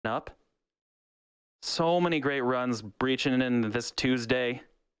up. So many great runs breaching in this Tuesday.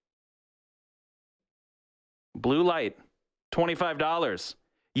 Blue light, $25.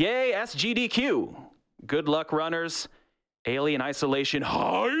 Yay, SGDQ. Good luck, runners. Alien Isolation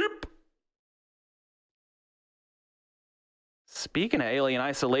hype. Speaking of Alien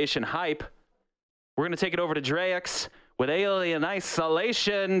Isolation hype, we're going to take it over to Drayux with Alien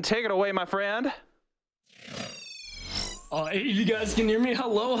Isolation. Take it away, my friend. If you guys can hear me,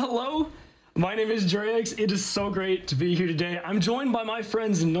 hello. My name is Drayux. It is so great to be here today. I'm joined by my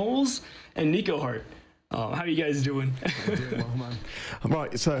friends Nolz and Nikoheart. How you guys doing? Doing well, man.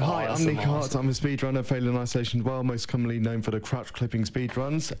 Right, so hi, I'm Nikoheart. I'm a speedrunner, failing isolation as well, most commonly known for the crouch clipping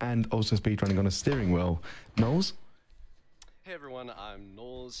speedruns and also speedrunning on a steering wheel. Nolz? Hey everyone, I'm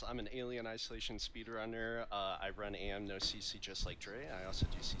Nolz. I'm an Alien Isolation speedrunner. I run AM no CC just like Dre. I also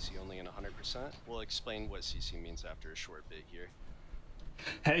do CC only in 100%. We'll explain what CC means after a short bit here.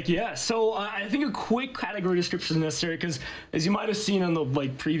 Heck yeah. So I think a quick category description is necessary because, as you might have seen on the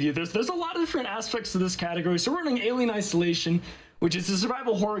preview, there's a lot of different aspects to this category. So we're running Alien Isolation, which is a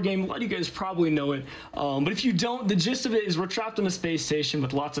survival horror game. A lot of you guys probably know it. But if you don't, the gist of it is we're trapped on a space station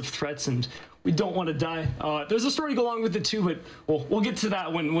with lots of threats and we don't want to die. There's a story to go along with it too, but we'll get to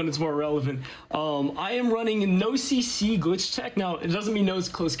that when it's more relevant. I am running no CC glitch tech. Now, it doesn't mean no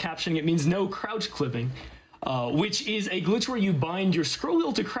closed captioning. It means no crouch clipping. Which is a glitch where you bind your scroll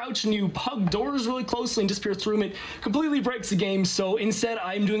wheel to crouch and you hug doors really closely and disappear through them. It completely breaks the game. So instead,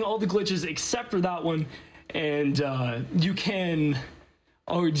 I'm doing all the glitches except for that one. And you can...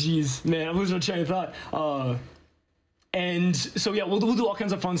 Oh, geez, man, I'm losing my train of thought. And so, yeah, we'll do all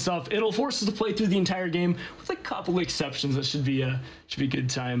kinds of fun stuff. It'll force us to play through the entire game with a couple exceptions. That should be a good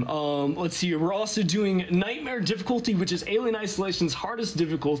time. Let's see here. We're also doing Nightmare difficulty, which is Alien Isolation's hardest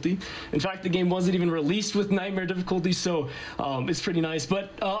difficulty. In fact, the game wasn't even released with Nightmare difficulty, so it's pretty nice.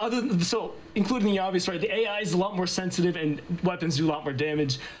 But including the obvious, right, the AI is a lot more sensitive and weapons do a lot more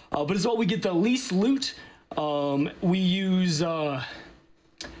damage. But as well, we get the least loot. We use...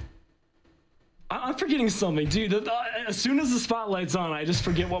 I'm forgetting something, dude. As soon as the spotlight's on, I just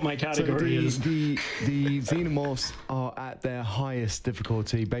forget what my category is. The xenomorphs are at their highest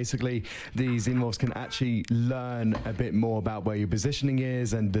difficulty. Basically, the xenomorphs can actually learn a bit more about where your positioning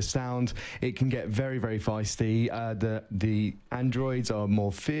is and the sound. It can get very, very feisty. The androids are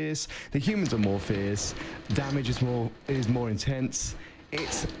more fierce. The humans are more fierce. Damage is more intense.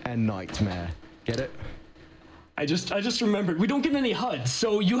 It's a nightmare. Get it? I just remembered, we don't get any HUD,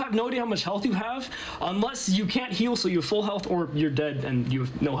 so you have no idea how much health you have unless you can't heal, so you have full health, or you're dead and you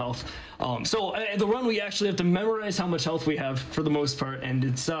have no health. So the run, we actually have to memorize how much health we have for the most part, and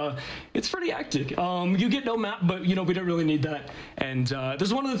it's pretty hectic. You get no map, but we don't really need that. And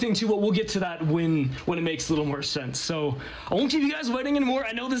there's one other thing too, but we'll get to that when it makes a little more sense. So I won't keep you guys waiting anymore.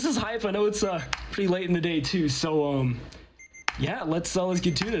 I know this is hype. I know it's pretty late in the day too. So yeah, let's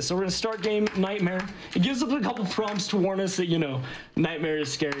get to this. So we're gonna start game Nightmare. It gives us a couple prompts to warn us that Nightmare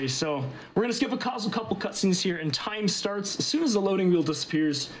is scary. So we're gonna skip a couple cutscenes here, and time starts as soon as the loading wheel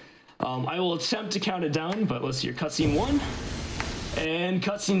disappears. I will attempt to count it down, but let's see here. Cutscene 1 and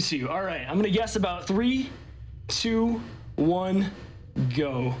cutscene 2. All right, I'm gonna guess about 3, 2, 1,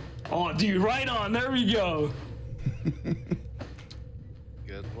 go. Oh, dude, right on. There we go.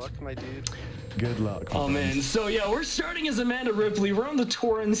 Good luck, my dude. Good luck. Oh man, so yeah, we're starting as Amanda Ripley. We're on the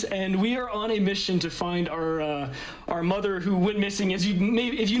Torrens, and we are on a mission to find our mother who went missing. If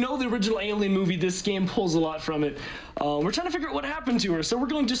you know the original Alien movie, this game pulls a lot from it. We're trying to figure out what happened to her, so we're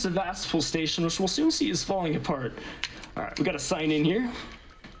going to Sevastopol Station, which we'll soon see is falling apart. All right, we got to sign in here.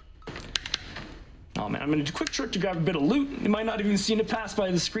 Oh man, I'm gonna do a quick trick to grab a bit of loot. You might not even seen it pass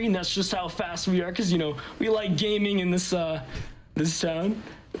by the screen. That's just how fast we are, because we like gaming in this town.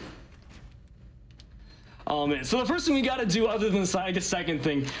 Oh man, so the first thing we gotta do, other than the second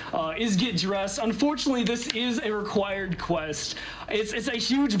thing, is get dressed. Unfortunately, this is a required quest. It's a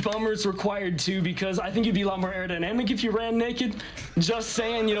huge bummer it's required too, because I think you'd be a lot more aerodynamic if you ran naked. Just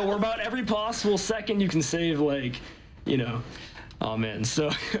saying, we're about every possible second you can save, oh man, so...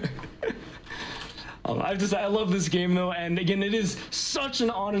 I love this game though, and again, it is such an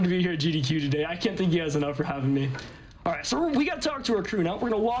honor to be here at GDQ today. I can't thank you guys enough for having me. All right, so we got to talk to our crew now. We're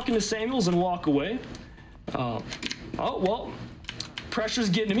gonna walk into Samuel's and walk away. Oh well, pressure's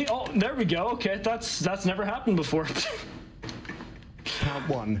getting to me. Oh, there we go. Okay, that's never happened before. Count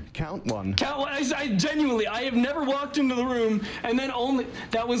one. Count one. Count one. I genuinely, I have never walked into the room and then only.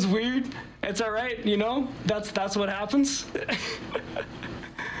 That was weird. It's all right. That's what happens.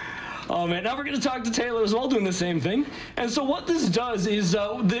 Oh man, now we're gonna talk to Taylor as well, doing the same thing. And so what this does is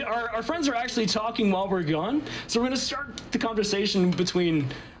our friends are actually talking while we're gone. So we're gonna start the conversation between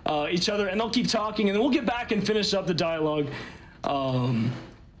each other, and they'll keep talking, and then we'll get back and finish up the dialogue.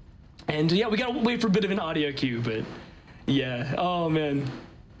 And yeah, we gotta wait for a bit of an audio cue, but yeah. Oh man.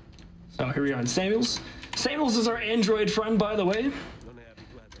 So here we are on Samuels. Samuels is our Android friend, by the way.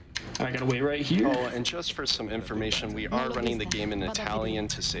 I gotta wait right here. Oh, and just for some information, we are running the game in Italian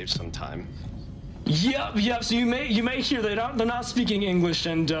to save some time. Yep. So you may hear they're not speaking English,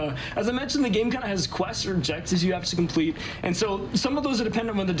 and as I mentioned, the game kind of has quests or objectives you have to complete, and so some of those are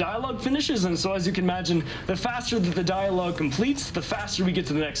dependent on when the dialogue finishes. And so, as you can imagine, the faster that the dialogue completes, the faster we get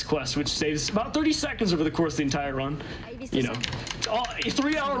to the next quest, which saves about 30 seconds over the course of the entire run. You know, a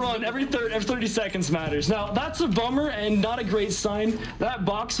 3-hour run, every 30 seconds matters. Now that's a bummer and not a great sign. That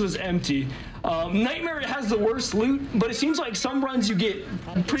box was empty. Nightmare has the worst loot, but it seems like some runs you get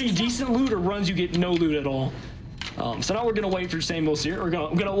pretty decent loot, or runs you get no loot at all. So now we're gonna wait for Samuels here. We're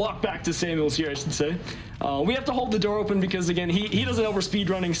gonna walk back to Samuels here, I should say. We have to hold the door open because again, he doesn't know we're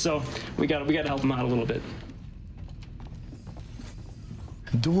speedrunning, so we gotta help him out a little bit.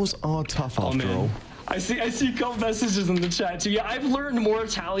 Doors are tough after all. I see a couple messages in the chat too. Yeah, I've learned more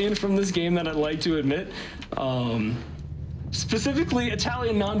Italian from this game than I'd like to admit. Specifically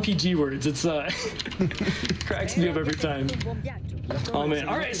Italian non-PG words. It's cracks me up every time. Oh man.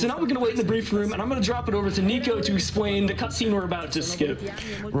 All right, so now we're gonna wait in the briefing room, and I'm gonna drop it over to Nico to explain the cutscene we're about to skip.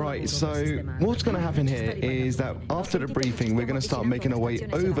 Right, so what's going to happen here is that after the briefing, we're going to start making our way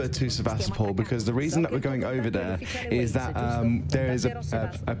over to Sevastopol, because the reason that we're going over there is that there is a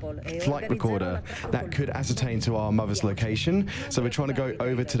flight recorder that could ascertain to our mother's location. So we're trying to go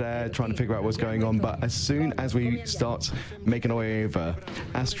over to there, trying to figure out what's going on. But as soon as we start making our way over,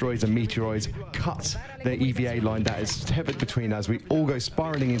 asteroids and meteoroids cut the EVA line that is tethered between us. We all go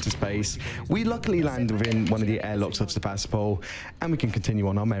spiraling into space. We luckily land within one of the airlocks of Sevastopol, and we can continue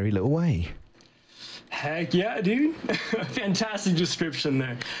on our merry little way. Heck yeah, dude. Fantastic description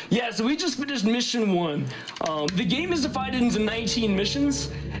there. Yeah, so we just finished mission 1. The game is divided into 19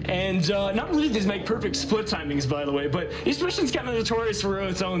 missions, and not only do these make perfect split timings, by the way, but each mission's kind of notorious for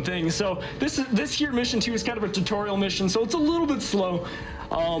its own thing. So this here mission 2 is kind of a tutorial mission, so it's a little bit slow,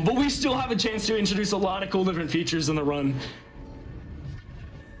 but we still have a chance to introduce a lot of cool different features in the run.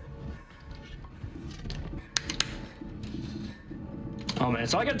 Oh man,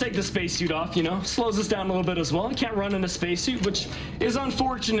 so I gotta take the spacesuit off, you know, slows us down a little bit as well. I can't run in a spacesuit, which is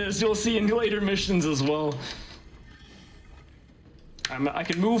unfortunate, as you'll see in later missions as well. I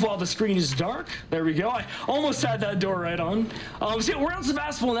can move while the screen is dark. There we go. I almost had that door right on. So we're on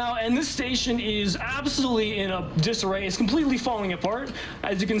Sevastopol now, and this station is absolutely in a disarray. It's completely falling apart,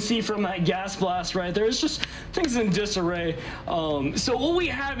 as you can see from that gas blast right there. It's just things in disarray. So what we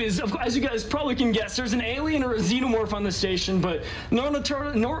have is, as you guys probably can guess, there's an alien or a xenomorph on the station, but more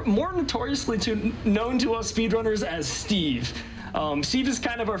notoriously known to us speedrunners as Steve. Steve is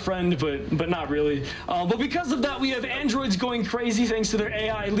kind of our friend, but not really. But because of that, we have androids going crazy thanks to their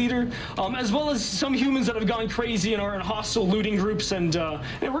AI leader, as well as some humans that have gone crazy and are in hostile looting groups, and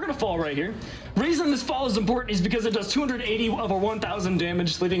we're gonna fall right here. Reason this fall is important is because it does 280 over 1,000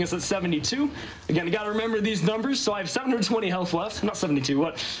 damage, leaving us at 72. Again, you gotta remember these numbers, so I have 720 health left. Not 72,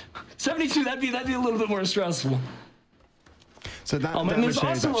 what? 72, that'd be a little bit more stressful. So that damage is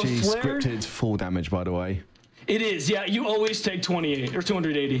actually scripted full damage, by the way. It is, yeah, you always take 28 or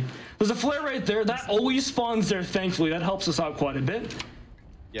 280. There's a flare right there, that always spawns there, thankfully. That helps us out quite a bit.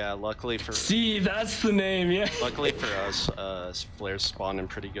 Yeah, luckily for... See, that's the name, yeah. Luckily for us, flares spawn in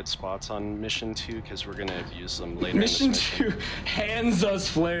pretty good spots on mission 2, because we're gonna use them later mission in this mission. 2 hands us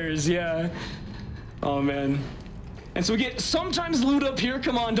flares, yeah. Oh, man. And so we get sometimes loot up here.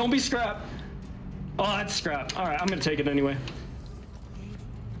 Come on, don't be scrap. Oh, that's scrap. All right, I'm gonna take it anyway.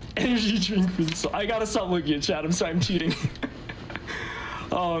 Energy drink for the soul. I gotta stop looking at chat. I'm sorry, I'm cheating.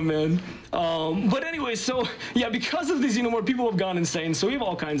 Oh man. But anyway, so yeah, because of the xenomorph, people have gone insane. So we have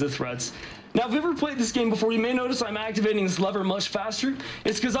all kinds of threats. Now, if you've ever played this game before, you may notice I'm activating this lever much faster.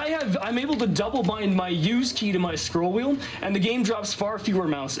 It's because I'm able to double bind my use key to my scroll wheel, and the game drops far fewer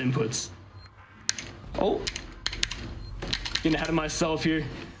mouse inputs. Oh, getting ahead of myself here.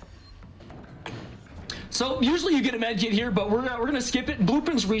 So usually you get a med kit here, but we're gonna skip it.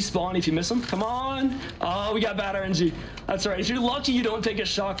 Blueprints respawn if you miss them. Come on. Oh, we got bad RNG. That's all right. If you're lucky, you don't take a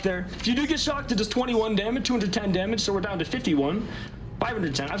shock there. If you do get shocked, it does 21 damage, 210 damage, so we're down to 51.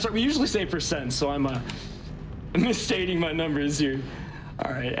 510. I'm sorry, we usually say percent, so I'm misstating my numbers here.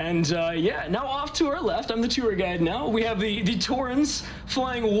 All right, and yeah, now off to our left, I'm the tour guide now. We have the Taurans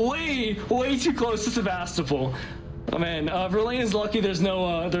flying way too close to Sevastopol. Oh man, Verlaine is lucky there's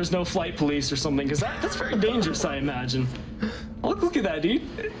no flight police or something, because that's very dangerous, I imagine. Oh, look at that, dude.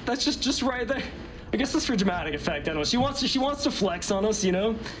 That's just right there. I guess it's for dramatic effect. I don't know. She wants to flex on us, you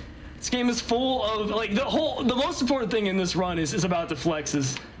know? This game is full of, like, the most important thing in this run is about the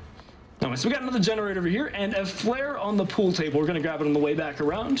flexes. Anyway, so we got another generator over here and a flare on the pool table. We're gonna grab it on the way back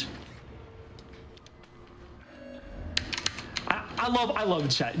around. I love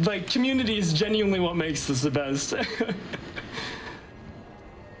chat. Like, community is genuinely what makes this the best.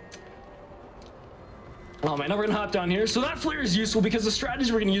 Oh man, now we're gonna hop down here. So that flare is useful because the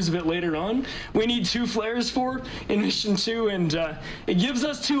strategy we're gonna use a bit later on, we need 2 flares for in mission 2, and it gives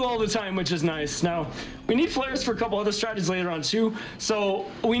us 2 all the time, which is nice. Now, we need flares for a couple other strategies later on too, so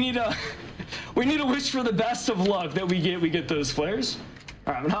we need a wish for the best of luck that we get those flares.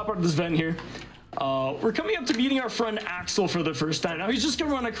 All right, I'm gonna hop out of this vent here. We're coming up to meeting our friend Axel for the first time. Now he's just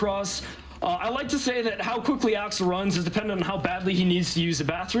gonna run across. I like to say that how quickly Axel runs is dependent on how badly he needs to use the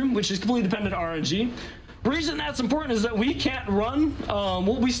bathroom, which is completely dependent on RNG. The reason that's important is that we can't run.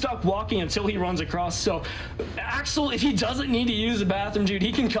 We'll be stuck walking until he runs across. So Axel, if he doesn't need to use the bathroom, dude,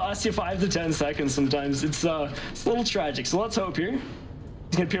 he can cost you 5 to 10 seconds sometimes. It's a little tragic. So let's hope here. He's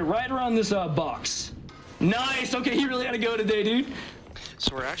gonna appear right around this box. Nice. Okay, he really had to go today, dude.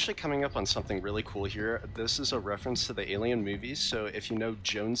 So we're actually coming up on something really cool here. This is a reference to the Alien movies, so if you know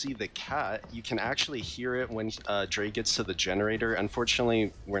Jonesy the cat, you can actually hear it when Dre gets to the generator.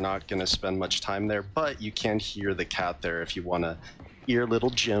 Unfortunately, we're not going to spend much time there, but you can hear the cat there if you want to hear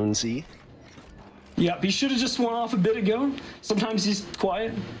little Jonesy. Yep, he should have just went off a bit ago. Sometimes he's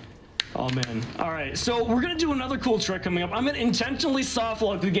quiet. Oh man. All right, so we're going to do another cool trick coming up. I'm going to intentionally soft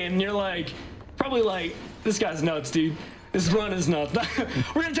lock the game, and you're like, probably like, this guy's nuts, dude. This run is nuts.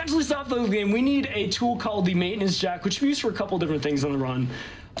 We're intentionally soft lock the game. We need a tool called the maintenance jack, which we use for a couple different things on the run.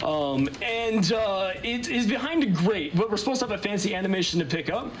 It is behind a grate, but we're supposed to have a fancy animation to pick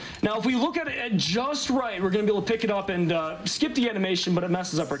up. Now, if we look at it just right, we're going to be able to pick it up and skip the animation, but it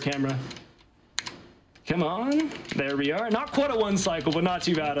messes up our camera. Come on. There we are. Not quite a 1 cycle, but not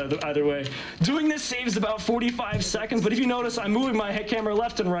too bad either way. Doing this saves about 45 seconds, but if you notice, I'm moving my head camera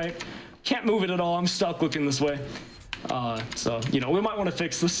left and right. Can't move it at all. I'm stuck looking this way. So, you know, we might want to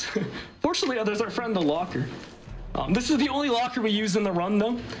fix this. Fortunately, there's our friend, the locker. This is the only locker we use in the run,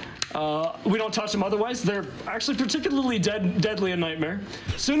 though. We don't touch them otherwise. They're actually particularly deadly a nightmare.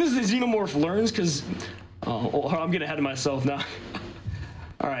 As soon as the xenomorph learns, because... I'm getting ahead of myself now.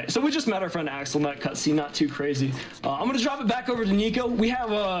 All right, so we just met our friend Axel in that cutscene, not too crazy. I'm going to drop it back over to Nico. We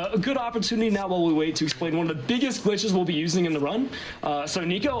have a good opportunity now while we wait to explain one of the biggest glitches we'll be using in the run. So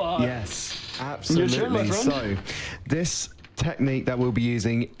Nico, yes, absolutely. Your turn, my friend. So this technique that we'll be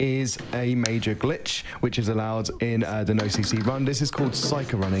using is a major glitch which is allowed in the NoCC run. This is called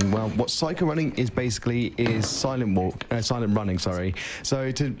psycho running. Well, what psycho running is basically is silent running, sorry.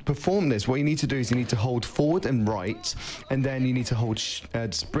 So to perform this, what you need to do is you need to hold forward and right, and then you need to hold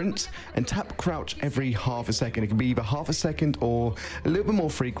sprint and tap crouch every half a second. It can be either half a second or a little bit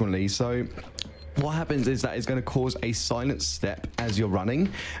more frequently. So what happens is that it's going to cause a silent step as you're running,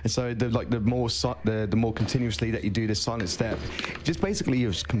 and so the more continuously that you do this silent step, just basically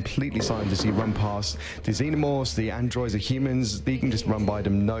you're completely silent as you run past the xenomorphs, the androids, the humans. You can just run by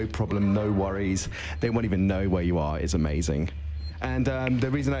them, no problem, no worries. They won't even know where you are. It's amazing. And the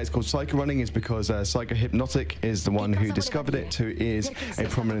reason that it's called psycho running is because Psychohypnotic is the one who discovered it, who is a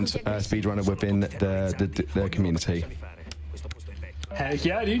prominent speedrunner within the community. Heck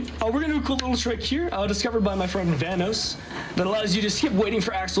yeah, dude. We're gonna do a cool little trick here, discovered by my friend Vanos, that allows you to skip waiting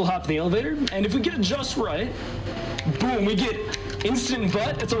for Axel to hop in the elevator. And if we get it just right, boom, we get instant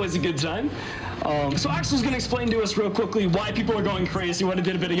butt. It's always a good time. So Axel's gonna explain to us real quickly why people are going crazy. What I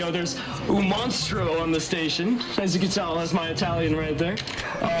did a bit ago, there's un monstro on the station. As you can tell, that's my Italian right there.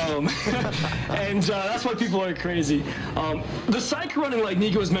 And that's why people are crazy. The psycho running, like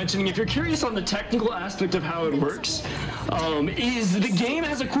Nico was mentioning, if you're curious on the technical aspect of how it works, is the game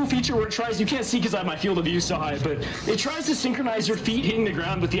has a cool feature where it tries, you can't see because I have my field of view so high, but it tries to synchronize your feet hitting the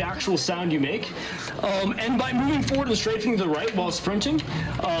ground with the actual sound you make. And by moving forward and strafing to the right while sprinting,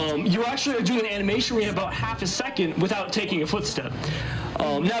 you actually are doing an animation where you have about half a second without taking a footstep.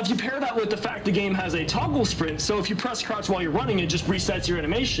 Now, if you pair that with the fact the game has a toggle sprint, so if you press crouch while you're running, it just resets your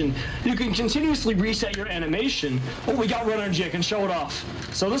animation. You can continuously reset your animation. Oh, we got run energy. I can show it off.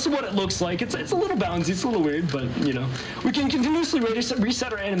 So this is what it looks like. It's a little bouncy. It's a little weird, but, you know. We can continuously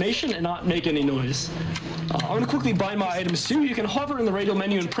reset our animation and not make any noise. I'm going to quickly bind my items too. You can hover in the radial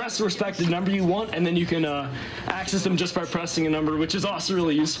menu and press the respective number you want, and then you can access them just by pressing a number, which is also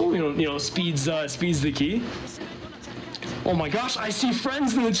really useful. You know, speed's the key. Oh my gosh, I see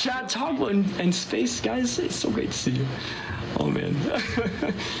friends in the chat, Toggle and Space, guys. It's so great to see you. Oh man.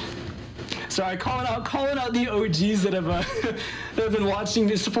 Sorry, calling out the OGs that have that have been watching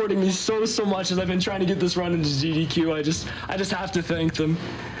me, supporting me so much as I've been trying to get this run into GDQ. I just have to thank them.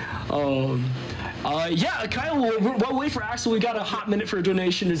 Yeah, Kyle, we'll wait for Axel. We got a hot minute for a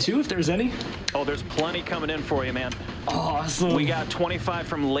donation or two, if there's any. Oh, there's plenty coming in for you, man. Awesome. We got 25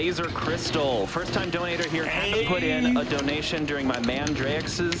 from Laser Crystal. First-time donator here had to put in a donation during my man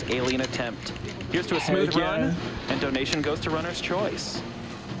Drayux's alien attempt. Here's to a smooth run, and donation goes to runner's choice.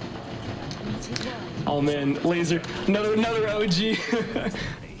 Oh man, Laser, another OG.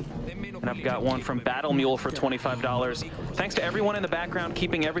 And I've got one from Battle Mule for $25. Thanks to everyone in the background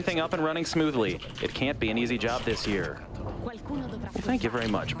keeping everything up and running smoothly. It can't be an easy job this year. Well, thank you very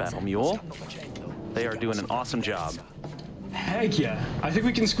much, Battle Mule. They are doing an awesome job. Heck yeah. I think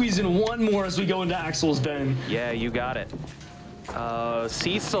we can squeeze in one more as we go into Axel's den. Yeah, you got it.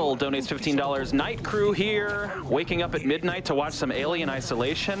 Cecil donates $15. Night crew here, waking up at midnight to watch some Alien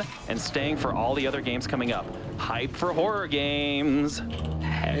Isolation and staying for all the other games coming up. Hype for horror games.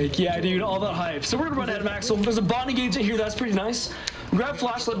 Heck yeah, dude, all that hype. So we're gonna run ahead of Axel. There's a bonding agent here, that's pretty nice. Grab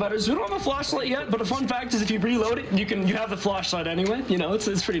flashlight batteries. We don't have a flashlight yet, but a fun fact is if you reload it, you have the flashlight anyway. You know,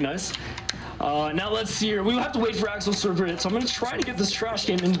 it's pretty nice. Now let's see here. We'll have to wait for Axel server it, so I'm gonna try to get this trash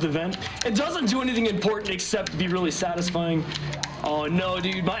can into the vent. It doesn't do anything important except be really satisfying. Oh no,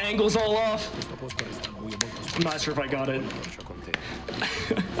 dude, my angle's all off. I'm not sure if I got it.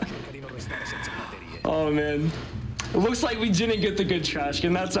 Oh man. It looks like we didn't get the good trash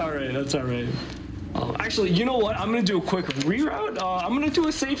can. That's alright, that's alright. Actually, you know what? I'm gonna do a quick reroute. I'm gonna do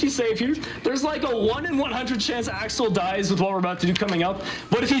a safety save here. There's like a 1 in 100 chance Axel dies with what we're about to do coming up.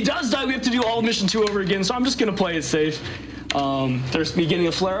 But if he does die, we have to do all mission 2 over again. So I'm just gonna play it safe. There's me getting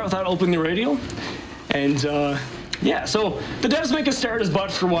a flare out without opening the radio. And yeah, so the devs make us stare at his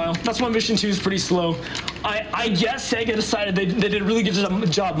butt for a while. That's why mission 2 is pretty slow. I guess Sega decided they did a really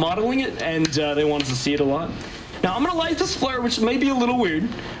good job modeling it, and they wanted to see it a lot. Now I'm gonna light this flare, which may be a little weird,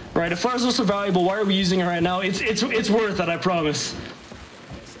 right? If flares are so valuable, why are we using it right now? It's worth it, I promise.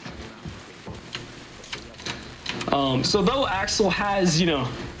 So though Axel has, you know,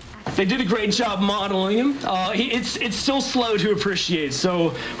 they did a great job modeling him, it's still slow to appreciate.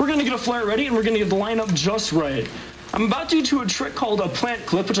 So we're gonna get a flare ready, and we're gonna get the lineup just right. I'm about to do a trick called a plant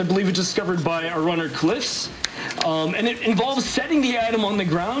clip, which I believe is discovered by our runner Cliffs. And it involves setting the item on the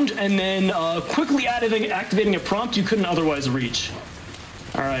ground and then quickly activating a prompt you couldn't otherwise reach.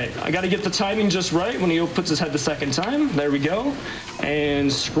 All right, I got to get the timing just right when he puts his head the second time. There we go.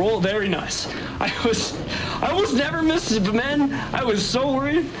 And scroll, very nice. I almost never missed it, but man, I was so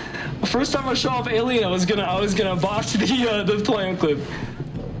worried. The first time I saw off Alien, I was gonna botch the plant clip.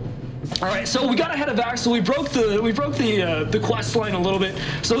 All right, so we got ahead of Axel. We broke the quest line a little bit.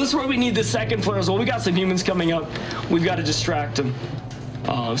 So this is where we need the second flare as well. We got some humans coming up. We've got to distract them.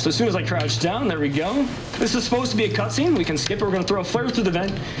 So as soon as I crouch down, there we go. This is supposed to be a cutscene. We can skip it. We're going to throw a flare through the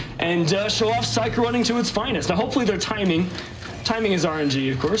vent and show off Psycho running to its finest. Now, hopefully their timing is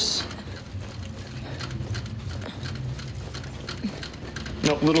RNG, of course.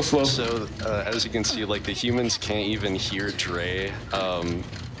 Nope, a little slow. So, as you can see, like, the humans can't even hear Dre.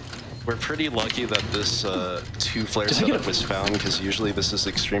 We're pretty lucky that this 2-flare setup was found, because usually this is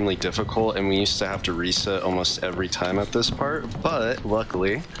extremely difficult, and we used to have to reset almost every time at this part, but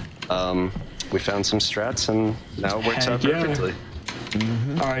luckily, we found some strats, and now it works out perfectly.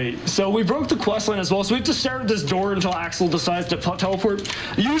 All right, so we broke the quest line as well, so we have to stare at this door until Axel decides to teleport.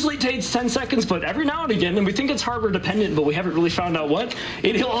 Usually it takes 10 seconds, but every now and again, and we think it's hardware dependent, but we haven't really found out what,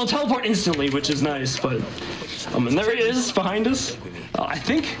 it'll teleport instantly, which is nice, but, and there he is behind us. I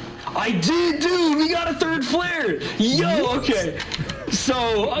think I did, dude, we got a 3rd flare. Yo, okay.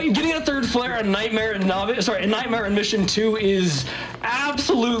 So getting a 3rd flare on Nightmare and Nightmare in Mission 2 is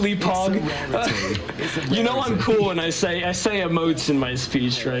absolutely pog. You know I'm cool when I say emotes in my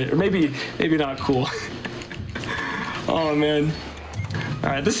speech, right? Or maybe not cool. Oh man. All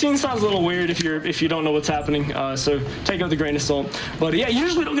right, this scene sounds a little weird if you don't know what's happening, so take it with a grain of salt. But yeah,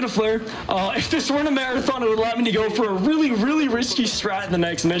 usually we don't get a flare. If this weren't a marathon, it would allow me to go for a really, really risky strat in the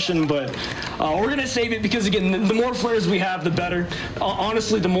next mission, but we're gonna save it because again, the more flares we have, the better.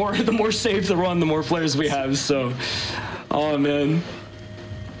 Honestly, the more safe the run, the more flares we have. So, oh man.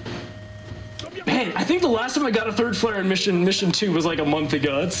 Man, I think the last time I got a 3rd flare in mission 2 was like a month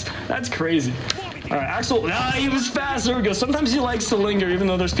ago. That's crazy. All right, Axel, he was fast. There we go. Sometimes he likes to linger, even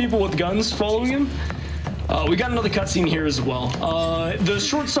though there's people with guns following him. We got another cutscene here as well. The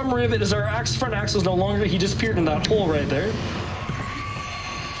short summary of it is our friend Axel's no longer. He disappeared in that hole right there.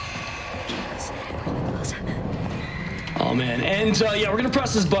 Oh man, and yeah, we're gonna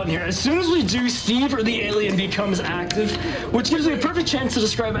press this button here. As soon as we do, Steve or the alien becomes active, which gives me a perfect chance to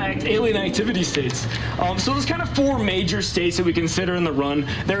describe alien activity states. So there's kind of 4 major states that we consider in the run.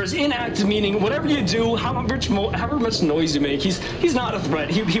 There is inactive, meaning whatever you do, however much noise you make, he's not a threat.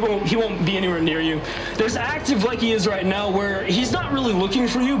 He won't be anywhere near you. There's active, like he is right now, where he's not really looking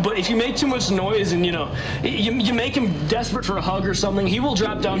for you, but if you make too much noise and you make him desperate for a hug or something, he will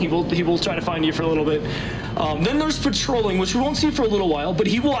drop down. He will try to find you for a little bit. Then there's patrolling, which we won't see for a little while, but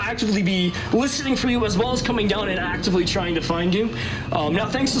he will actively be listening for you as well as coming down and actively trying to find you. Now,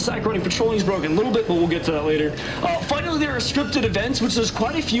 thanks to Psych running, patrolling is broken a little bit, but we'll get to that later. Finally, there are scripted events, which there's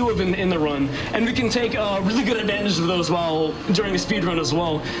quite a few of in the run, and we can take really good advantage of those during the speed run as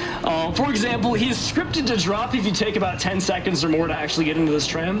well. For example, he is scripted to drop if you take about 10 seconds or more to actually get into this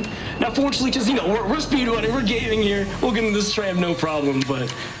tram. Now, fortunately, because we're speed running, we're gaming here, we'll get into this tram no problem.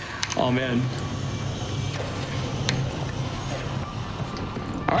 But oh man.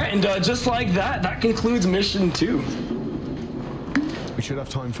 All right, and just like that, that concludes mission 2. We should have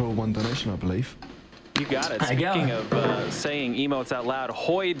time for 1 donation, I believe. You got it. Speaking of saying emotes out loud,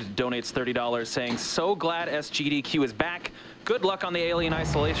 Hoyd donates $30 saying, so glad SGDQ is back. Good luck on the alien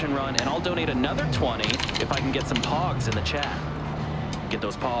isolation run, and I'll donate another 20 if I can get some pogs in the chat. Get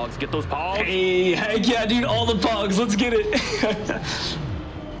those pogs, get those pogs. Hey, heck yeah, dude, all the pogs, let's get it.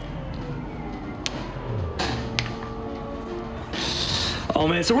 Oh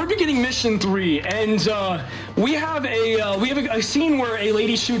man, so we're beginning mission 3, and we have a scene where a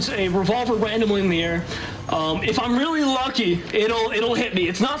lady shoots a revolver randomly in the air. If I'm really lucky, it'll hit me.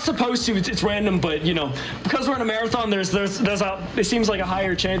 It's not supposed to. It's random, but because we're in a marathon, it seems like a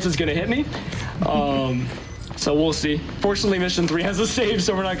higher chance it's gonna hit me. So we'll see. Fortunately, mission 3 has a save,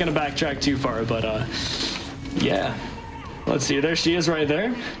 so we're not gonna backtrack too far. But yeah, let's see. There she is, right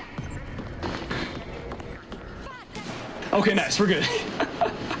there. Okay, nice. We're good.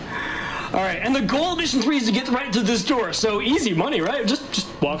 All right, and the goal of mission 3 is to get right to this door. So easy money, right? Just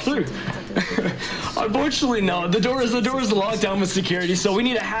walk through. Unfortunately, no. The door is locked down with security, so we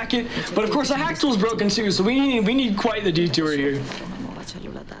need to hack it. But of course, the hack tool is broken too, so we need quite the detour here.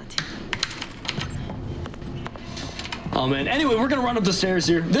 Oh man. Anyway, we're gonna run up the stairs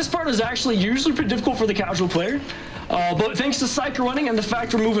here. This part is actually usually pretty difficult for the casual player. But thanks to Psych running and the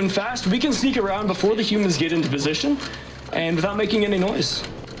fact we're moving fast, we can sneak around before the humans get into position and without making any noise.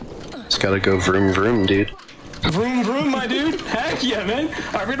 It's gotta go vroom vroom, dude. Vroom vroom, my dude. Heck yeah, man.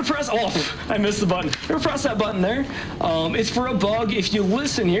 All right, we're gonna press, I missed the button. We're gonna press that button there. It's for a bug. If you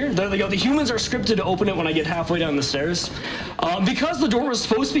listen here, there they go. The humans are scripted to open it when I get halfway down the stairs. Because the door was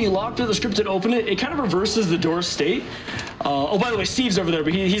supposed to be locked, but the script to open it, it kind of reverses the door state. Oh, by the way, Steve's over there,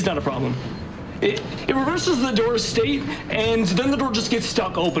 but he's not a problem. It reverses the door state, and then the door just gets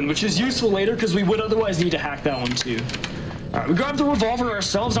stuck open, which is useful later because we would otherwise need to hack that one too. All right, we grab the revolver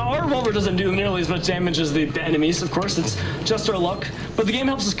ourselves. Now, our revolver doesn't do nearly as much damage as the enemies, of course. It's just our luck, but the game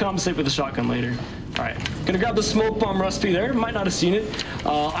helps us compensate with the shotgun later. All right, gonna grab the smoke bomb recipe there. Might not have seen it.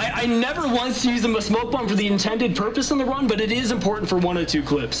 I never once used a smoke bomb for the intended purpose in the run, but it is important for 1 or 2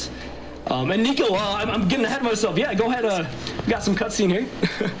 clips. And Nico, I'm getting ahead of myself. Yeah, go ahead. We got some cutscene here.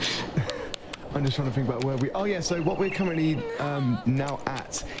 I'm just trying to think about where we... Oh yeah, so what we're currently now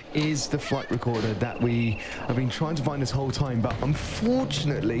at is the flight recorder that we have been trying to find this whole time, but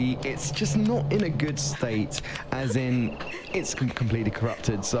unfortunately it's just not in a good state, as in it's completely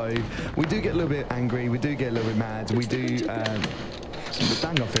corrupted. So we do get a little bit angry, we do get a little bit mad, we do...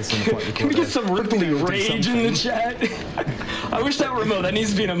 bang off this on the flight recorder. Can we get some Ripley rage in the chat? I wish that were emote. That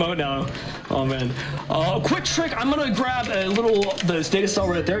needs to be an emote now. Oh man. Quick trick. I'm gonna grab the data cell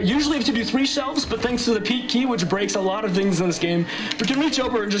right there. Usually you have to do 3 shelves, but thanks to the peak key, which breaks a lot of things in this game, we can reach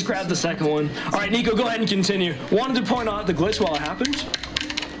over and just grab the second one. All right, Nico, go ahead and continue. Wanted to point out the glitch while it happened.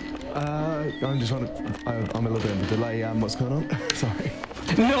 I'm just trying to... I'm a little bit of a delay. What's going on? Sorry.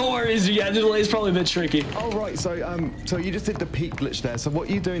 No worries. Yeah, the delay is probably a bit tricky. Oh right, so you just did the peek glitch there. So what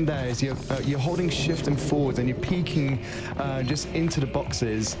you're doing there is you're holding shift and forward, and you're peeking just into the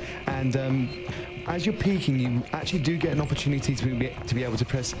boxes, and as you're peeking, you actually do get an opportunity to be able to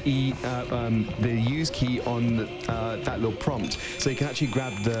press the use key on that little prompt, so you can actually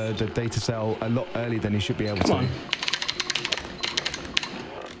grab the data cell a lot earlier than you should be able to. Come on.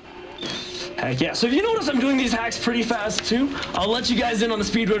 Heck yeah. So if you notice, I'm doing these hacks pretty fast too. I'll let you guys in on the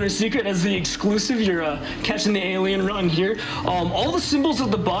speedrunner secret as the exclusive. You're catching the alien run here. All the symbols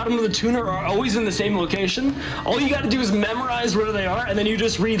at the bottom of the tuner are always in the same location. All you got to do is memorize where they are, and then you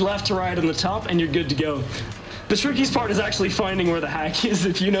just read left to right on the top, and you're good to go. The trickiest part is actually finding where the hack is.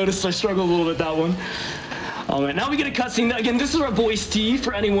 If you notice, I struggle a little with that one. All right, now we get a cutscene. Again, this is our boy Steve.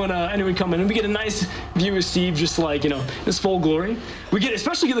 For anyone coming in, we get a nice view of Steve, just like his full glory. We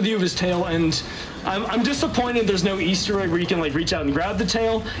especially get the view of his tail, and I'm disappointed there's no Easter egg where you can like reach out and grab the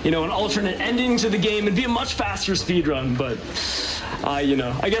tail. An alternate ending to the game. It'd be a much faster speed run, but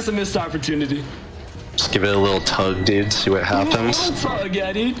I guess a missed opportunity. Just give it a little tug, dude. See what happens. A little tug,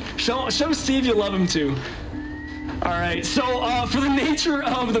 yeah, dude. Show Steve you love him too. All right, so for the nature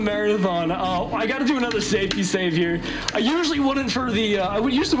of the marathon, I got to do another safety save here. I usually wouldn't for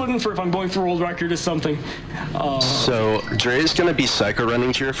if I'm going for world record or something. So Dre is going to be psycho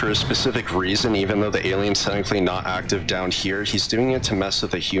running here for a specific reason, even though the alien's technically not active down here. He's doing it to mess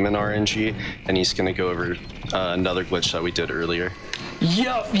with the human RNG, and he's going to go over another glitch that we did earlier.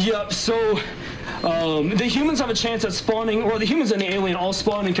 Yep. So the humans have a chance at spawning, or the humans and the alien all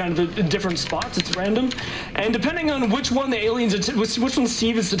spawn in kind of different spots. It's random, and depending on which one the aliens, which one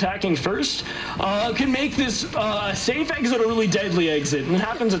Steve is attacking first, can make this a safe exit or a really deadly exit. And it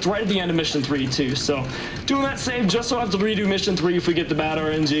happens. It's right at the end of mission 3 too. So doing that save just so I have to redo mission 3 if we get the bad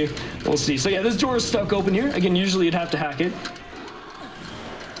RNG. We'll see. So yeah, this door is stuck open here. Again, usually you'd have to hack it.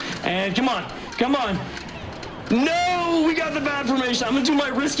 And come on. No, we got the bad formation. I'm gonna do my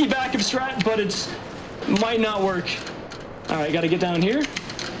risky backup strat, but it might not work. All right, gotta get down here.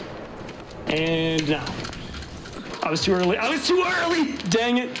 And now. I was too early.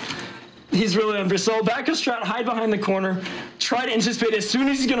 Dang it. He's really under. So backup strat, hide behind the corner. Try to anticipate as soon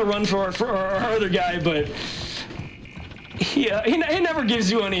as he's gonna run for our other guy, but he never gives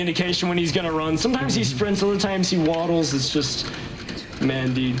you any indication when he's gonna run. Sometimes he sprints, other times he waddles. It's just,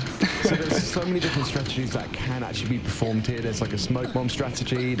 man, dude. So there's so many different strategies that can actually be performed here. There's like a smoke bomb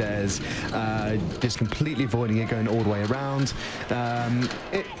strategy. There's just completely avoiding it, going all the way around.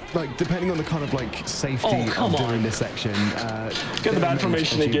 Like depending on the kind of like safety of doing this section. Got the bad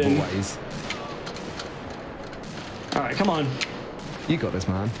formation again. Ways. All right, come on. You got this,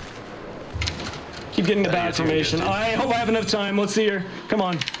 man. Keep getting the bad formation. I hope I have enough time. Let's see here. Come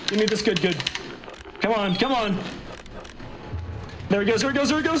on. Give me this good. Come on. There he goes.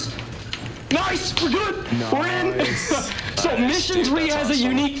 Nice! We're good! Nice. We're in! So mission 3 has a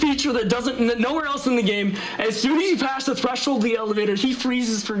unique feature that nowhere else in the game. As soon as you pass the threshold of the elevator, he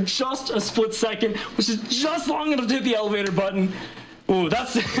freezes for just a split second, which is just long enough to hit the elevator button. Ooh, got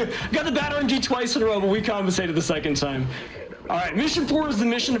the bad RNG twice in a row, but we compensated the second time. All right, mission 4 is the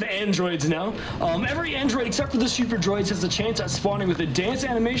mission of androids now. Every android except for the super droids has a chance at spawning with a dance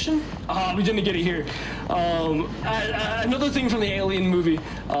animation. We didn't get it here. Another thing from the Alien movie.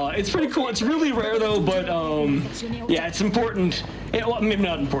 It's pretty cool. It's really rare though, but yeah, it's important. Well, maybe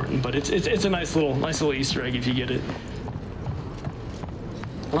not important, but it's a nice little Easter egg if you get it.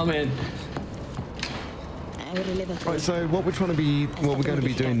 Oh man. Right, so what we're going to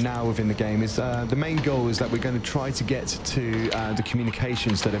be doing now within the game is the main goal is that we're going to try to get to the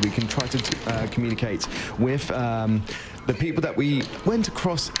communication so that we can try to communicate with the people that we went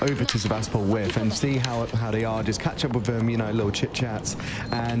across over to Sevastopol with and see how they are, just catch up with them, little chit chats,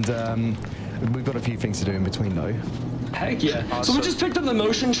 and we've got a few things to do in between though. Heck yeah. Awesome. So we just picked up the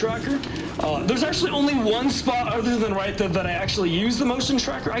motion tracker. There's actually only one spot other than right there that I actually use the motion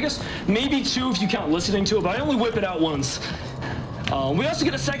tracker. I guess maybe 2 if you count listening to it, but I only whip it out once. We also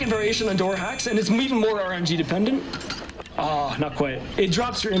get a second variation on door hacks, and it's even more RNG dependent. Not quite. It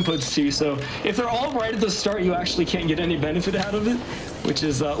drops your inputs too, so if they're all right at the start, you actually can't get any benefit out of it, which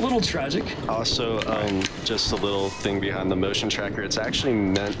is a little tragic. Also, just a little thing behind the motion tracker, it's actually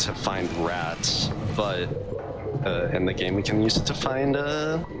meant to find rats, but in the game we can use it to find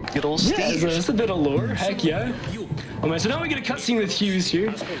good old Steve. Yeah, it's a bit of lore. Heck yeah. Oh man, so now we get a cutscene with Hughes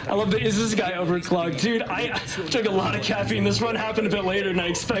here. I love that. Is this guy overclocked? Dude, I took a lot of caffeine. This run happened a bit later than I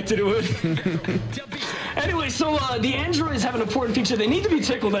expected it would. Anyway, so the androids have an important feature. They need to be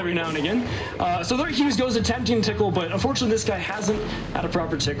tickled every now and again. So there Hughes goes attempting to tickle, but unfortunately this guy hasn't had a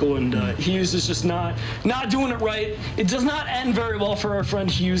proper tickle, and Hughes is just not doing it right. It does not end very well for our friend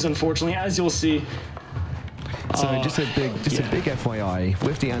Hughes, unfortunately, as you'll see. So just a big FYI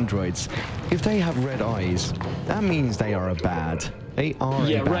with the androids, if they have red eyes, that means they are a bad. They are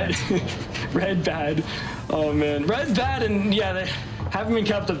a bad. Red bad. Oh man, red's bad, and yeah, they haven't been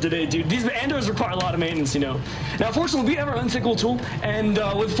kept up to date, dude. These androids require a lot of maintenance, Now, fortunately, we have our untickle tool, and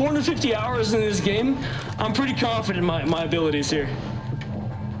with 450 hours in this game, I'm pretty confident in my abilities here.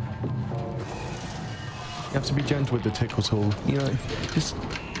 You have to be gentle with the tickle tool, just.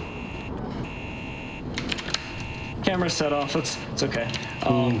 Camera set off. It's okay.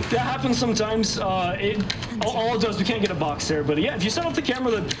 That happens sometimes. All it does, we can't get a box there, but yeah, if you set off the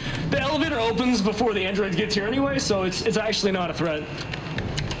camera, the elevator opens before the android gets here anyway, so it's actually not a threat.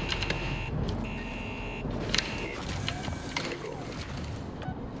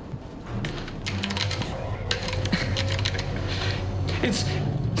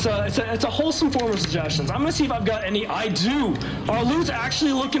 it's a wholesome form of suggestions. I'm gonna see if I've got any. I do. Our loot's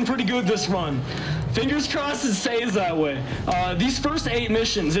actually looking pretty good this run. Fingers crossed it stays that way. These first 8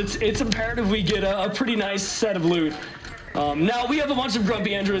 missions, it's imperative we get a pretty nice set of loot. Now we have a bunch of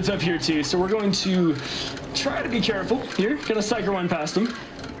grumpy androids up here too, so we're going to try to be careful here. Gonna psycho run past him.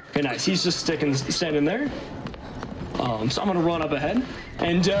 Okay, nice. He's just standing there. So I'm gonna run up ahead.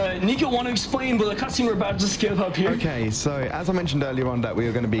 And Nico, want to explain the cutscene we're about to skip up here? Okay, so as I mentioned earlier on that we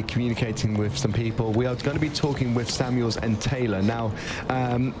are going to be communicating with some people. We are going to be talking with Samuels and Taylor. Now,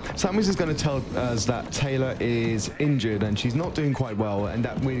 Samuels is going to tell us that Taylor is injured and she's not doing quite well, and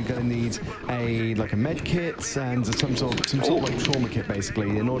that we're going to need a med kit and some sort of like trauma kit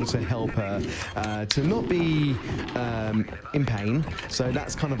basically in order to help her to not be in pain. So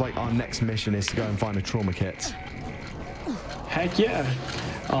that's kind of like our next mission, is to go and find a trauma kit. Heck yeah.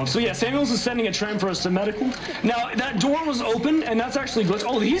 So yeah, Samuels is sending a tram for us to medical. Now, that door was open, and that's actually glitched.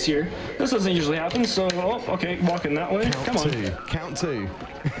 Oh, he's here. This doesn't usually happen, so, oh, okay, walking that way. Come on. Count two.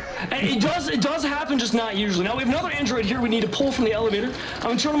 And it does happen, just not usually. Now, we have another android here we need to pull from the elevator. I'm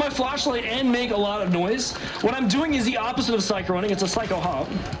gonna turn on my flashlight and make a lot of noise. What I'm doing is the opposite of psycho running. It's a psycho hop.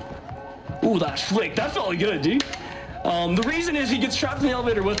 Ooh, that flick. That felt good, dude. The reason is he gets trapped in the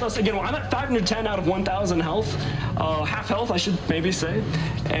elevator with us. Again, I'm at 510 out of 1,000 health. Half health, I should maybe say.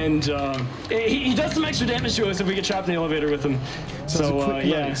 And he does some extra damage to us if we get trapped in the elevator with him. So,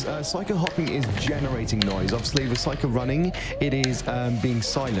 yeah. Psycho hopping is generating noise. Obviously, with psycho running, it is being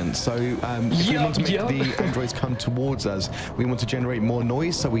silent. So, if we want to make the androids come towards us, we want to generate more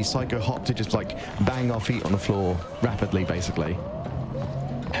noise. So we psycho hop to just like bang our feet on the floor rapidly, basically.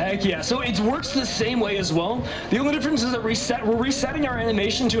 Heck yeah, so it works the same way as well. The only difference is that we're resetting our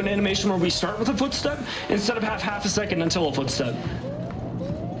animation to an animation where we start with a footstep instead of half a second until a footstep.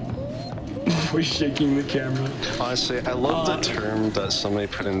 We're shaking the camera. Honestly, I love the term that somebody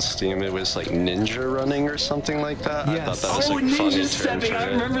put in Steam. It was like ninja running or something like that. Yes. I thought that was like ninja stepping. I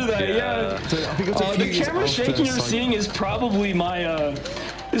remember that. Yeah. So I think it was the camera shaking you're seeing is probably my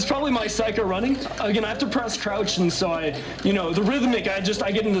psycho running. Again, I have to press crouch, and so the rhythmic, I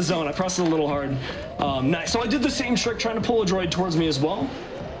get in the zone. I press it a little hard. Nice. So I did the same trick trying to pull a droid towards me as well.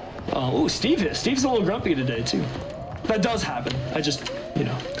 Oh, Steve's a little grumpy today too. That does happen. I just,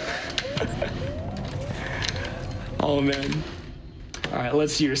 Oh man. All right,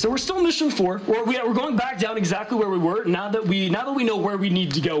 let's see here. So we're still in mission 4. We're going back down exactly where we were. Now that we know where we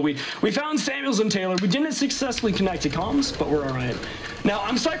need to go. We found Samuels and Taylor. We didn't successfully connect to comms, but we're all right. Now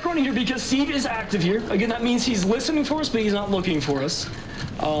I'm psych running here because Steve is active here. Again, that means he's listening for us, but he's not looking for us.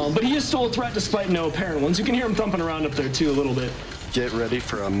 But he is still a threat despite no apparent ones. You can hear him thumping around up there too a little bit. Get ready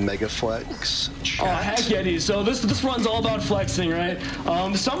for a mega flex. Oh, heck yeah, dude. So this run's all about flexing, right?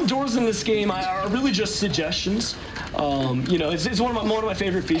 Some doors in this game are really just suggestions. It's one of my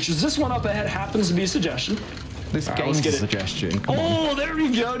favorite features. This one up ahead happens to be a suggestion. This game's a suggestion. Oh, there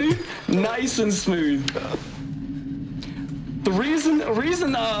we go, dude. Nice and smooth. The reason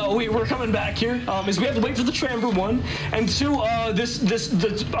we're coming back here is we have to wait for the tram for 1, and 2,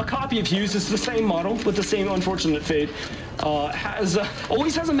 a copy of Hughes, it's the same model with the same unfortunate fate,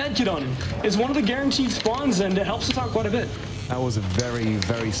 always has a med kit on him. It's one of the guaranteed spawns, and it helps us out quite a bit. That was a very,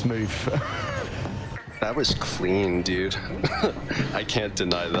 very smooth. That was clean, dude. I can't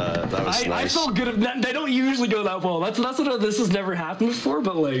deny that. That was nice. I felt good. They don't usually go that well. That's what this has never happened before,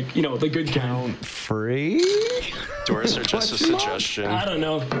 but the good count kind. 3? Doors are just a suggestion. I don't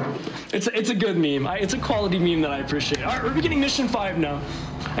know. It's a good meme. It's a quality meme that I appreciate. All right, we're beginning mission 5 now.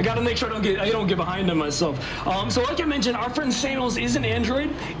 I gotta make sure I don't get behind on myself. So like I mentioned, our friend Samuels is an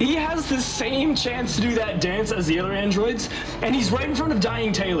android. He has the same chance to do that dance as the other androids, and he's right in front of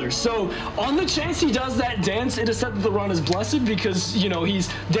dying Taylor. So on the chance he does that dance, it is said that the run is blessed because he's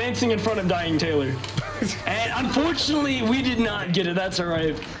dancing in front of dying Taylor. And unfortunately, we did not get it. That's all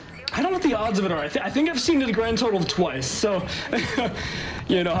right. I don't know what the odds of it are. I think I've seen it a grand total of twice. So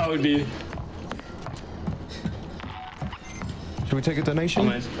you know how it would be. Should we take a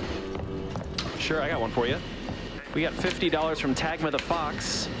donation? Sure, I got one for you. We got $50 from Tagma the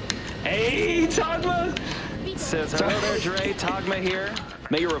Fox. Hey, Tagma! Says, hello there, Dre. Tagma here.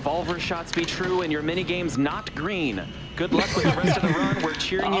 May your revolver shots be true and your minigames not green. Good luck with the rest of the run. We're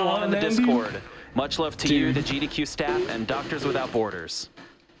cheering you on in the Discord. Much love to you, the GDQ staff, and Doctors Without Borders.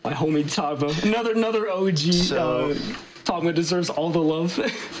 My homie Tagma. Another OG. Tagma deserves all the love.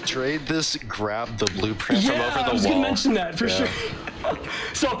 Dre, this grabbed the blueprint from over the wall. I was gonna mention that for sure.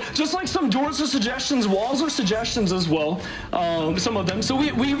 So just like some doors are suggestions, walls are suggestions as well. Some of them. So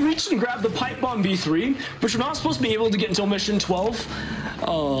we reached and grabbed the pipe bomb V3, which we're not supposed to be able to get until mission 12.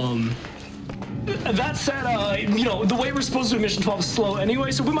 that said, you know, the way we're supposed to do Mission 12 is slow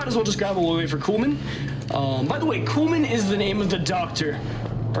anyway, so we might as well just grab while we wait for Coolman. By the way, Coolman is the name of the doctor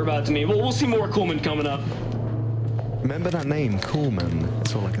we're about to meet. Well, we'll see more Coolman coming up. Remember that name, Coolman.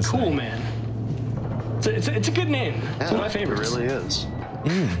 That's all I can say. Coolman. It's a good name. It's one of my favorites. It really is.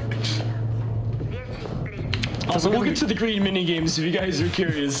 Also, we'll get to the green mini games if you guys are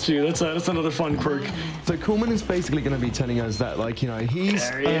curious too. That's another fun quirk. So Coolman is basically going to be telling us that, like, you know, he's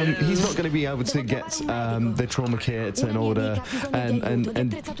not going to be able to get the trauma kit in order,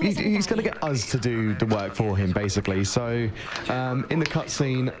 and he's going to get us to do the work for him, basically. So in the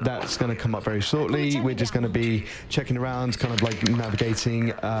cutscene that's going to come up very shortly, we're just going to be checking around, kind of like navigating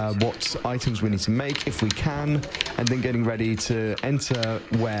what items we need to make if we can, and then getting ready to enter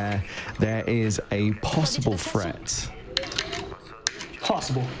where there is a possible threat.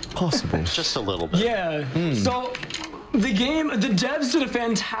 Possible. Just a little bit. Yeah. So the devs did a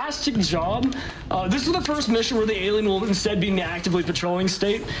fantastic job. This is the first mission where the alien will instead be in the actively patrolling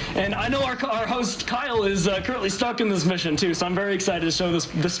state. And I know our host Kyle is currently stuck in this mission too, so I'm very excited to show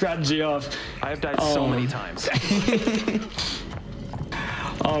this strategy off. I have died so many times.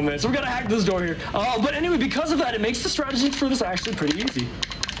 Oh man, so we're gonna hack this door here. But anyway, because of that, it makes the strategy for this actually pretty easy.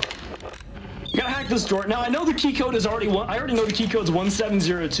 You gotta hack this door. Now I know the key code is I already know the key code's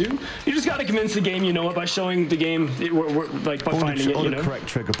 1702. You just gotta convince the game you know it by showing the game, like by finding it. All the correct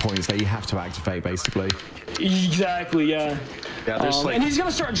trigger points that you have to activate, basically. Exactly, yeah. And he's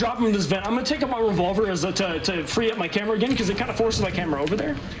gonna start dropping from this vent. I'm gonna take up my revolver to free up my camera again because it kind of forces my camera over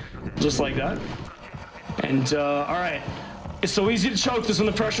there, just like that. And all right, it's so easy to choke this when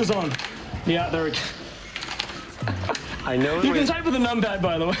the pressure's on. Yeah, there we go. I know you can type with a numpad,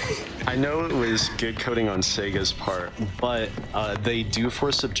 by the way. I know it was good coding on Sega's part, but they do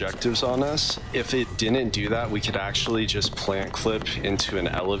force objectives on us. If it didn't do that, we could actually just plant clip into an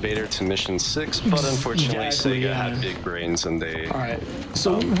elevator to mission 6, but unfortunately Sega had big brains and they... Alright,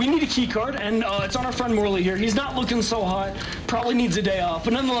 so we need a key card, and it's on our friend Morley here. He's not looking so hot, probably needs a day off,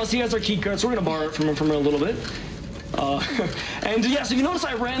 but nonetheless he has our key card, so we're gonna borrow it from him a little bit. And yeah, so you notice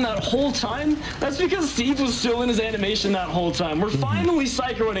I ran that whole time? That's because Steve was still in his animation that whole time. We're finally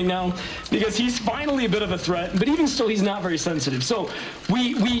psycho running now because he's finally a bit of a threat, but even still he's not very sensitive. So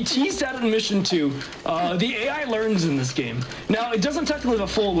we teased out in mission 2. The AI learns in this game. Now it doesn't technically have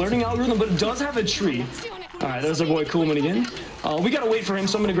a full learning algorithm, but it does have a tree. Alright, there's our boy Coolman again. We gotta wait for him,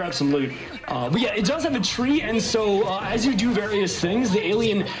 so I'm gonna grab some loot. But yeah, it does have a tree, and so as you do various things, the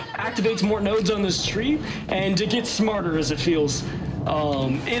alien activates more nodes on this tree, and it gets smarter as it feels.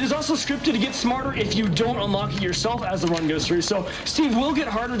 It is also scripted to get smarter if you don't unlock it yourself as the run goes through. So Steve will get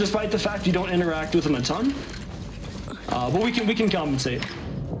harder despite the fact you don't interact with him a ton. But we can compensate.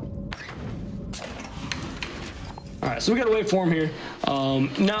 Alright, so we gotta wait for him here.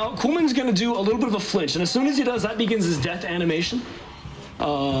 Now, Coolman's gonna do a little bit of a flinch, and as soon as he does, that begins his death animation.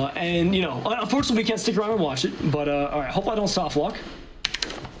 And, you know, unfortunately we can't stick around and watch it, but, alright, hope I don't soft lock.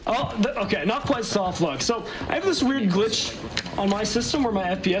 Oh, okay, not quite soft lock. So, I have this weird glitch on my system where my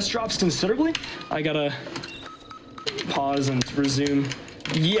FPS drops considerably. I gotta pause and resume.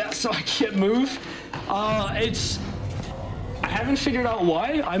 Yeah, so I can't move. I haven't figured out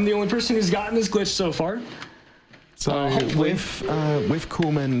why. I'm the only person who's gotten this glitch so far. So with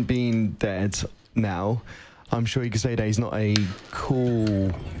Coolman being dead now, I'm sure you could say that he's not a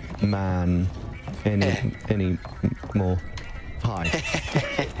cool man anymore. Hi.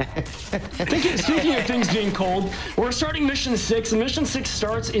 Speaking of things being cold, we're starting mission 6, and mission 6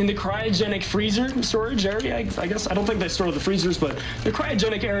 starts in the cryogenic freezer storage area. I guess I don't think they store the freezers, but the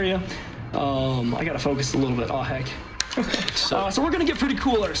cryogenic area. I gotta focus a little bit. Oh heck. So we're gonna get pretty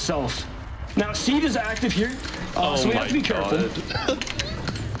cool ourselves. Now, Steve is active here, so we have to be careful.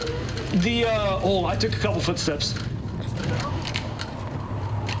 I took a couple footsteps.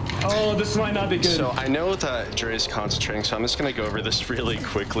 Oh, this might not be good. So I know that Dre is concentrating, so I'm just gonna go over this really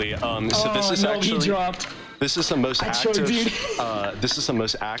quickly. He dropped. This is the most active. This is the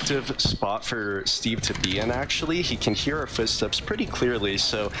most active spot for Steve to be in. Actually, he can hear our footsteps pretty clearly,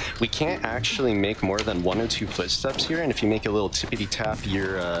 so we can't actually make more than 1 or 2 footsteps here. And if you make a little tippity tap,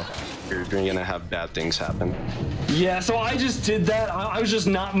 you're gonna have bad things happen. Yeah, so I just did that. I was just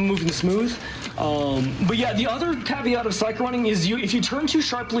not moving smooth. But yeah, the other caveat of psych running is if you turn too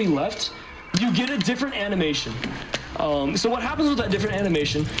sharply left, you get a different animation. So what happens with that different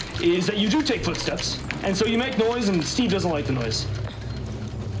animation is that you do take footsteps, and so you make noise, and Steve doesn't like the noise.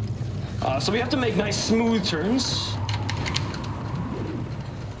 So we have to make nice smooth turns.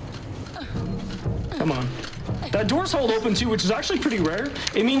 Come on. That door's held open too, which is actually pretty rare.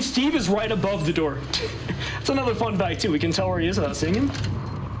 It means Steve is right above the door. That's another fun fact too. We can tell where he is without seeing him.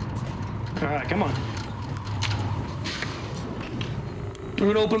 All right, come on.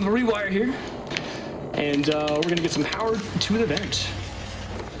 We're gonna open the rewire here, and we're gonna get some power to the vent.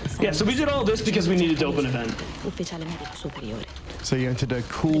 Yeah, so we did all this because we needed to open a vent. So you entered the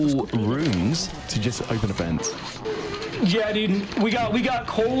cool rooms to just open a vent. Yeah, dude, we got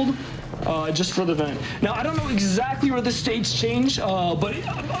cold just for the vent. Now I don't know exactly where the states change, but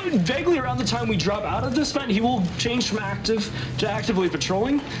vaguely around the time we drop out of this vent, he will change from active to actively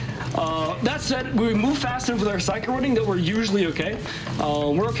patrolling. That said, we move fast enough with our cycle running that we're usually okay.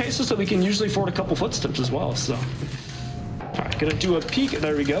 We're okay so that we can usually afford a couple footsteps as well. So, all right, gonna do a peek.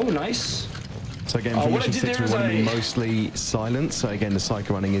 There we go. Nice. So again, for mission 6, we want to be mostly silent. So again, the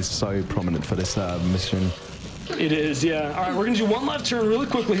cycle running is so prominent for this mission. It is, yeah. All right, we're gonna do one left turn really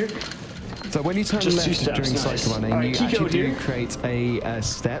quickly here. So when you turn left during cycle running, right, you actually do create a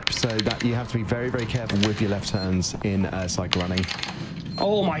step, so that you have to be very, very careful with your left turns in cycle running.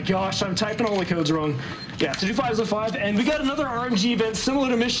 Oh my gosh, I'm typing all the codes wrong. Yeah, to do 5 is a 5, and we got another RNG event similar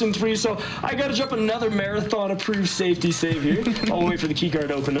to mission 3, so I gotta jump another marathon approved safety save here. I'll wait for the keycard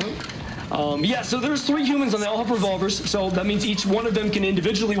to open up. Yeah, so there's 3 humans and they all have revolvers, so that means each one of them can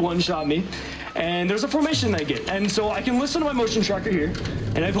individually one-shot me. And there's a formation they get, and so I can listen to my motion tracker here,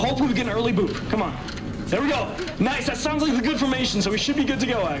 and hopefully we get an early boop. Come on. There we go. Nice, that sounds like a good formation, so we should be good to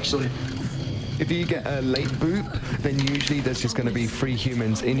go, actually. If you get a late boop, then usually there's just going to be 3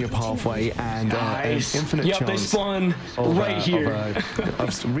 humans in your pathway and an infinite chance they spawn right here.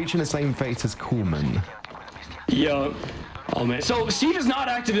 Of reaching the same fate as Coolman. Yup. Oh man, so Steve is not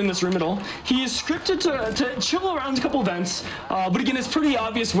active in this room at all. He is scripted to chill around a couple vents, but again, it's pretty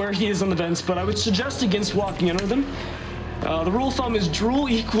obvious where he is on the vents, but I would suggest against walking under them. The rule of thumb is drool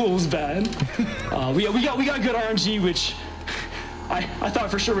equals bad. We got good RNG, which I thought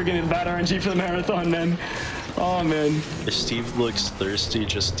for sure we were getting bad RNG for the marathon, man. Oh man. If Steve looks thirsty,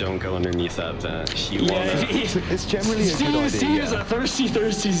 just don't go underneath that vent. It's generally a good idea. Steve is a thirsty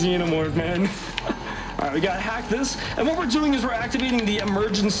xenomorph, man. All right, we gotta hack this, and what we're doing is we're activating the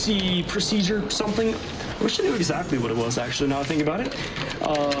emergency procedure something. I wish I knew exactly what it was, actually, now I think about it.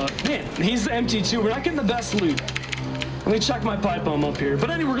 Man, he's empty too. We're not getting the best loot. Let me check my pipe bomb up here. But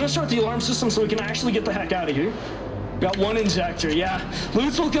anyway, we're gonna start the alarm system so we can actually get the heck out of here. Got 1 injector, yeah.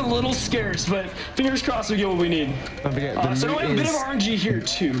 Loot's looking a little scarce, but fingers crossed we get what we need. Don't forget, so we have a bit of RNG here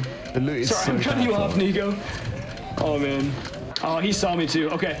too. The loot is Sorry, I'm cutting you off, Nico. Oh man. Oh, he saw me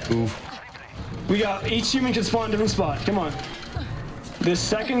too. Okay. Oof. We got each human can spawn a different spot. Come on. This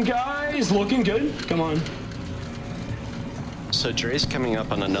second guy is looking good. Come on. So Dre's coming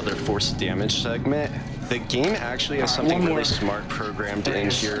up on another force damage segment. The game actually has something really smart programmed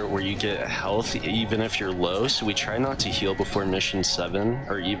in here where you get health even if you're low. So we try not to heal before mission 7,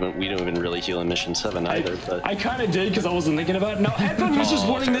 or even we don't even really heal in mission 7 either. But I kind of did because I wasn't thinking about it. Now, headphone users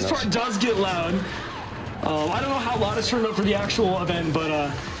warning, this part does get loud. I don't know how loud it's turned up for the actual event,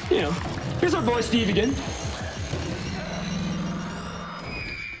 but you know. Here's our boy Steve again.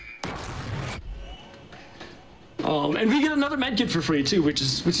 And we get another med kit for free too, which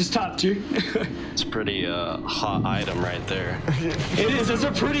is top tier. It's a pretty hot item right there. It is. It's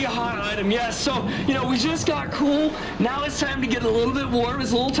a pretty hot item. Yeah. So you know we just got cool. Now it's time to get a little bit warm.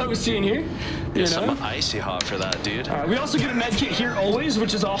 It's a little toasty in here. You know? Some icy hot for that, dude. We also get a med kit here always,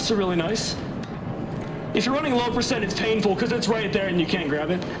 which is also really nice. If you're running low percent, it's painful because it's right there and you can't grab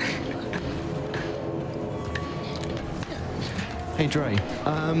it. Hey Dre,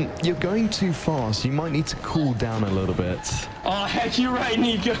 you're going too fast. You might need to cool down a little bit. Oh heck, you're right,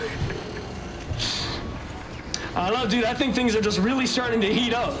 Nico. I don't know, dude. I think things are just really starting to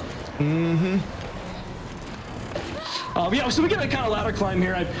heat up. Mm-hmm. Yeah, so we got a kind of ladder climb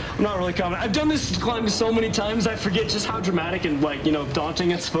here. I'm not really confident. I've done this climb so many times, I forget just how dramatic and like, you know,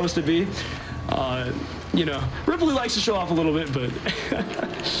 daunting it's supposed to be. You know, Ripley likes to show off a little bit, but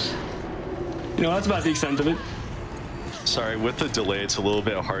you know, that's about the extent of it. Sorry, with the delay, it's a little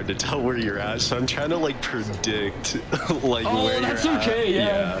bit hard to tell where you're at, so I'm trying to like predict like where you're at. Oh, that's okay,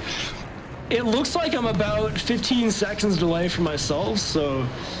 yeah. It looks like I'm about 15 seconds delay for myself, so.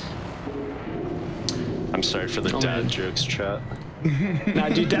 I'm sorry for the dad jokes, chat. Nah,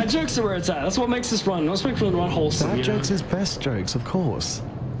 dude, dad jokes are where it's at. That's what makes this run. Let's make the run wholesome. Dad jokes is best jokes, of course.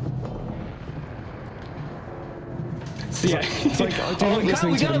 So, yeah. It's like I do like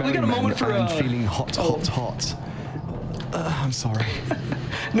listening to the we got a moment for and feeling hot. I'm sorry.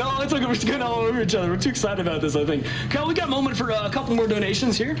 No, it's like we're getting all over each other. We're too excited about this, I think. Kyle, we got a moment for a couple more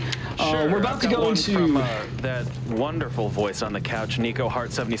donations here. Sure. We're about to go into... From, that wonderful voice on the couch,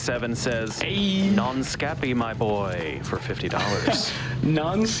 Nikoheart77 says, hey. Non-scappy, my boy, for $50.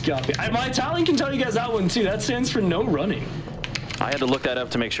 Non-scappy. My Italian can tell you guys that one, too. That stands for no running. I had to look that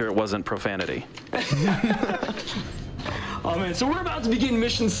up to make sure it wasn't profanity. Oh man, so we're about to begin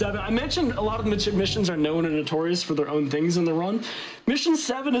Mission 7. I mentioned a lot of the missions are known and notorious for their own things in the run. Mission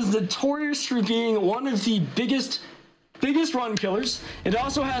 7 is notorious for being one of the biggest run killers. It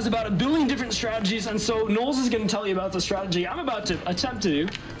also has about 1 billion different strategies, and so Nolz is going to tell you about the strategy I'm about to attempt to do.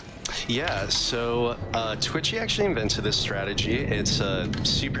 Yeah, so Twitchy actually invented this strategy. It's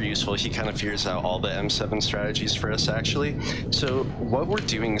super useful. He kind of figures out all the M7 strategies for us, actually. So what we're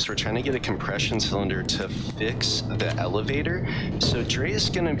doing is we're trying to get a compression cylinder to fix the elevator. So Dre is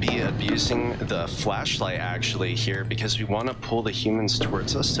going to be abusing the flashlight, actually, here, because we want to pull the humans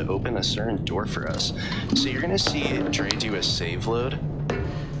towards us to open a certain door for us. So you're going to see Dre do a save load,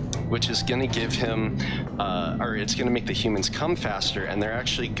 which is going to give him, or it's going to make the humans come faster, and they're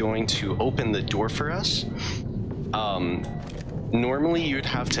actually going to open the door for us. Normally, you'd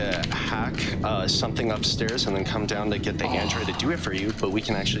have to hack something upstairs and then come down to get the android to do it for you, but we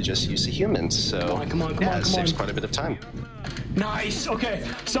can actually just use the humans. So come on, it saves quite a bit of time. Nice. Okay,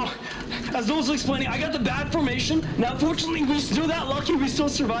 so as Nolz was explaining, I got the bad formation. Now, fortunately, we're still that lucky we still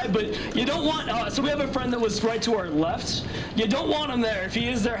survived, but you don't want, so we have a friend that was right to our left. You don't want him there. If he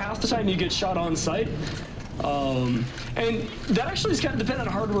is there half the time, you get shot on sight. And that actually is kind of dependent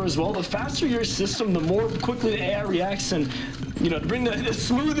on hardware as well. The faster your system, the more quickly the AI reacts, and you know, to bring the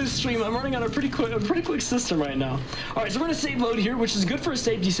smoothest stream, I'm running on a pretty quick system right now. All right, so we're gonna save load here, which is good for a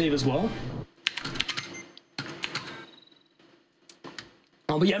safety save as well.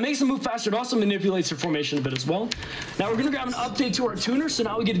 But yeah, it makes them move faster. It also manipulates their formation a bit as well. Now we're gonna grab an update to our tuner, so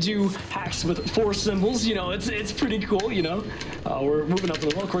now we get to do hacks with 4 symbols. You know, it's pretty cool. You know, we're moving up in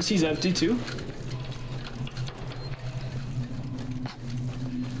the wall. Of course, he's empty too.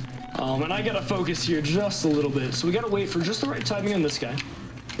 And I gotta focus here just a little bit, so we gotta wait for just the right timing on this guy.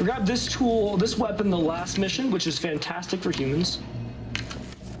 We grab this tool, this weapon, the last mission, which is fantastic for humans.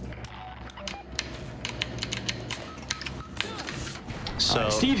 So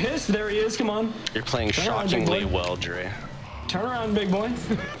Steve Hiss, there he is, come on. You're playing shockingly well, Dre. Turn around, big boy.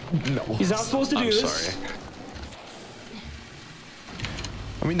 No. He's not supposed to do this. Sorry.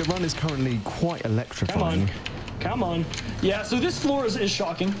 I mean, the run is currently quite electrifying. Come on. Yeah, so this floor is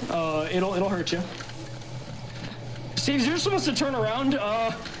shocking. It'll hurt you. Steve, you're supposed to turn around.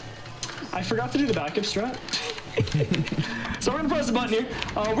 I forgot to do the backup strat. So we're gonna press the button here.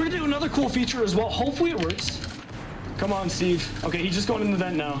 We're gonna do another cool feature as well. Hopefully it works. Come on, Steve. Okay, he's just going in the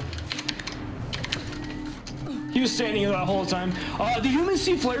vent now. He was standing there that whole time. The humans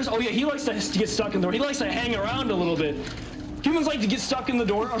see flares. Oh yeah, he likes to get stuck in the door. He likes to hang around a little bit. Humans like to get stuck in the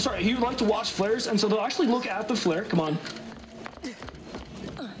door. Oh, sorry, he would like to watch flares, and so they'll actually look at the flare. Come on.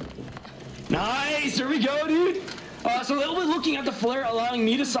 Nice, there we go, dude. So they'll be looking at the flare, allowing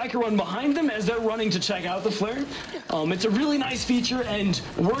me to psycho run behind them as they're running to check out the flare. It's a really nice feature and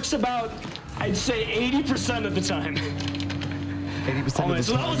works about, I'd say, 80% of the time. 80% of the time.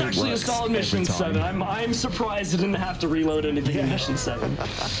 So that was actually a solid mission 7. I'm surprised I didn't have to reload anything in mission 7.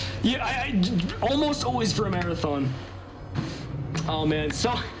 Yeah, I almost always for a marathon. Oh man,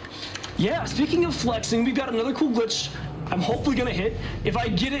 so yeah, speaking of flexing, we've got another cool glitch I'm hopefully gonna hit. If I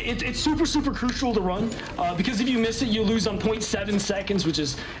get it, it's super crucial to run, because if you miss it, you lose on 0.7 seconds, which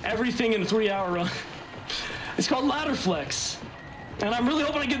is everything in a 3-hour run. It's called ladder flex. And I'm really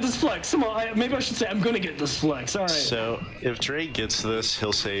hoping I get this flex. Come on, maybe I should say I'm gonna get this flex. All right. So if Dre gets this,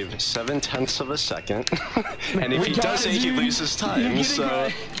 he'll save 0.7 of a second. And if he doesn't, he loses time. So.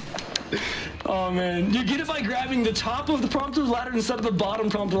 Oh man, you get it by grabbing the top of the prompter ladder instead of the bottom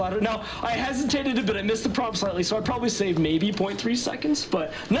prompter ladder. Now, I hesitated a bit, I missed the prompt slightly, so I probably saved maybe 0.3 seconds,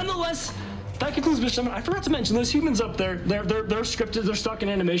 but nonetheless, that concludes mission 7. I forgot to mention, those humans up there, they're scripted, they're stuck in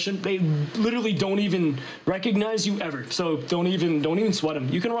animation. They literally don't even recognize you ever, so don't even sweat them.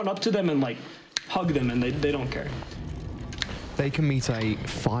 You can run up to them and like hug them and they don't care. They can meet a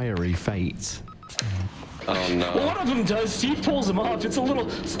fiery fate. Oh no. Well, one of them does. Steve pulls them off. It's a little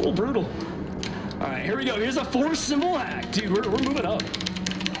brutal. All right, here we go. Here's a 4-symbol hack, dude. We're moving up.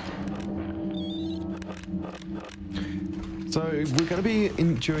 So we're going to be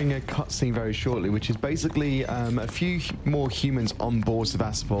doing a cutscene very shortly, which is basically a few more humans on board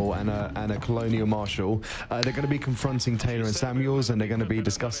Sevastopol and a colonial marshal. They're going to be confronting Taylor and Samuels, and they're going to be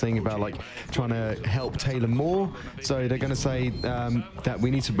discussing about like trying to help Taylor more. So they're going to say that we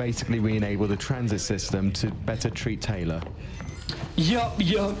need to basically re-enable the transit system to better treat Taylor. Yup.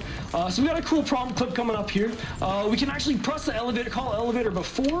 So we got a cool prompt clip coming up here. We can actually press the elevator, call elevator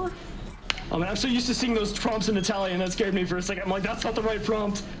before. I'm so used to seeing those prompts in Italian, that scared me for a second. I'm like, that's not the right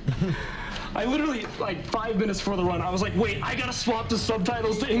prompt. I literally, like 5 minutes before the run, I was like, wait, I gotta swap the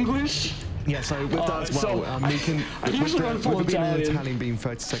subtitles to English? Yeah, so with that as well, we can, I usually run full with being in Italian. Italian being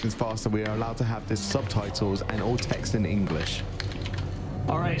 30 seconds faster, we are allowed to have this subtitles and all text in English.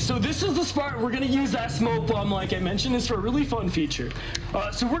 All right, so this is the spot we're gonna use that smoke bomb, like I mentioned. It's for a really fun feature.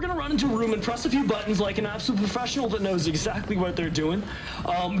 So we're gonna run into a room and press a few buttons like an absolute professional that knows exactly what they're doing.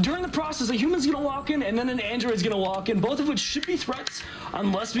 During the process, a human's gonna walk in and then an android's gonna walk in, both of which should be threats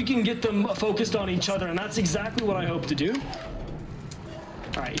unless we can get them focused on each other, and that's exactly what I hope to do.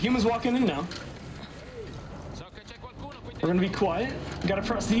 All right, humans walking in now. We're gonna be quiet. We gotta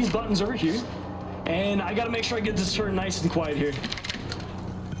press these buttons over here, and I gotta make sure I get this turn nice and quiet here.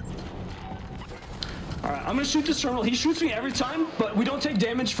 All right, I'm gonna shoot this terminal. He shoots me every time, but we don't take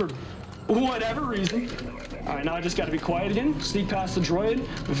damage for whatever reason. All right, now I just gotta be quiet again. Sneak past the droid.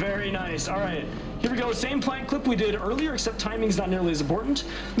 Very nice. All right, here we go. Same plank clip we did earlier, except timing's not nearly as important.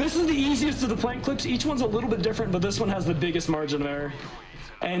 This is the easiest of the plank clips. Each one's a little bit different, but this one has the biggest margin of error.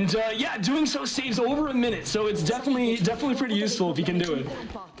 And yeah, doing so saves over a minute, so it's definitely pretty useful if you can do it.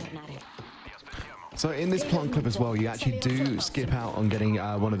 So in this plant clip as well, you actually do skip out on getting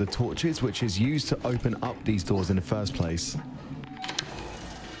one of the torches, which is used to open up these doors in the first place.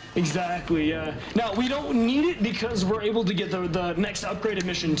 Exactly, yeah. Now, we don't need it because we're able to get the next upgraded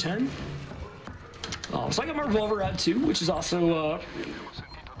mission 10. So I got my revolver out too, which is also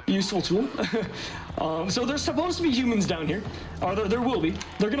useful tool. So there's supposed to be humans down here, or there will be.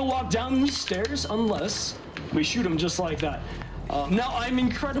 They're gonna walk down these stairs unless we shoot them just like that. Now I'm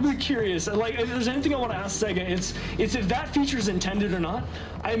incredibly curious. Like, if there's anything I want to ask Sega, it's if that feature is intended or not.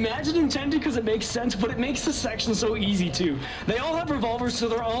 I imagine intended because it makes sense, but it makes the section so easy too. They all have revolvers, so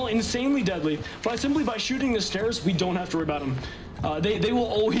they're all insanely deadly. But simply by shooting the stairs, we don't have to worry about them. They will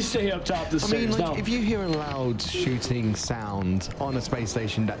always stay up top the stairs. I mean, like, now, if you hear a loud shooting sound on a space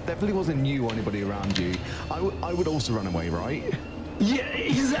station that definitely wasn't you or anybody around you, I would also run away, right? Yeah,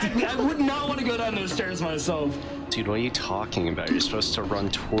 exactly. I would not want to go down those stairs myself. Dude, what are you talking about? You're supposed to run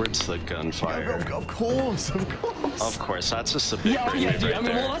towards the gunfire. Of course. Of course, that's just a big brain yeah, dude. right I mean,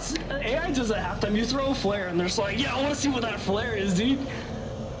 there. well, that's AI does that halftime. You throw a flare, and they're just like, yeah, I want to see what that flare is, dude.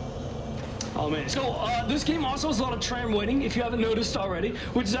 Oh man. So this game also has a lot of tram waiting, if you haven't noticed already,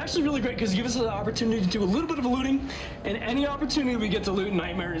 which is actually really great because it gives us the opportunity to do a little bit of looting, and any opportunity we get to loot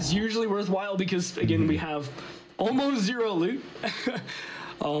Nightmare is usually worthwhile because again we have almost zero loot.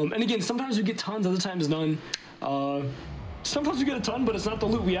 And again, sometimes we get tons, other times none. Sometimes we get a ton, but it's not the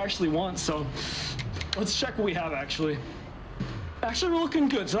loot we actually want. So let's check what we have actually. Actually, we're looking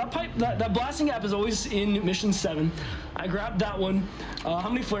good. So that blasting app is always in mission 7. I grabbed that one. How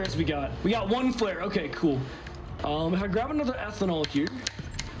many flares we got? We got 1 flare. Okay, cool. If I grab another ethanol here,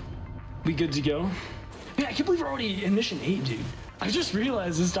 we good to go. Man, I can't believe we're already in mission 8, dude. I just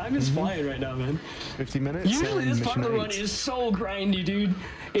realized this time is flying right now, man. 50 minutes. Usually this part of the mission run 8. is so grindy, dude.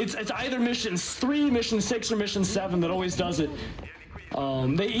 It's either mission 3, mission 6, or mission 7 that always does it.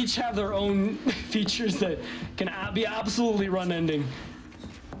 They each have their own features that can be absolutely run-ending.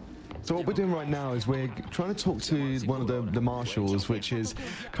 So what we're doing right now is we're trying to talk to one of the marshals, which is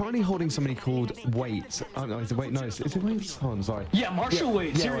currently holding somebody called Waits. Oh no, is it Wait? No, is it Waits? Oh, I'm sorry. Yeah, Marshal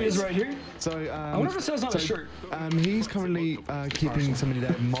Waits. Here he is right here. So I wonder if it says on the shirt. He's currently keeping somebody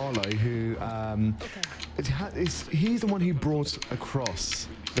there, Marlowe, who he's the one who brought across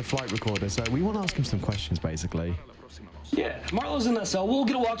the flight recorder. So we want to ask him some questions, basically. Yeah, Marlowe's in that cell. We'll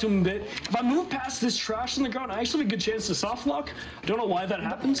get a walk to him a bit. If I move past this trash in the ground, I actually have a good chance to soft lock. I don't know why that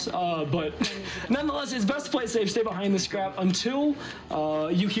happens, but nonetheless, it's best to play safe, stay behind the scrap until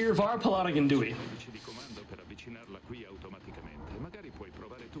you hear Var Palatic and Dewey.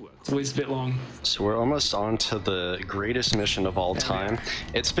 It's always a bit long. So we're almost on to the greatest mission of all time.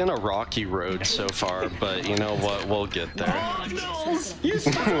 It's been a rocky road so far, but you know what? We'll get there. Oh, no! You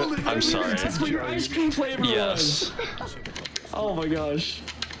spoiled it! I'm sorry. That's what your ice cream flavor Yes. was. Oh my gosh.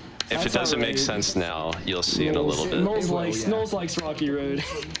 If it doesn't make sense now, you'll see in a little bit. Nolz likes Rocky Road.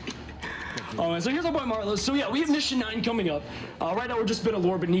 So here's our boy Marlo. So yeah, we have mission 9 coming up. Right now we're just a bit of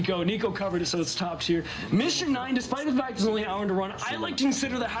lore, but Nico covered it, so it's top tier. Mission 9, despite the fact there's only an hour to run, I like to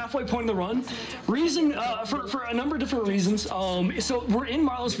consider the halfway point of the run. Reason for a number of different reasons. So we're in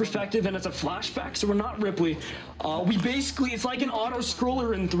Marlo's perspective, and it's a flashback, so we're not Ripley. We basically, it's like an auto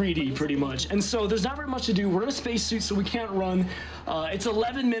scroller in 3D pretty much, and so there's not very much to do. We're in a spacesuit, so we can't run. It's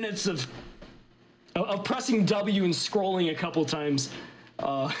 11 minutes of pressing W and scrolling a couple times.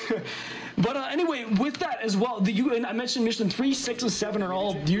 But anyway, with that as well, and I mentioned mission 3, 6, and 7 are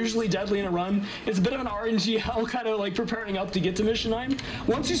all usually deadly in a run. It's a bit of an RNG hell, kind of like preparing up to get to mission 9.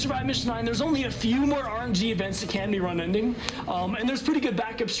 Once you survive mission 9, there's only a few more RNG events that can be run ending, and there's pretty good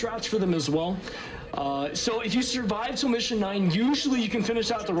backup strats for them as well. So if you survive till mission 9, usually you can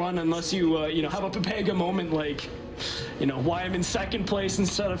finish out the run unless you, you know, have a Pepega moment like, you know, why I'm in second place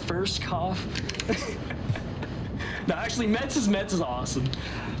instead of first, cough. No, actually, Metz is awesome.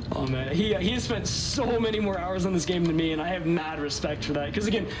 Oh man, he has spent so many more hours on this game than me, and I have mad respect for that. Because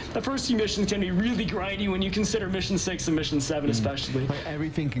again, the first few missions can be really grindy when you consider mission 6 and mission 7 especially. Like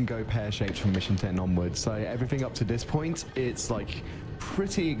everything can go pear-shaped from mission 10 onwards. So everything up to this point, it's like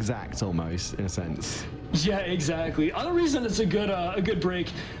pretty exact almost in a sense. Yeah, exactly. Other reason it's a good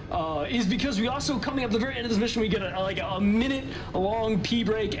break is because we also, coming up the very end of this mission, we get like a minute long pee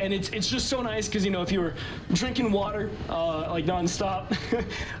break, and it's just so nice because, you know, if you were drinking water like nonstop,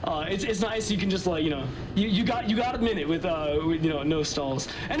 it's nice. You can just, like, you know, you got a minute with you know, no stalls.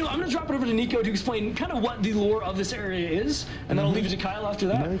 Anyway, I'm gonna drop it over to Nico to explain kind of what the lore of this area is, and then I'll leave it to Kyle after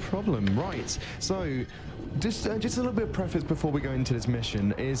that. No problem. Right. So just a little bit of preface before we go into this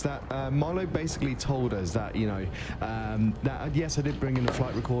mission is that Marlo basically told us that, you know, that yes, I did bring in the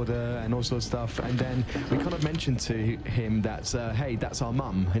flight recorder and all sorts of stuff, and then we kind of mentioned to him that, hey, that's our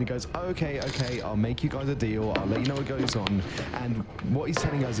mum, and he goes, oh, okay, I'll make you guys a deal, I'll let you know what goes on. And what he's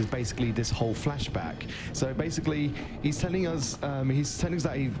telling us is basically this whole flashback. So basically, he's telling us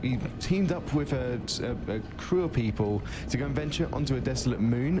that he teamed up with a crew of people to go and venture onto a desolate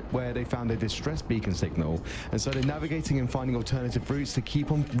moon where they found a distress beacon signal. And so they're navigating and finding alternative routes to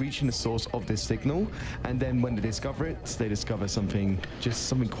keep on reaching the source of this signal. And then when they discover it, they discover something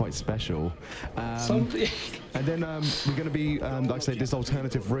quite special. And then we're going to be, like I say, this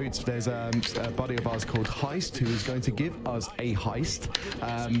alternative routes. There's a buddy of ours called Heist who is going to give us a heist.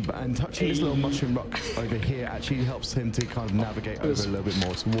 And touching this little mushroom rock over here actually helps him to kind of navigate over a little bit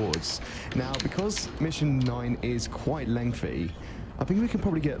more towards. Now, because mission 9 is quite lengthy, I think we can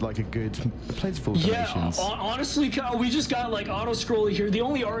probably get like a good, plentiful donations. Yeah, honestly, Kyle, we just got like auto scroll here. The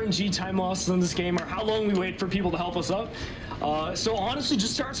only RNG time losses in this game are how long we wait for people to help us up. So honestly,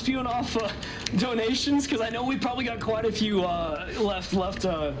 just start spewing off donations, because I know we probably got quite a few left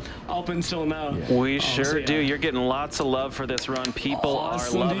up until now. Yeah. We sure do. You're getting lots of love for this run. People are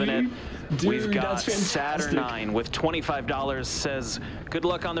loving it. Dude, we've got Saturn9 with $25 says, good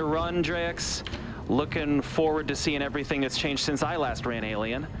luck on the run, Drayux. Looking forward to seeing everything that's changed since I last ran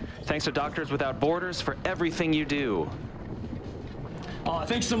Alien. Thanks to Doctors Without Borders for everything you do.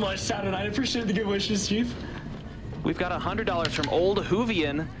 Thanks so much, Saturn9. I appreciate the good wishes, Chief. We've got $100 from Old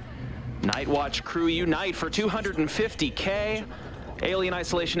Hoovian. Nightwatch Crew Unite for $250K. Alien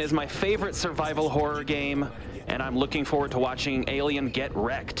Isolation is my favorite survival horror game, and I'm looking forward to watching Alien get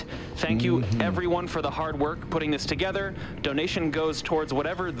wrecked. Thank you, everyone, for the hard work putting this together. Donation goes towards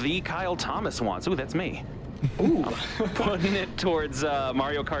whatever THEKyleThomas wants. Ooh, that's me. Ooh. I'm putting it towards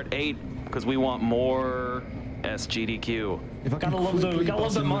Mario Kart 8, because we want more SGDQ. If I gotta love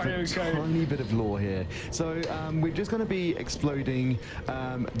the Mario Kart. Tiny bit of lore here. So we're just going to be exploding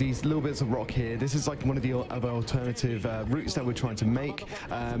these little bits of rock here. This is like one of the other alternative routes that we're trying to make.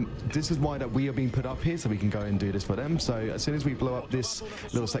 This is why that we are being put up here, so we can go and do this for them. So as soon as we blow up this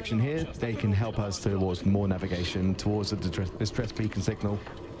little section here, they can help us towards more navigation towards the distress beacon signal.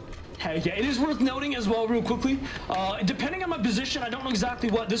 Heck yeah, it is worth noting as well, real quickly, depending on my position, I don't know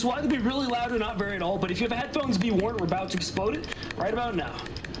exactly what, this will either be really loud or not very at all, but if you have headphones, be warned, we're about to explode it right about now.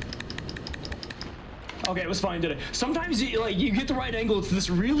 Okay, it was fine today. Sometimes you get the right angle, it's this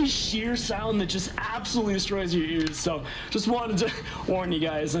really sheer sound that just absolutely destroys your ears. So just wanted to warn you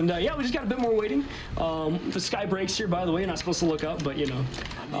guys. And yeah, we just got a bit more waiting. The sky breaks here, by the way. You're not supposed to look up, but you know.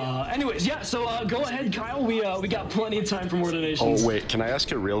 Anyways, yeah. So go ahead, Kyle. We got plenty of time for more donations. Oh wait, can I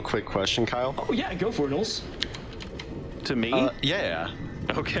ask a real quick question, Kyle? Oh yeah, go for it, Nolz. To me? Yeah.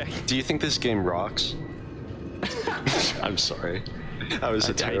 Okay. Do you think this game rocks? I'm sorry. That was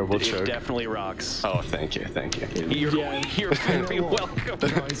a terrible joke. It definitely rocks. Oh, thank you, thank you. You're very welcome.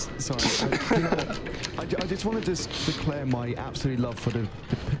 Guys, sorry. I just wanted to declare my absolute love for the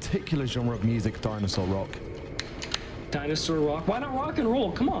particular genre of music, dinosaur rock. Dinosaur rock? Why not rock and roll?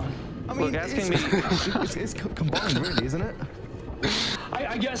 Come on. I mean, it's combined, really, isn't it?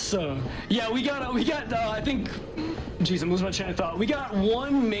 I guess so. Yeah, we got I think, geez, I'm losing my train of thought. We got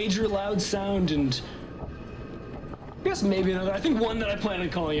one major loud sound and I guess maybe another. I think one that I plan on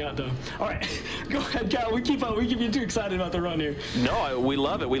calling out, though. All right, go ahead, Kyle. We keep you too excited about the run here. No, we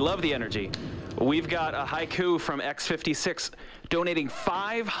love it. We love the energy. We've got a haiku from X56 donating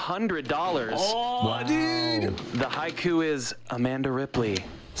 $500. Oh, wow. Dude! The haiku is Amanda Ripley,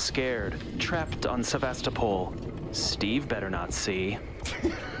 scared, trapped on Sevastopol. Steve better not see.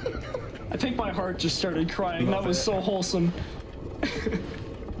 I think my heart just started crying. That was so wholesome.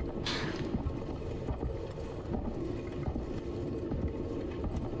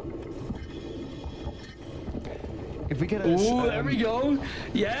 If we get a... Ooh, there we go.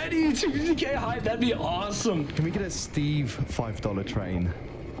 Yeah, dude, 250K hype, that'd be awesome. Can we get a Steve $5 train?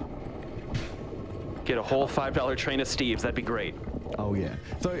 Get a whole $5 train of Steve's. That'd be great. Oh yeah.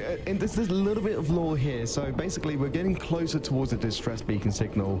 So and there's a little bit of lore here. So basically we're getting closer towards the distress beacon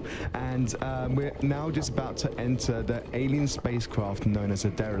signal, and we're now just about to enter the alien spacecraft known as a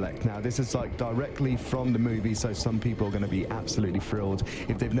derelict. Now this is like directly from the movie, so some people are going to be absolutely thrilled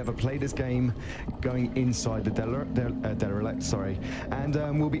if they've never played this game, going inside the derelict, sorry. And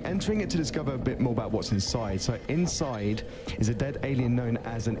we'll be entering it to discover a bit more about what's inside. So inside is a dead alien known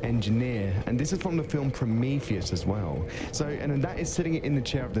as an engineer, and this is from the film Prometheus as well. So, and then that is sitting in the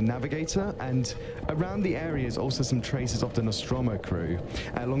chair of the navigator, and around the area is also some traces of the Nostromo crew,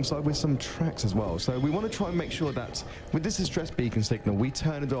 alongside with some tracks as well. So we want to try and make sure that with this distress beacon signal, we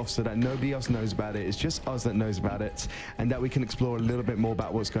turn it off so that nobody else knows about it. It's just us that knows about it, and that we can explore a little bit more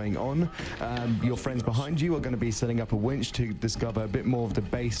about what's going on. Your friends behind you are going to be setting up a winch to discover a bit more of the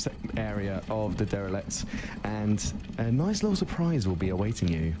base area of the derelict, and a nice little surprise will be awaiting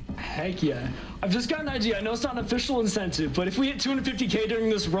you. Heck yeah. I've just got an idea. I know it's not an official incentive, but if we hit 250K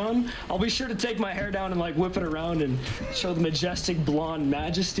during this run, I'll be sure to take my hair down and like whip it around and show the majestic blonde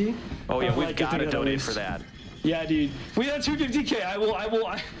majesty. Oh yeah, we've like, got to donate for that. Yeah, dude. If we hit 250K, I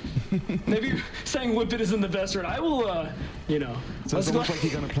will. Maybe saying whip it isn't the best word. I will, you know. So it's almost like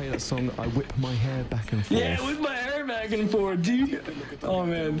you're going to play that song, I whip my hair back and forth. Yeah, whip my hair back and forth, dude. Oh,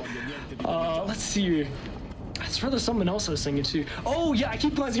 man. Let's see here. It's rather someone else I was singing to. Oh yeah, I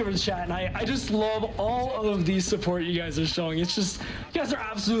keep glancing over the chat, and I just love all of the support you guys are showing. It's just, you guys are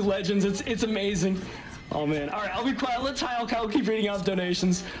absolute legends. It's amazing. Oh man. All right, I'll be quiet. Let Kyle keep reading out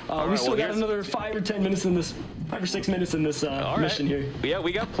donations. We still got another 5 or 10 minutes in this, 5 or 6 minutes in this mission here. Yeah,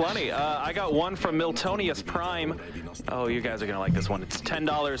 we got plenty. I got one from Miltonius Prime. Oh, you guys are gonna like this one. It's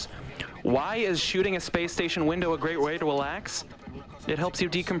 $10. Why is shooting a space station window a great way to relax? It helps you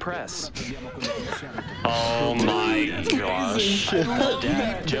decompress. Oh my gosh.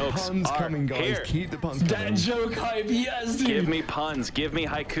 Dad jokes puns coming, guys. Here. Keep the puns coming. Dad joke hype, yes, dude. Give me puns, give me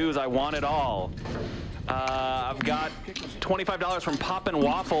haikus, I want it all. I've got $25 from Poppin'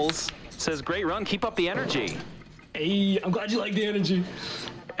 Waffles. Says, great run, keep up the energy. Hey, I'm glad you like the energy.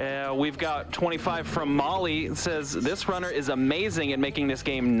 We've got 25 from Molly. It says, this runner is amazing at making this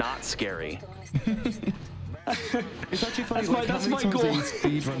game not scary. It's actually funny, that's my goal. You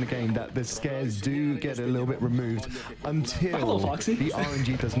speedrun the game that the scares do get a little bit removed until the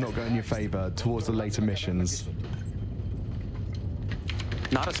RNG does not go in your favor towards the later missions.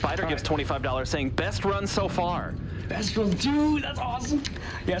 Not a Spider gives $25 saying, best run so far. Best run, dude, that's awesome.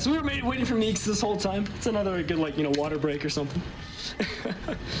 Yeah, so we were waiting for Meeks this whole time. It's another good, like, you know, water break or something.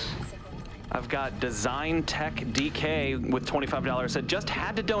 I've got Design Tech DK with $25. Said, just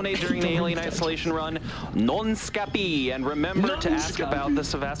had to donate during the Alien Isolation run. Non scapi. And remember to ask about the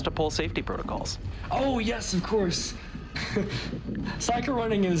Sevastopol safety protocols. Oh, yes, of course. Psycho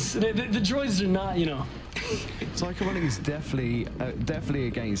running is, the droids are not, you know. Psycho running is definitely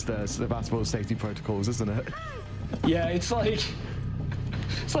against the Sevastopol safety protocols, isn't it? Yeah, it's like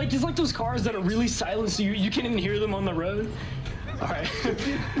those cars that are really silent, so you can't even hear them on the road. All right.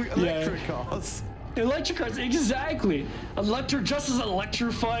 Electric cars. Electric cars, exactly. Just as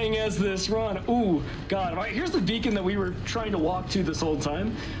electrifying as this run. Ooh, God. All right, here's the beacon that we were trying to walk to this whole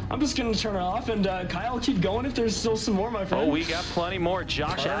time. I'm just going to turn it off, and Kyle, keep going if there's still some more, my friend. Oh, we got plenty more.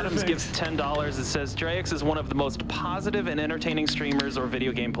 Josh Adams gives $10. It says, Drayux is one of the most positive and entertaining streamers or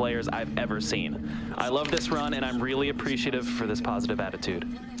video game players I've ever seen. I love this run, and I'm really appreciative for this positive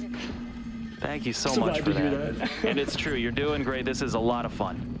attitude. Thank you so much for that. And it's true, you're doing great. This is a lot of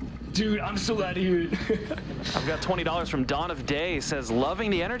fun. Dude, I'm so glad to hear it. I've got $20 from Dawn of Day. Says,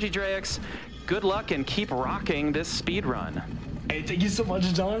 loving the energy, Drayux. Good luck and keep rocking this speed run. Hey, thank you so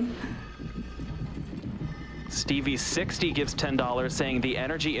much, Dawn. Stevie60 gives $10, saying the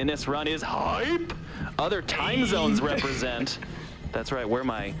energy in this run is hype. Other time zones represent. That's right, where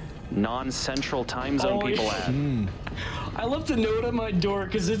my non-central time zone people at. I left a note on my door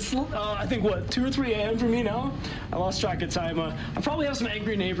because it's, I think, what, 2 or 3 a.m. for me now? I lost track of time. I probably have some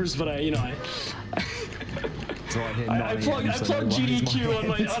angry neighbors, but I plugged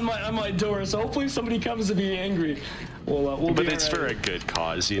GDQ on my door, so hopefully if somebody comes to be angry, we'll But be it's for a good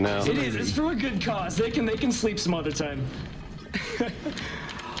cause, you know? It is. It's for a good cause. They can sleep some other time.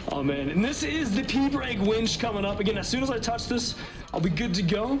 Oh, man. And this is the P-brake winch coming up. Again, as soon as I touch this, I'll be good to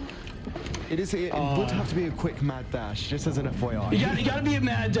go. It would have to be a quick mad dash, just as an FYI. You gotta be a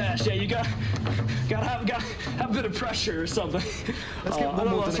mad dash. Yeah, you gotta have a bit of pressure or something. Let's get one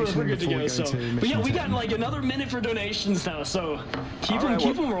more donation we're good to before go. we So, go to but yeah, we mission got 10. like another minute for donations now. So keep All right,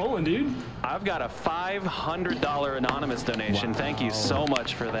 them rolling, dude. I've got a $500 anonymous donation. Wow. Thank you so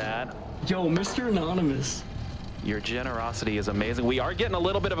much for that. Yo, Mr. Anonymous. Your generosity is amazing. We are getting a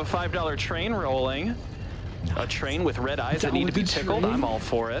little bit of a $5 train rolling. A train with red eyes that Down need to with be the tickled. train? I'm all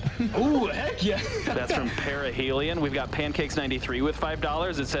for it. Ooh, heck yeah. That's from Parahelion. We've got Pancakes93 with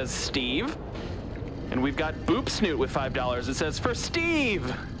 $5. It says Steve. And we've got Boop Snoot with $5. It says for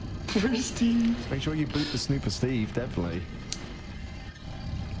Steve. For Steve. Make sure you boot the Snooper Steve, definitely.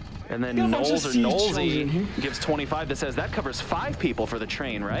 And then Got a bunch of Nolz or Steve Nolzy children here. gives 25 that says that covers 5 people for the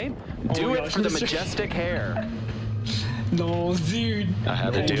train, right? Do my it gosh, for the Mr. majestic hair. No, dude. I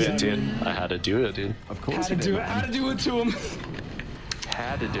had to do it, dude. I had to do it, dude. Of course. Had to you do did, it. Had to do it to him.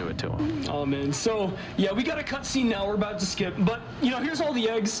 Had to do it to him. Oh man. So yeah, we got a cutscene now. We're about to skip, but here's all the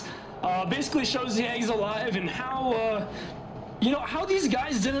eggs. Basically shows the eggs alive and how how these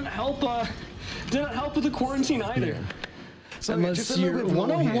guys didn't help with the quarantine either. Yeah. So And let's just a see, little bit more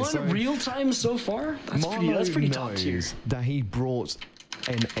here. 101 So real time so far. That's pretty top tier. knows that he brought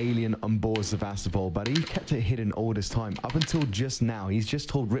an alien on board Sevastopol, but he kept it hidden all this time up until just now. He's just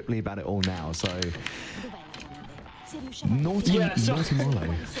told Ripley about it all now. So naughty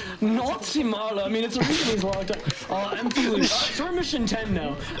Marlowe. Naughty Marlowe. I mean, it's a reason he's locked up. Empty loot. So we're mission 10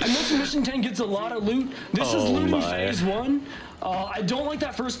 now. I mentioned mission 10 gets a lot of loot. This is looting phase 1. I don't like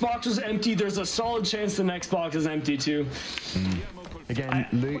that first box was empty. There's a solid chance the next box is empty too. Again,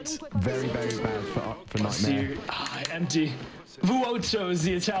 loot very, very bad for Nightmare. Empty. Vuoto is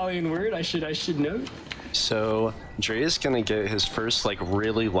the Italian word. I should note. So Dre is gonna get his first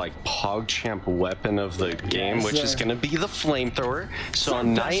really PogChamp weapon of the game, Yes, which is sir. gonna be the flamethrower. So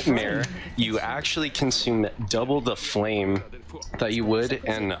on our best Nightmare, friend. you actually consume double the flame that you would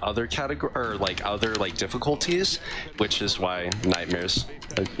in other category or other difficulties, which is why Nightmare's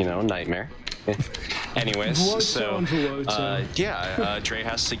Nightmare. Anyways, Vuoto so and Vuoto. Dre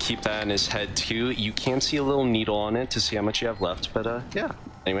has to keep that in his head too. You can see a little needle on it to see how much you have left, but yeah.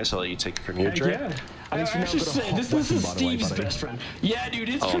 Anyways, I'll let you take it from here, Dre. Yeah. I least you now should got a say hot this weapon, is by the way, Steve's buddy. best friend. Yeah, dude,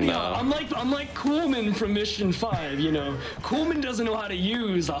 it's Oh, pretty no. hot. Unlike Coolman from Mission 5, Coolman doesn't know how to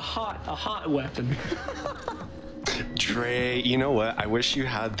use a hot weapon. Dre, you know what? I wish you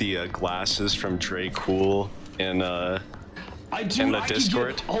had the glasses from Dre Cool in I do. in the I could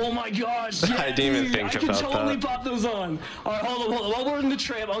Discord. Get, oh my gosh! Yeah, I didn't even dude, think I could about totally that. pop those on. All right, hold on. While we're in the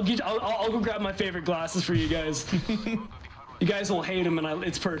tram, I'll go grab my favorite glasses for you guys. You guys will hate them, and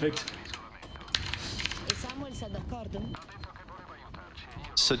it's perfect.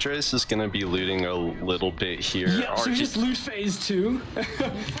 So Dre's is gonna be looting a little bit here. Yeah, so we just loot phase 2.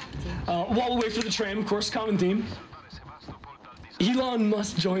 While we wait for the tram, of course, common theme. Elon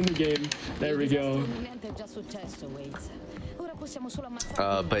must join the game. There we go.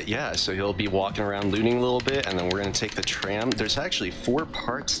 But yeah, so he'll be walking around looting a little bit, and then we're gonna take the tram. There's actually 4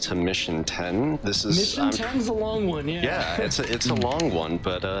 parts to Mission 10. This is Mission 10's a long one, yeah. yeah, it's a long one,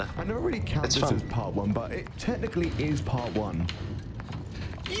 but I never really count It's this fun. as part 1, but it technically is part 1.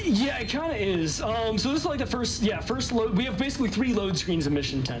 Yeah, it kind of is. So this is like the first load. We have basically 3 load screens in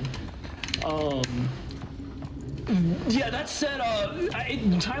Mission 10. Yeah, that said,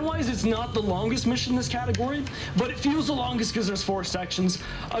 time-wise, it's not the longest mission in this category, but it feels the longest because there's 4 sections.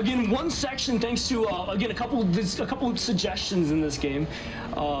 Again, one section, thanks to again a couple of suggestions in this game.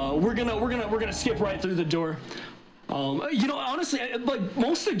 We're gonna skip right through the door. Honestly,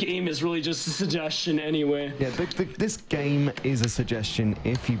 most of the game is really just a suggestion anyway. Yeah, this game is a suggestion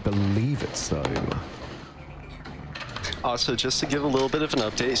if you believe it so. Also, just to give a little bit of an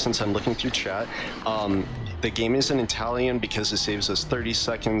update, since I'm looking through chat, the game is in Italian because it saves us 30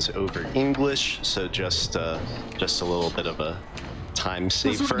 seconds over English, so just a little bit of a time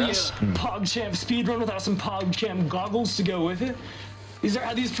save This for would be us. a PogChamp speedrun without some PogChamp goggles to go with it.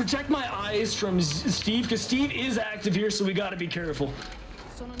 These protect my eyes from Steve, because Steve is active here, so we gotta be careful.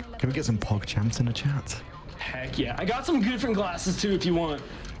 Can we get some PogChamps in the chat? Heck yeah. I got some different glasses too if you want.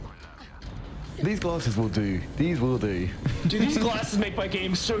 These glasses will do. These will do. Dude, these glasses make my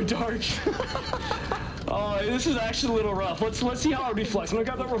game so dark. Oh, this is actually a little rough. Let's see how it reflects. I'm gonna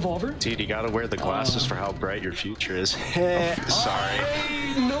grab that revolver. Dude, you gotta wear the glasses for how bright your future is. Sorry.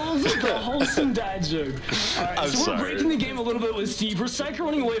 No, the wholesome dad joke. Alright, I'm so we're sorry. breaking the game a little bit with Steve. We're cycle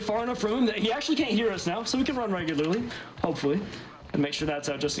running away far enough from him that he actually can't hear us now, so we can run regularly, hopefully. And make sure that's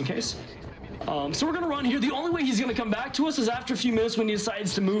out just in case. So we're gonna run here. The only way he's gonna come back to us is after a few minutes when he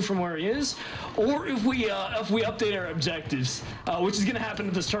decides to move from where he is, or if we update our objectives, which is gonna happen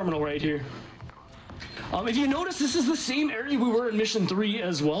at this terminal right here. If you notice, this is the same area we were in Mission 3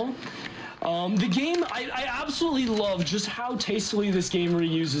 as well. The game, I absolutely love just how tastefully this game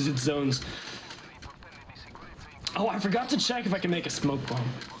reuses its zones. Oh, I forgot to check if I can make a smoke bomb.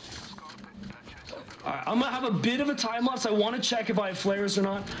 Alright, I'm gonna have a bit of a time lapse. I want to check if I have flares or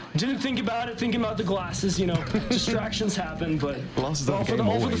not. Didn't think about it, thinking about the glasses, you know, distractions happen, but all for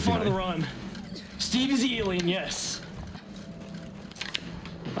the fun of the run. Steve is the alien, yes.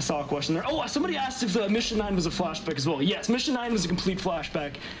 I saw a question there. Oh, somebody asked if Mission 9 was a flashback as well. Yes, Mission 9 was a complete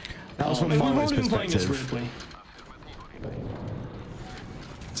flashback. That was from Marlo's perspective.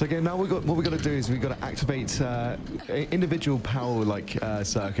 So again, now what we got to do is we got to activate individual power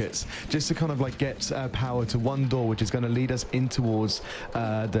circuits just to kind of like get power to one door, which is going to lead us in towards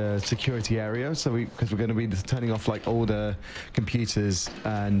the security area. So because we're going to be turning off like all the computers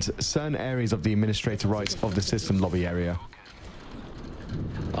and certain areas of the administrator rights of the system lobby area.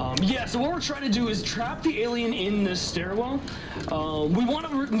 Yeah, so what we're trying to do is trap the alien in this stairwell. We want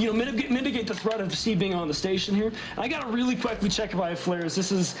to, mitigate the threat of Steve being on the station here. I gotta really quickly check if I have flares.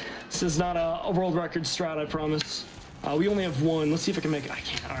 This is not a world record strat, I promise. We only have one. Let's see if I can make it. I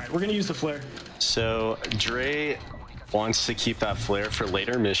can't. All right, we're gonna use the flare. So Dre wants to keep that flare for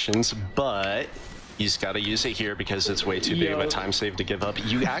later missions, but he's got to use it here because it's way too big of a time save to give up.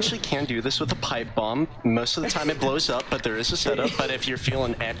 You actually can do this with a pipe bomb. Most of the time it blows up, but there is a setup. But if you're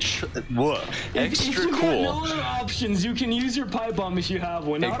feeling extra cool. If you got no other options, you can use your pipe bomb if you have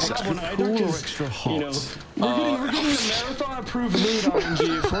one. Not have one either, because extra hot. You know, we're getting the marathon approved lead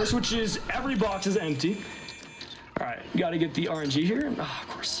RNG, of course, which is every box is empty. All right, got to get the RNG here. Oh, of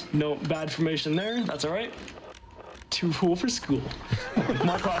course, no bad formation there. That's all right. Too cool for school.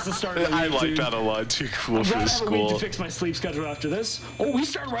 My class is starting. I like that a lot. Too cool for school. I have a week to fix my sleep schedule after this. Oh, we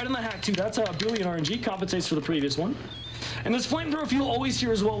started right on the hack too. That's a billion RNG, compensates for the previous one. And this flamethrower fuel always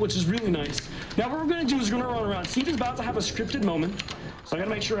here as well, which is really nice. Now what we're gonna do is we're gonna run around. Steve is about to have a scripted moment, so I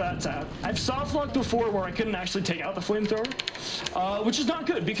gotta make sure that's out. I've soft locked before where I couldn't actually take out the flamethrower, which is not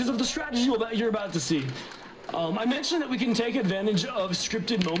good because of the strategy you're about to see. I mentioned that we can take advantage of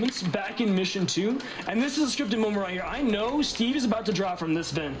scripted moments back in Mission 2, and this is a scripted moment right here. I know Steve is about to drop from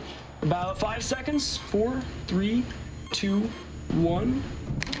this vent. About 5 seconds. 4, 3, 2, 1.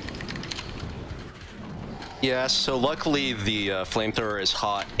 Yeah, so luckily the flamethrower is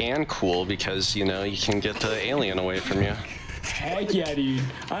hot and cool because, you know, you can get the alien away from you. Heck yeah, dude.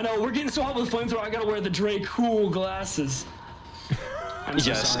 I know, we're getting so hot with the flamethrower, I gotta wear the Dre cool glasses.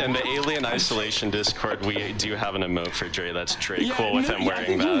 Yes, and the Alien Isolation Discord, we do have an emote for Dre that's Dre cool with him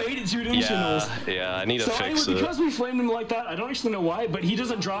wearing that. You made it too, didn't you, Nolz? Yeah, I need to fix it. Because we flamed him like that, I don't actually know why, but he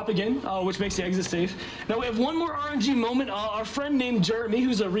doesn't drop again, which makes the exit safe. Now we have one more RNG moment. Our friend named Jeremy,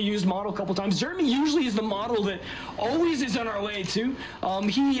 who's a reused model a couple times. Jeremy usually is the model that always is on our way too.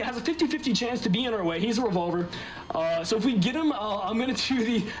 He has a 50-50 chance to be in our way. He's a revolver. So if we get him, I'm gonna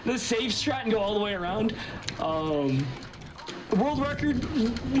do the save strat and go all the way around. World record,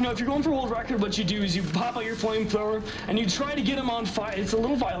 you know, if you're going for world record, what you do is you pop out your flamethrower and you try to get him on fire. It's a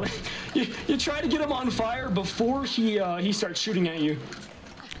little violent. You try to get him on fire before he starts shooting at you.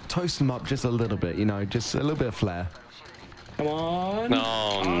 Toast him up just a little bit, you know, just a little bit of flair. Come on.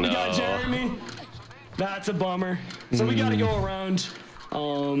 Oh, no. We got Jeremy. That's a bummer. So we got to go around.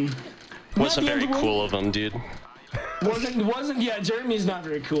 Wasn't very cool of him, dude. Wasn't. Yeah, Jeremy's not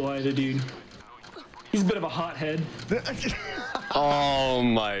very cool either, dude. He's a bit of a hothead. Oh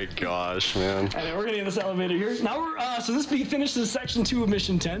my gosh, man. Anyway, we're gonna get this elevator here. Now we're, so this finishes section 2 of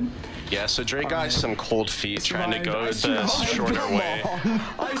mission 10. Yeah, so Dre got some cold feet trying to go the shorter way.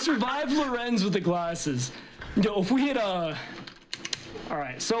 I survived Lorenz with the glasses. Yo, if we hit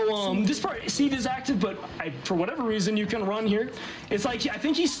Alright, so this part, Steve is active, but for whatever reason, you can run here. It's like, I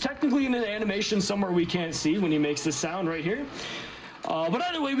think he's technically in an animation somewhere we can't see when he makes this sound right here. But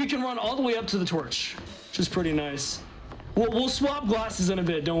anyway, we can run all the way up to the torch, which is pretty nice. We'll swap glasses in a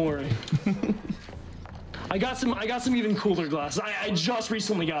bit, don't worry. I got some even cooler glasses. I just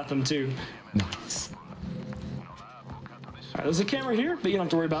recently got them too. Nice. Alright, there's a camera here, but you don't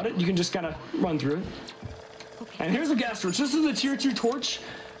have to worry about it. You can just kind of run through it. And here's the gas torch. This is the tier 2 torch,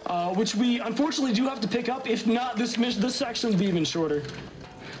 which we unfortunately do have to pick up. If not, this section will be even shorter.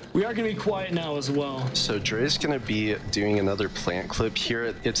 We are going to be quiet now as well. So Dre's going to be doing another plant clip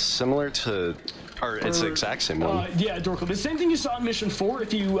here. It's similar to, or it's the exact same one. Yeah, door clip. The same thing you saw in mission 4.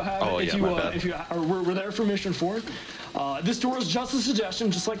 If you have, if you were there for mission 4, this door is just a suggestion,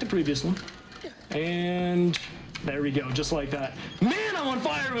 just like the previous one. And there we go, just like that. Man, I'm on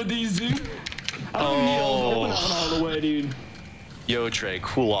fire with these, dude. I don't need all the way, dude. Yo, Dre,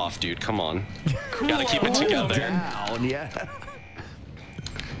 cool off, dude. Come on. Gotta keep it together. Down, yeah.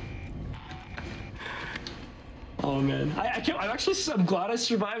 Oh man, I'm glad I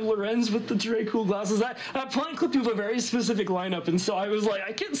survived Lorenz with the Dre cool glasses. That plant clipped you with a very specific lineup, and so I was like,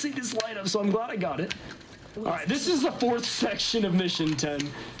 I can't see this lineup, so I'm glad I got it. All right, this is the 4th section of Mission 10.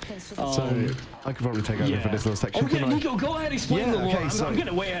 So I could probably take over for this little section. Okay, Nico, go ahead, explain the lore. Okay, I'm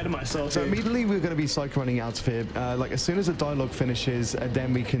getting way ahead of myself. So immediately we're going to be cycle running out of here. Like as soon as the dialogue finishes,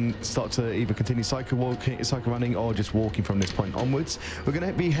 then we can start to either continue cycle running, or just walking from this point onwards. We're going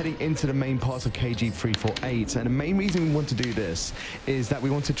to be heading into the main parts of KG 348, and the main reason we want to do this is that we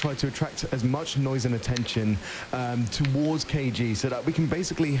want to try to attract as much noise and attention towards KG, so that we can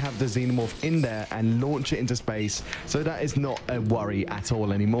basically have the Xenomorph in there and launch it into space, so that is not a worry at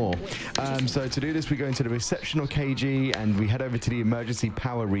all anymore. So to do this, we go into the reception of KG and we head over to the emergency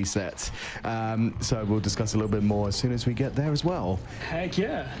power reset. So we'll discuss a little bit more as soon as we get there as well. Heck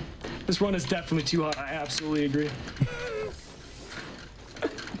yeah. This run is definitely too hot. I absolutely agree.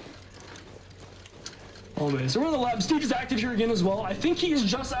 Oh man, so we're in the lab. Steve is active here again as well. I think he is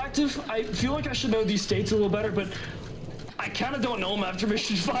just active. I feel like I should know these states a little better, but I kind of don't know him after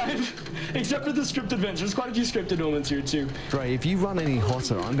Mission 5, except for the scripted events. There's quite a few scripted moments here too. Dre, if you run any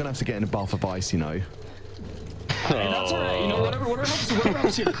hotter, I'm gonna have to get in a bath of ice, you know. Hey, that's alright, you know, whatever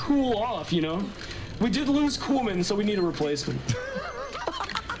helps you cool off, you know. We did lose Coolman, so we need a replacement.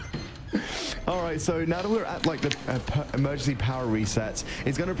 All right, so now that we're at like the emergency power reset,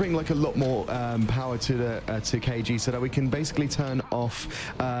 it's going to bring like a lot more power to the to KG, so that we can basically turn off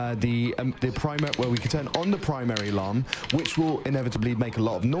the primary, where we can turn on the primary alarm, which will inevitably make a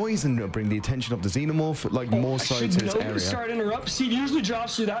lot of noise and bring the attention of the Xenomorph like more so to this area. Sorry to interrupt. Steve usually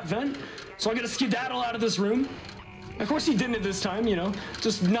drops through that vent, so I got to skedaddle out of this room. Of course he didn't this time, you know.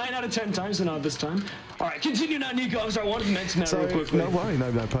 Just 9 out of 10 times, and not this time. All right, continue now, Nico. I'm sorry, I wanted to mention that real quickly. No worry,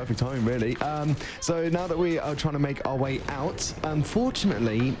 no, perfect timing, really. So now that we are trying to make our way out,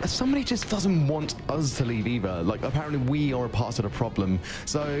 unfortunately, somebody just doesn't want us to leave either. Like, apparently we are a part of the problem.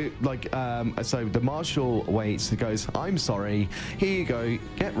 So, like, so the marshal waits and goes, I'm sorry, here you go,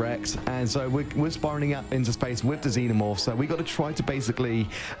 get wrecked. And so we're spiraling up into space with the Xenomorph. So we got to try to basically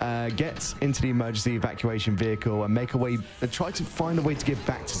get into the emergency evacuation vehicle and make a way, try to find a way to get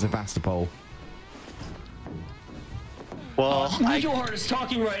back to Sevastopol. Well, Nikoheart is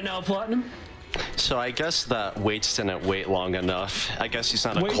talking right now, Platinum. So I guess that Waits didn't wait long enough. I guess he's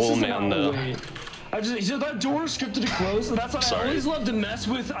not a coal man though. So that door is scripted to close, and that's what I always love to mess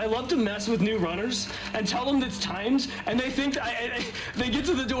with. I love to mess with new runners and tell them it's timed, and they think they get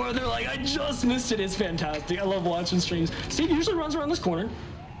to the door and they're like, I just missed it. It's fantastic. I love watching streams. Steve usually runs around this corner.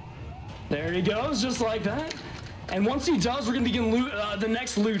 There he goes, just like that. And once he does, we're gonna begin the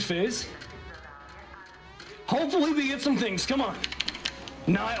next loot phase. Hopefully we get some things. Come on.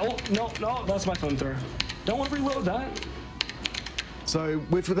 No, that's my flamethrower. Don't want to reload that. So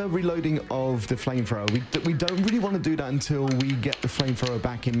with the reloading of the flamethrower, we don't really want to do that until we get the flamethrower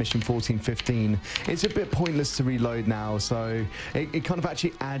back in mission 14-15. It's a bit pointless to reload now, so it kind of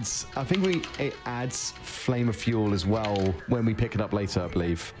actually adds, I think it adds flame of fuel as well when we pick it up later, I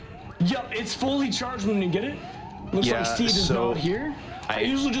believe. Yep, it's fully charged when you get it. Looks like Steve is not here. I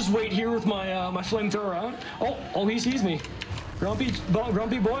usually just wait here with my my flamethrower out. Oh, he sees me. Grumpy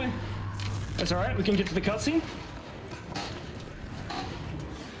boy. That's all right. We can get to the cutscene.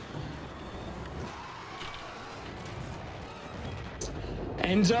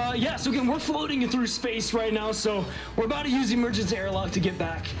 And yeah, so again, we're floating through space right now, so we're about to use the emergency airlock to get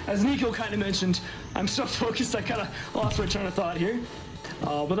back. As Nico kind of mentioned, I'm so focused I kind of lost my train of thought here.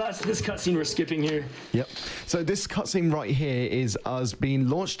 But that's this cutscene we're skipping here. Yep. So this cutscene right here is us being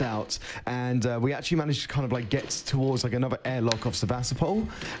launched out, and we actually managed to kind of like get towards like another airlock of Sevastopol,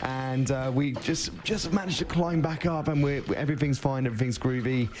 and we just managed to climb back up, and everything's fine, everything's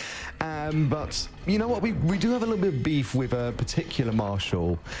groovy. But you know what? We do have a little bit of beef with a particular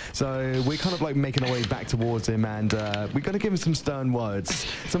marshal, so we're kind of like making our way back towards him, and we're gonna give him some stern words,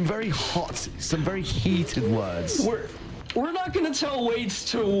 some very hot, some very heated words. We're not gonna tell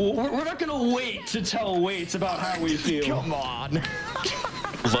Waits we're not gonna wait to tell Waits about how we feel. Come on.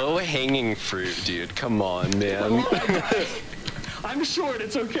 Low-hanging fruit, dude. Come on, man. I'm short,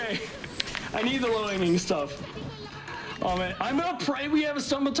 it's okay. I need the low-hanging stuff. Oh man, I'm gonna pray we have a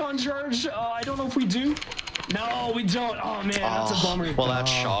summon charge. I don't know if we do. No, we don't. Oh man, that's a bummer. Well, that's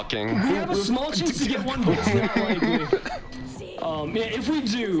shocking. We have a small chance to get one, but it's not likely. Yeah, if we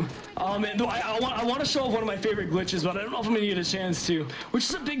do, I want to show off one of my favorite glitches, but I don't know if I'm gonna get a chance to, which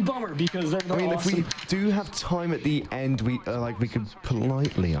is a big bummer because they're I mean, awesome. if we do have time at the end, we could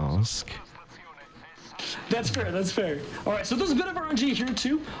politely ask. That's fair, that's fair. All right, so there's a bit of RNG here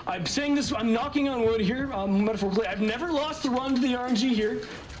too. I'm saying this, I'm knocking on wood here, metaphorically. I've never lost the run to the RNG here.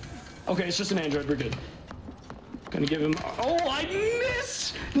 Okay, it's just an android, we're good. Gonna give him, oh, I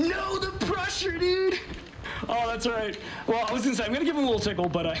missed! No, the pressure, dude! Oh, that's all right. Well, I was gonna say, I'm gonna give him a little tickle,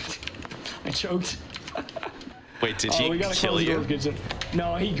 but I choked. Wait, did he kill you?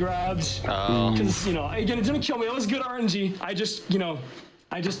 No, he grabbed. Because, you know, again, it didn't kill me. It was good RNG. I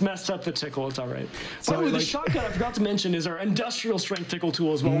just messed up the tickle. It's all right. So, By the way, the shotgun I forgot to mention is our industrial strength tickle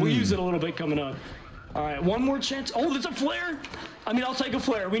tool as well. We'll use it a little bit coming up. All right, one more chance. Oh, there's a flare. I mean, I'll take a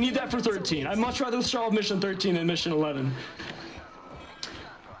flare. We need that for 13. I'd much rather solve mission 13 than mission 11.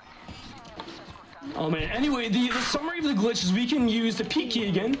 Oh man, anyway, the summary of the glitch is we can use the P key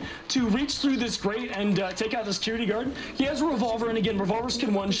again to reach through this grate and take out the security guard. He has a revolver, and again, revolvers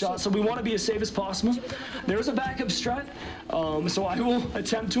can one-shot, so we want to be as safe as possible. There's a backup strat, so I will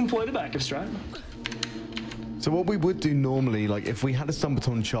attempt to employ the backup strat. So what we would do normally, like if we had a stun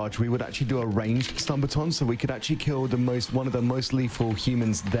baton charge, we would actually do a ranged stun baton, so we could actually kill one of the most lethal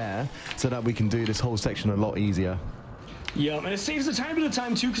humans there, so that we can do this whole section a lot easier. Yeah, and it saves a tiny bit of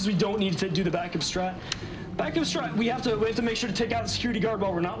time too, because we don't need to do the backup strat. Backup strat, we have to make sure to take out the security guard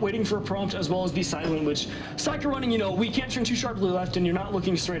while we're not waiting for a prompt, as well as be silent, which cycle running, you know, we can't turn too sharply left and you're not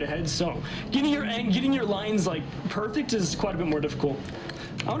looking straight ahead, so getting your lines like perfect is quite a bit more difficult.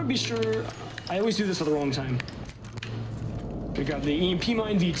 I want to be sure, I always do this at the wrong time. We got the EMP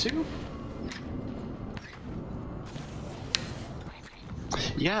mine V2.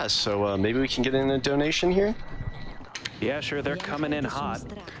 Yeah, so maybe we can get in a donation here? Yeah, sure, they're coming in hot.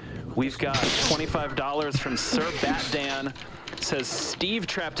 We've got $25 from Sir Batdan. Says Steve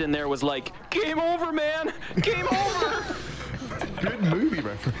trapped in there was like, game over, man! Game over! Good movie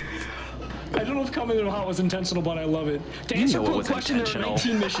reference. I don't know if coming in hot was intentional, but I love it. To answer the question, there are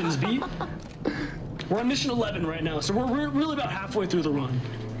 19 missions, B. We're on mission 11 right now, so we're really about halfway through the run.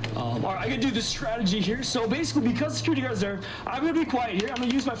 All right, I gotta do this strategy here. So basically, because security guard's there, I'm gonna be quiet here. I'm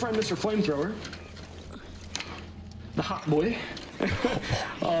gonna use my friend Mr. Flamethrower. The hot boy.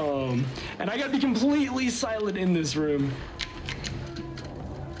 And I gotta be completely silent in this room.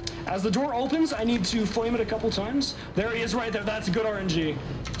 As the door opens, I need to flame it a couple times. There he is right there. That's good RNG.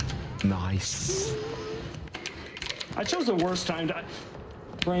 Nice. I chose the worst time to...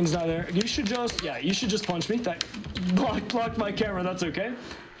 Brain's not there. You should just punch me. That blocked my camera. That's okay.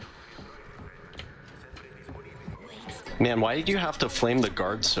 Man, why did you have to flame the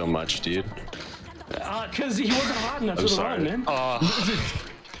guard so much, dude? Because he wasn't hot enough for the run, man.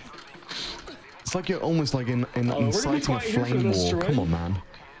 It's like you're almost like inciting a flame war. Come on, man.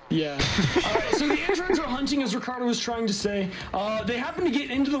 Yeah. All right, so the androids are hunting, as Ricardo was trying to say. They happen to get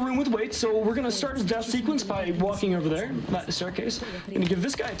into the room with weight, so we're going to start his death sequence by walking over there, not the staircase. I'm going to give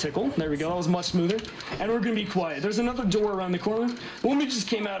this guy a tickle. There we go. That was much smoother. And we're going to be quiet. There's another door around the corner. The one we just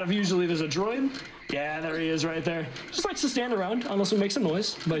came out of, usually there's a droid. Yeah, there he is right there. Just likes to stand around, unless we make some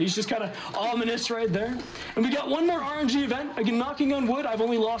noise. But he's just kind of ominous right there. And we got one more RNG event. Again, knocking on wood. I've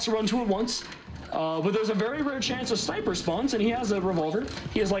only lost a run to it once. But there's a very rare chance a sniper spawns, and he has a revolver.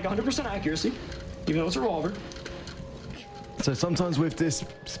 He has like 100% accuracy, even though it's a revolver. So sometimes with this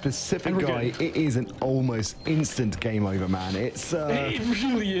specific guy, it is an almost instant game over, man. It's it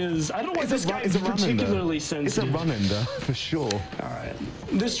really is. I don't know why this guy is particularly sensitive. It's a run-ender, for sure. All right.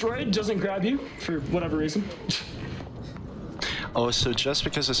 This droid doesn't grab you, for whatever reason. Oh, so just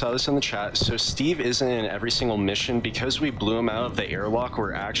because I saw this in the chat, so Steve isn't in every single mission. Because we blew him out of the airlock,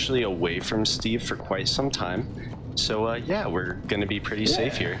 we're actually away from Steve for quite some time. So yeah, we're gonna be pretty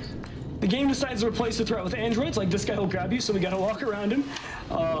safe here. The game decides to replace the threat with androids, like this guy will grab you, so we gotta walk around him.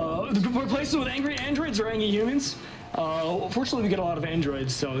 Replace it with angry androids or angry humans. Fortunately, we get a lot of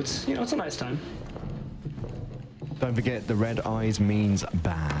androids, so it's, you know, it's a nice time. Don't forget, the red eyes means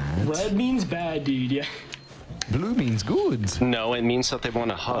bad. Red means bad, dude, yeah. Blue means good. No, it means that they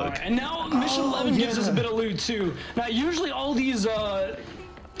want to hug. And now mission 11 gives us a bit of loot too. Now usually all these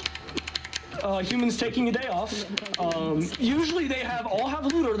humans taking a day off, usually they all have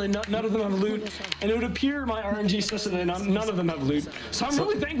loot, or none of them have loot, and it would appear my RNG says that none of them have loot. So I'm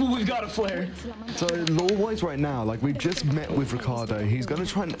really thankful we've got a flare. So lore-wise right now, like we've just met with Ricardo, he's going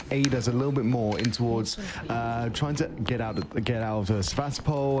to try and aid us a little bit more in towards trying to get out of the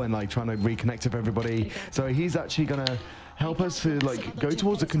Svastopol and like trying to reconnect with everybody. So he's actually going to help us to like go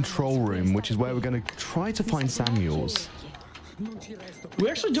towards the control room, which is where we're going to try to find Samuels. We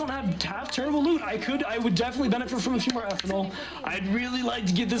actually don't have turnable loot. I would definitely benefit from a few more ethanol. I'd really like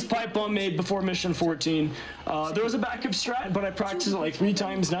to get this pipe bomb made before mission 14. There was a backup strat, but I practiced it like 3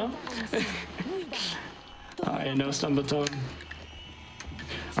 times now. Alright, no stun baton.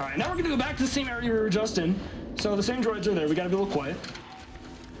 Alright, now we're gonna go back to the same area we were just in. So the same droids are there. We gotta be a little quiet.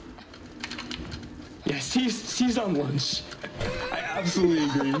 Yeah, Steve's on lunch. I absolutely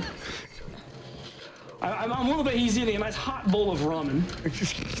agree. I'm a little bit easy eating a nice hot bowl of ramen.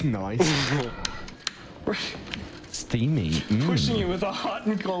 Nice. Steamy. Pushing you with the hot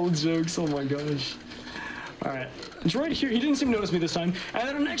and cold jokes. Oh my gosh. Alright. Droid here, he didn't seem to notice me this time. And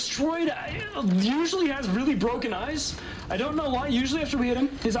then our next droid usually has really broken eyes. I don't know why. Usually after we hit him,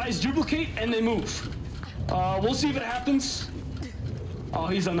 his eyes duplicate and they move. We'll see if it happens. Oh,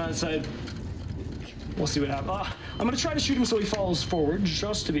 he's on that side. We'll see what happens. I'm gonna try to shoot him so he falls forward,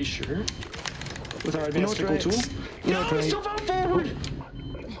 just to be sure. With our advanced tickle tool. No, he still fell forward!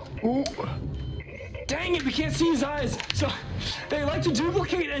 Ooh. Dang it, we can't see his eyes. So they like to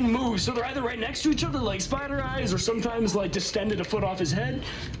duplicate and move. So they're either right next to each other like spider eyes or sometimes like distended a foot off his head.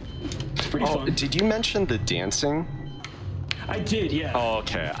 It's pretty fun. Did you mention the dancing? I did, yeah. Oh,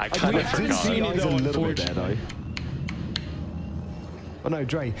 okay. I kind of forgot. Seen it, though, a little bit there, unfortunately. though. Oh no,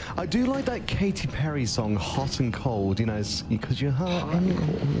 Dre, I do like that Katy Perry song, Hot and Cold, you know, because you're hot and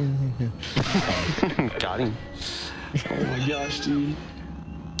cold. Got him. Oh my gosh, dude.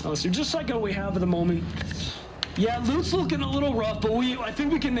 Oh, so just like what we have at the moment. Yeah, loot's looking a little rough, but I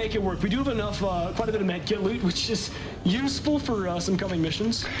think we can make it work. We do have enough, quite a bit of medkit loot, which is useful for some coming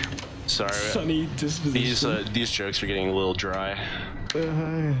missions. Sorry. Sunny disposition. These jokes are getting a little dry.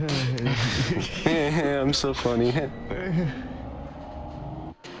 I'm so funny.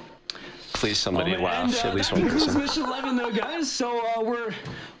 Please, somebody laugh. At least one person. Mission 11, though, guys. So we're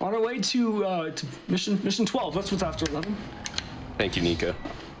on our way to mission 12. That's what's after 11. Thank you, Nico.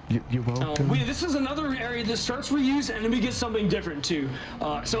 You're welcome. This is another area that starts reuse, and then we get something different too.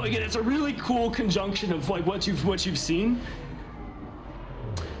 So again, it's a really cool conjunction of like what you've seen.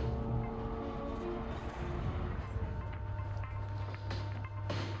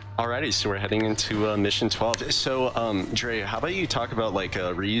 Alrighty, so we're heading into mission 12. So, Dre, how about you talk about like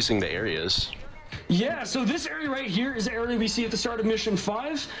reusing the areas? Yeah, so this area right here is the area we see at the start of mission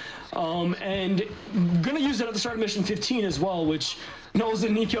 5, and I'm gonna use it at the start of mission 15 as well, which Nolz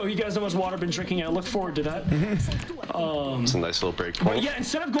and Nico, you guys know how much water I've been drinking. I look forward to that. It's a nice little break point. But yeah,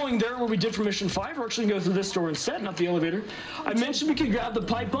 instead of going there where we did for mission 5, we're actually gonna go through this door instead, not the elevator. I mentioned we could grab the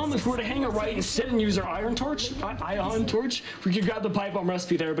pipe bomb if we were to hang it right instead and use our ion torch. We could grab the pipe bomb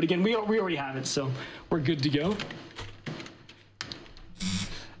recipe there, but again, we already have it, so we're good to go.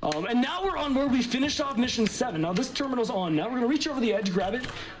 And now we're on where we finished off mission 7. Now this terminal's on. Now we're gonna reach over the edge, grab it.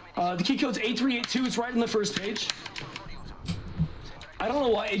 The key code's 8382. It's right on the first page. I don't know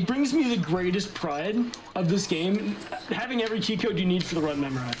why, it brings me the greatest pride of this game, having every key code you need for the run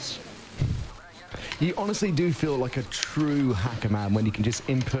memorized. You honestly do feel like a true hacker, man, when you can just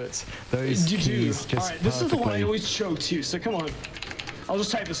input those keys just Alright, this is the one I perfectly. always choke too, so come on. I'll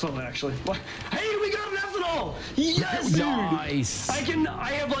just type this slowly, actually. Hey, we got an ethanol! Yes, dude! Nice!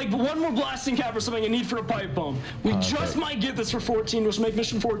 I have like one more blasting cap or something I need for a pipe bomb. We just might get this for 14, which will make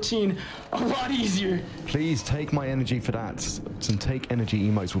mission 14 a lot easier. Please take my energy for that. Some take energy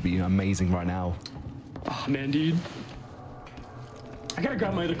emotes will be amazing right now. Oh man, dude. I gotta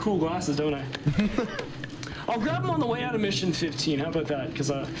grab my other cool glasses, don't I? I'll grab them on the way out of mission 15. How about that? Because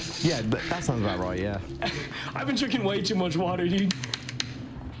yeah, that sounds about right. Yeah. I've been drinking way too much water, dude.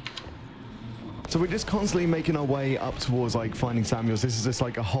 So we're just constantly making our way up towards like finding Samuels. This is just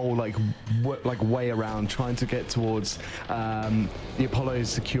like a whole like way around trying to get towards the Apollo's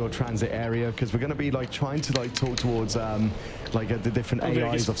secure transit area, because we're going to be like trying to like talk towards like the different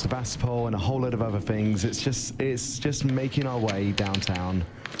AIs of Sebastopol and a whole lot of other things. It's just making our way downtown,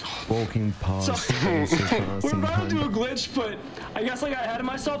 walking past. We're about to do a glitch, but I guess like I had it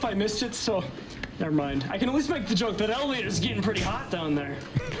myself, I missed it, so never mind. I can at least make the joke that elevator's getting pretty hot down there.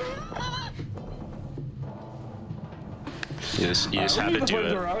 You just had to do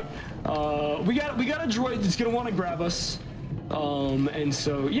it. We got a droid that's gonna want to grab us, and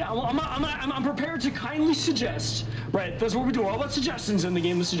so yeah, I'm prepared to kindly suggest. Right, that's what we do. We're all about suggestions in the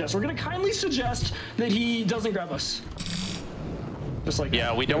game. To suggest, we're gonna kindly suggest that he doesn't grab us. Just like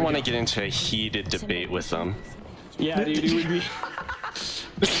yeah, we don't want to get into a heated debate with them. Yeah, dude, it would be.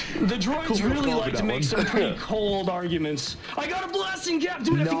 The droids really like to make some pretty cold arguments. I got a blasting cap,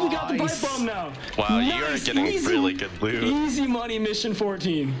 dude. I think we got the pipe bomb now. Wow, nice. You are getting really good loot. Easy money, mission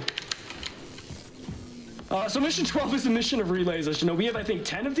 14. So mission 12 is a mission of relays. I should know. We have, I think,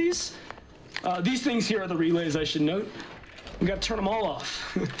 10 of these. These things here are the relays, I should note. We got to turn them all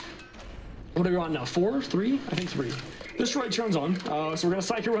off. What are we on now? 4? 3? I think 3. This droid turns on, so we're gonna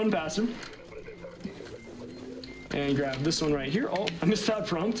psycho run past him. And grab this one right here. Oh, I missed that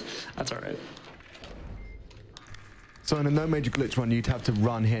prompt. That's all right. So in a no major glitch run, you'd have to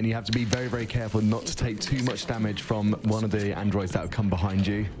run here, and you have to be very, very careful not to take too much damage from one of the androids that have come behind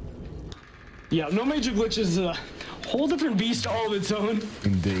you. Yeah, no major glitch is a whole different beast all of its own.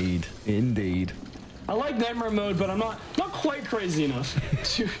 Indeed, indeed. I like Nightmare mode, but I'm not quite crazy enough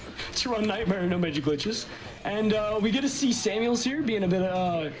to run Nightmare and no major glitches. And we get to see Samuels here being a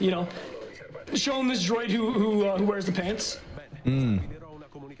bit, you know, showing this droid who wears the pants.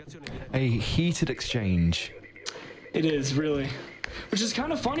 A heated exchange. It is, really. Which is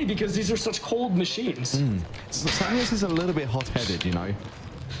kind of funny because these are such cold machines. So Samuels is a little bit hot-headed, you know.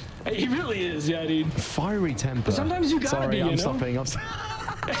 He really is, yeah, dude. Fiery temper. But sometimes you gotta be, you know? Stopping.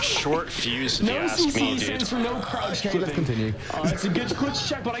 Short fuse, if you No ask me, CC dude. stands for no crouch camping. Let's continue. It's a good glitch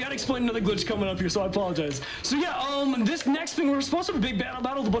check, but I gotta explain another glitch coming up here, so I apologize. So yeah, this next thing, we're supposed to have a big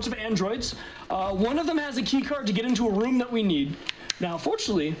battle with a bunch of androids. One of them has a key card to get into a room that we need. Now,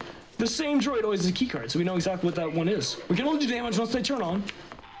 fortunately, the same droid always has a key card, so we know exactly what that one is. We can only do damage once they turn on,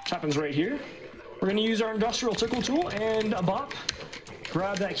 which happens right here. We're gonna use our industrial tickle tool and a bop.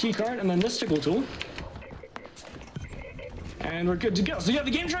 Grab that key card and then this tickle tool. And we're good to go. So yeah,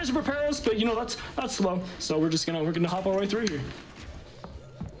 the game tries to prepare us, but you know, that's slow. So we're gonna hop our way through here.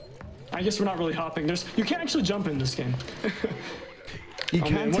 I guess we're not really hopping. You can't actually jump in this game. You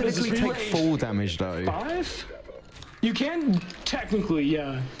can technically take full damage though. 5? You can technically,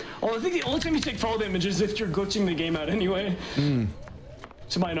 yeah. Oh, I think the only time you take fall damage is if you're glitching the game out anyway.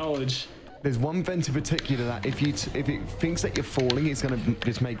 To my knowledge. There's one vent in particular that if it thinks that you're falling, it's gonna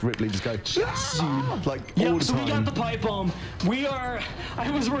just make Ripley just go like all the so time. We got the pipe bomb. I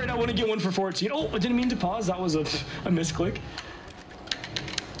was worried I wouldn't get one for 14. Oh, I didn't mean to pause. That was a misclick.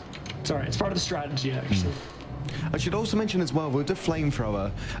 It's alright. It's part of the strategy, actually. I should also mention as well with the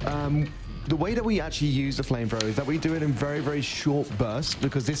flamethrower. The way that we actually use the flamethrower is that we do it in very, very short bursts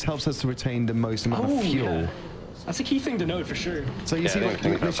because this helps us to retain the most amount of fuel. Yeah. That's a key thing to note for sure. So you see, like,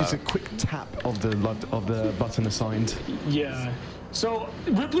 it's just a quick tap of the button assigned. Yeah. So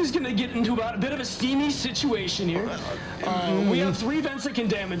Ripley's gonna get into a bit of a steamy situation here. We have 3 vents that can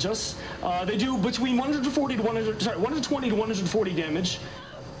damage us. They do between 120 to 140 damage.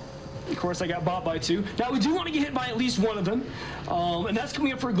 Of course, I got bopped by 2. Now, we do want to get hit by at least one of them. And that's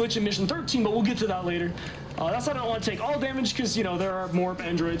coming up for a glitch in Mission 13, but we'll get to that later. That's why I don't want to take all damage, because, you know, there are more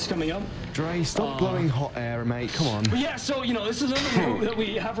androids coming up. Dre, stop blowing hot air, mate. Come on. But yeah, so, you know, this is another note that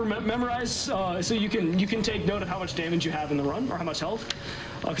we have memorized, so you can take note of how much damage you have in the run, or how much health.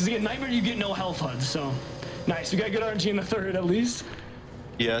 Because, again, Nightmare, you get no health HUDs, so nice. We got good RNG in the 3rd, at least.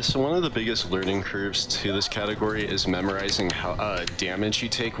 Yeah, so one of the biggest learning curves to this category is memorizing how damage you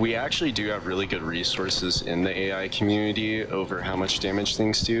take. We actually do have really good resources in the AI community over how much damage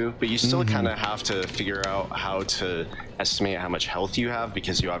things do, but you still kind of have to figure out how to estimate how much health you have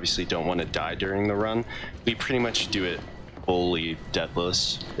because you obviously don't want to die during the run. We pretty much do it fully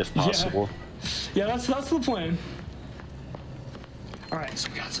deathless if possible. Yeah, that's the plan. All right, so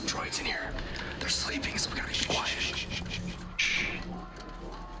we got some droids in here. They're sleeping, so we gotta be quiet.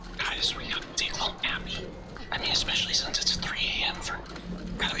 Guys, we gotta take a little nappy. I mean, especially since it's 3 a.m. for...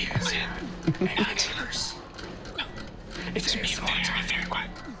 Oh, yes. Neighbors. It's very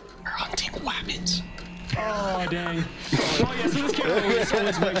quiet. We're on team weapons. Oh, dang. Oh, yeah, so this camera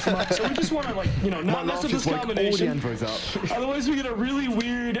always wakes them up. So we just want to, like, you know, not mess up this combination. All the androids up. Otherwise, we get a really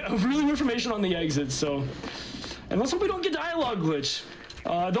weird information on the exit, so... And let's hope we don't get dialogue glitch.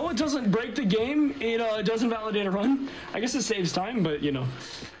 Though it doesn't break the game, it doesn't validate a run. I guess it saves time, but, you know...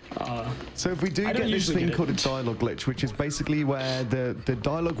 So if we do get this thing called a dialogue glitch, which is basically where the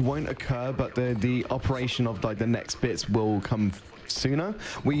dialogue won't occur, but the operation of like the next bits will come sooner,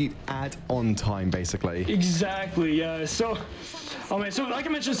 we add on time basically. Exactly, yeah. So, so like I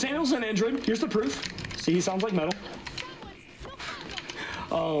mentioned, Samuel's an android. Here's the proof. See, he sounds like metal.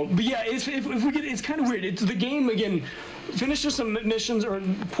 But yeah, if we get, it's kind of weird. It's the game again. Finishes some missions or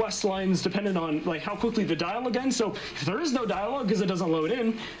quest lines depending on like how quickly the dialogue ends. So if there is no dialogue because it doesn't load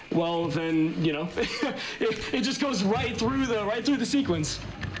in, well then you know it just goes right through the sequence.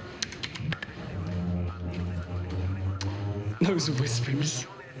 Those whispers.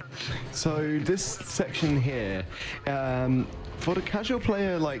 So this section here, for the casual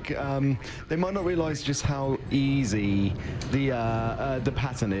player, like they might not realize just how easy the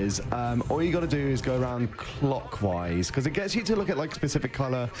pattern is. All you got to do is go around clockwise because it gets you to look at like specific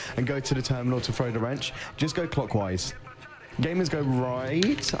color and go to the terminal to throw the wrench. Just go clockwise. Gamers go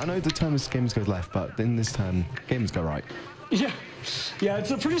right. I know the term is gamers go left, but in this turn, gamers go right. Yeah, yeah,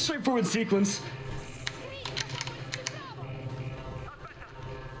 it's a pretty straightforward sequence.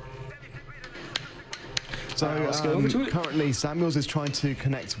 So currently Samuels is trying to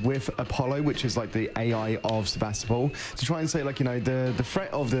connect with Apollo, which is like the AI of Sebastopol, to try and say, like, you know, the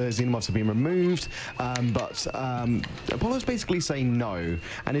threat of the Xenomorphs have been removed, but Apollo's basically saying no,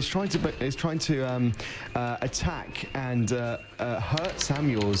 and is trying to attack and hurt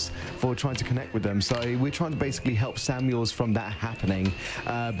Samuels for trying to connect with them. So we're trying to basically help Samuels from that happening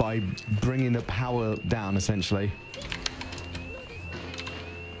by bringing the power down, essentially.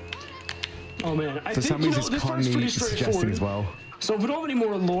 Oh man, I So think, you know, Samuels this is part's pretty kindly suggesting straightforward. as well. So if we don't have any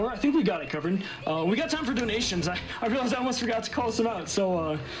more lore, I think we got it covered. We got time for donations. I realized I almost forgot to call some out.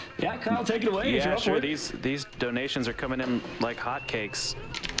 So yeah, Kyle, take it away. If you're Yeah, up sure. for it. These donations are coming in like hotcakes.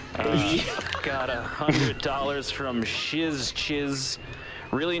 Got $100 from Shiz Chiz.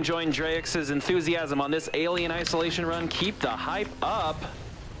 Really enjoying Drayux's enthusiasm on this alien isolation run. Keep the hype up.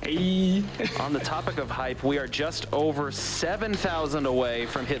 Hey. On the topic of hype, we are just over 7,000 away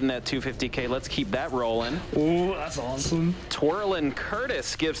from hitting that 250K. Let's keep that rolling. Oh, that's awesome. Twirlin'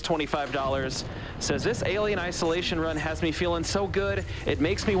 Curtis gives $25. Says this alien isolation run has me feeling so good. It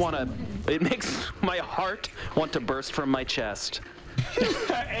makes my heart want to burst from my chest.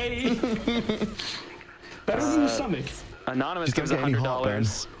 Hey. Better than the stomach. Anonymous gives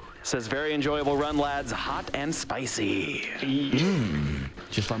 $100. Says very enjoyable run, lads. Hot and spicy.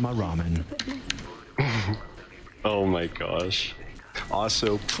 Just like my ramen. Oh my gosh.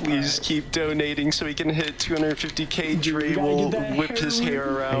 Also, please keep donating so we can hit 250K. Dre will whip his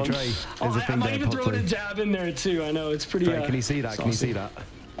hair around. Hey, Dre, there's a I thing might there, even throw in a Potley. dab in there too. I know it's pretty. Dre, can you see that? Can you see that?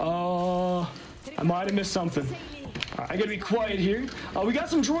 I might have missed something. I gotta be quiet here. We got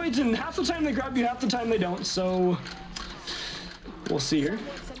some droids, and half the time they grab you, half the time they don't. So we'll see here.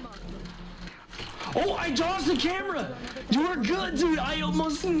 Oh, I dodged the camera. You were good, dude. I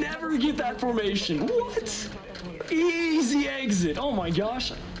almost never get that formation. What? Easy exit. Oh my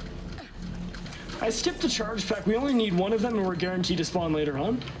gosh. I skipped the charge pack. We only need one of them, and we're guaranteed to spawn later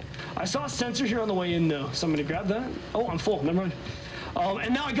on. I saw a sensor here on the way in, though, so I'm gonna grab that. Oh, I'm full. Never mind.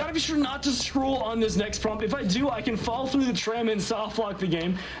 And now I gotta be sure not to scroll on this next prompt. If I do, I can fall through the tram and soft lock the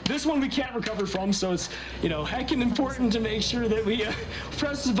game. This one we can't recover from, so it's, you know, heckin' important to make sure that we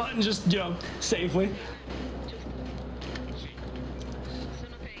press the button just, you know, safely.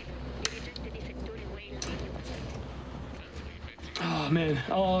 Oh man,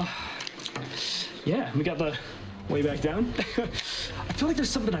 yeah, we got the way back down. I feel like there's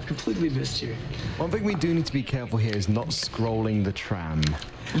something I've completely missed here. One thing we do need to be careful here is not scrolling the tram.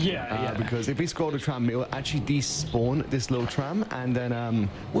 Yeah. Because if we scroll the tram, it will actually despawn this little tram, and then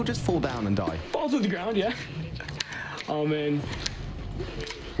we'll just fall down and die. Fall through the ground, yeah. Oh man.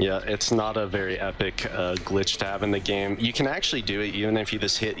 Yeah, it's not a very epic glitch to have in the game. You can actually do it even if you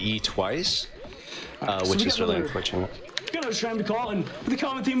just hit E twice, which is really unfortunate. We got another tram to call, and with the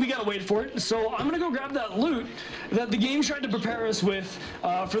common theme, we gotta wait for it. So I'm gonna go grab that loot that the game tried to prepare us with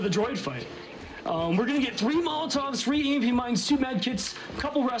for the droid fight. We're gonna get 3 Molotovs, 3 EMP mines, 2 med kits, a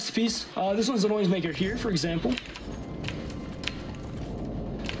couple recipes. This one's a noise maker here, for example.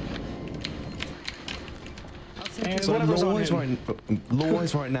 And So whatever's on him.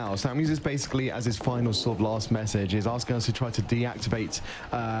 lore-wise right now, Samuels is basically, as his final sort of last message, is asking us to try to deactivate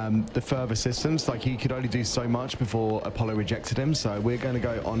the further systems. Like, he could only do so much before Apollo rejected him, so we're going to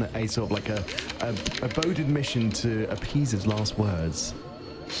go on a sort of like a boded mission to appease his last words.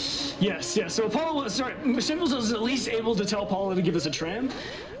 Yes. So Apollo, Samuels was at least able to tell Apollo to give us a tram,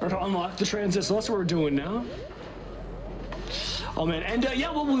 or to unlock the transit, so that's what we're doing now. Oh man, and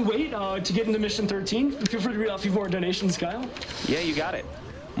yeah, while we wait to get into mission 13, feel free to read off a few more donations, Kyle. Yeah, you got it.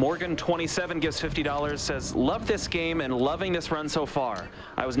 Morgan27 gives $50, says, love this game and loving this run so far.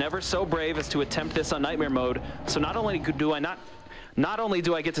 I was never so brave as to attempt this on Nightmare mode, so not only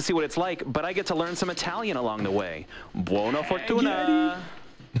do I get to see what it's like, but I get to learn some Italian along the way. Buona fortuna.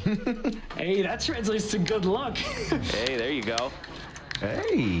 Hey, that translates to good luck. Hey, there you go.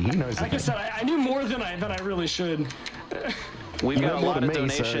 Hey, he knows. Like I said, I knew more than I really should. We've got a more lot than of me,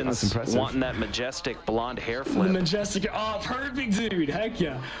 so donations that's impressive. wanting that majestic blonde hair The flip. majestic, oh, perfect, dude. Heck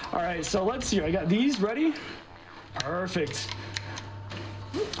yeah. All right, so let's see. I got these ready. Perfect.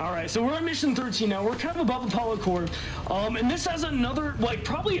 All right, so we're on mission 13 now. We're kind of above Apollo Core. And this has another, like,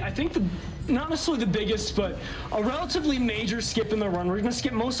 probably, I think, not necessarily the biggest, but a relatively major skip in the run. We're going to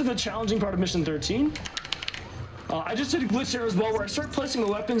skip most of the challenging part of mission 13. I just did a glitch there as well where I start placing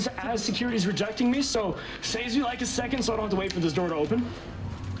the weapons as security's rejecting me, so saves me like a second so I don't have to wait for this door to open.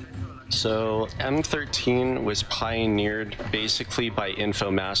 So M13 was pioneered basically by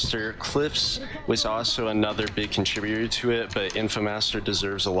Infomaster. Cliffs was also another big contributor to it, but Infomaster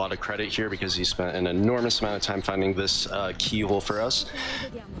deserves a lot of credit here because he spent an enormous amount of time finding this keyhole for us.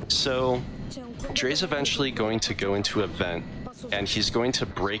 So Dre's eventually going to go into a vent, and he's going to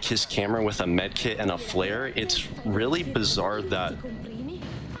break his camera with a medkit and a flare. It's really bizarre that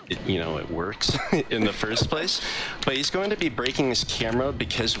it works in the first place, but he's going to be breaking his camera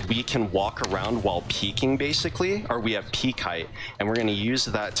because we can walk around while peeking, basically, or we have peek height, and we're going to use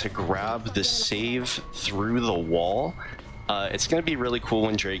that to grab the save through the wall. It's going to be really cool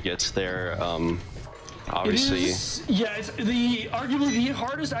when Dre gets there. Obviously, it's arguably the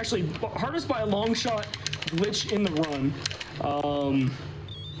hardest by a long shot glitch in the run.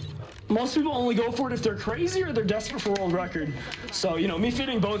 Most people only go for it if they're crazy or they're desperate for world record. So, me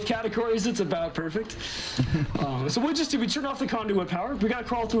fitting both categories, it's about perfect. So what we turn off the conduit power. We gotta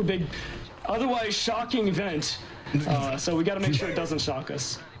crawl through a big, otherwise shocking vent. So we gotta make sure it doesn't shock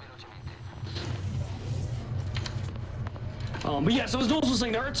us. But yeah, so as Nolz was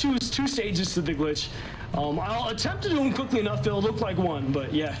saying, there are two stages to the glitch. I'll attempt to do them quickly enough, it'll look like one,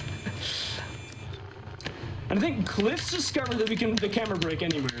 but yeah. And I think Cliff's discovered that the camera break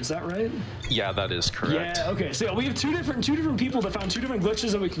anywhere. Is that right? Yeah, that is correct. Yeah. Okay. So yeah, we have two different people that found two different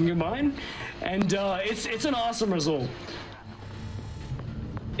glitches that we can combine, and it's an awesome result.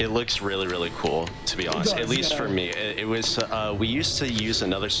 It looks really, really cool, to be honest. At least for me. It was. We used to use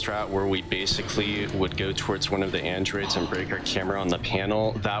another strat where we basically would go towards one of the androids and break our camera on the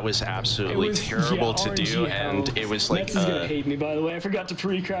panel. That was absolutely terrible to do, and it was like. Mets is gonna hate me, by the way. I forgot to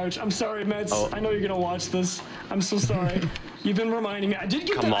pre-crouch. I'm sorry, Mets. I know you're gonna watch this. I'm so sorry. You've been reminding me. I did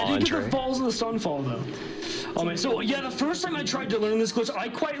get the falls and the stunfall though. So yeah, the first time I tried to learn this glitch, I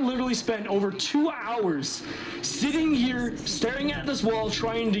quite literally spent over 2 hours sitting here staring at this wall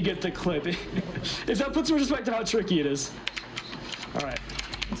trying to get the clip. If that puts in perspective how tricky it is. All right.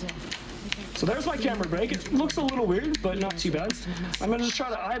 So there's my camera break. It looks a little weird, but not too bad. I'm gonna just try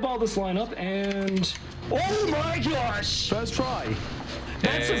to eyeball this lineup and oh my gosh! First try.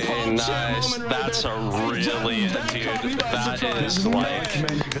 That's a pop nice. Moment right That's there. Really dude. That is like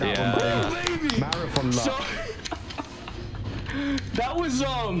marathon luck. So, that was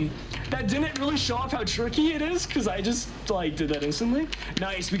that didn't really show off how tricky it is because I just did that instantly.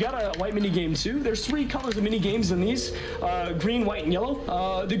 Nice. We got a white mini game too. There's 3 colors of mini games in these: green, white, and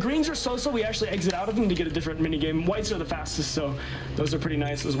yellow. The greens are so we actually exit out of them to get a different mini game. Whites are the fastest, so those are pretty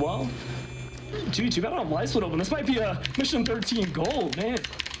nice as well. Too bad I don't have live split open. This might be a mission 13 gold, man.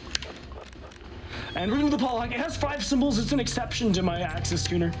 And we're gonna do the Paul. It has 5 symbols. It's an exception to my Axis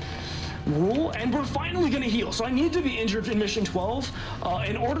tuner rule, and we're finally gonna heal. So I need to be injured in mission 12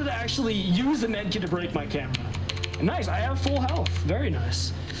 in order to actually use the medkit to break my camera. And nice, I have full health. Very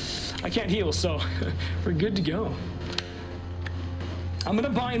nice. I can't heal, so we're good to go. I'm gonna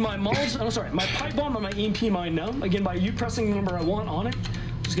bind my Nolz. Oh, sorry, my pipe bomb and my EMP mine now. Again, by you pressing the number I want on it.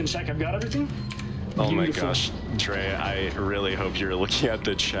 Just gonna check I've got everything. Oh my gosh, Dre, I really hope you're looking at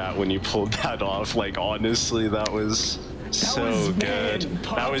the chat when you pulled that off. Like, honestly, that was so good.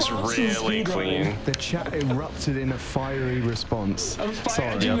 That was really clean. The chat erupted in a fiery response.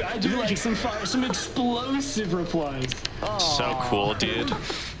 Sorry. I do like some explosive replies. Aww. So cool, dude.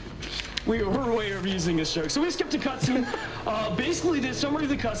 We're way overusing this joke. So we skipped a cutscene. Basically, the summary of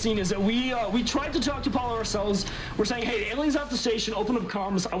the cutscene is that we tried to talk to Apollo ourselves. We're saying, hey, the alien's at the station, open up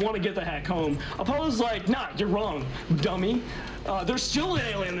comms, I want to get the heck home. Apollo's like, nah, you're wrong, dummy. There's still an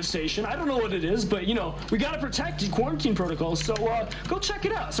alien in the station. I don't know what it is, but, we got to protect the quarantine protocols, so go check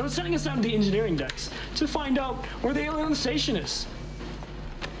it out. So it's sending us down to the engineering decks to find out where the alien on the station is.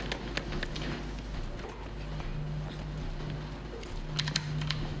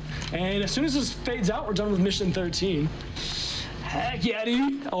 And as soon as this fades out, we're done with mission 13. Heck yeah,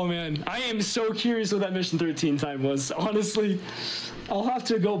 dude. Oh man, I am so curious what that mission 13 time was. Honestly, I'll have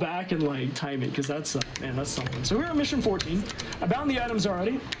to go back and time it because that's something. So we're at mission 14. I bound the items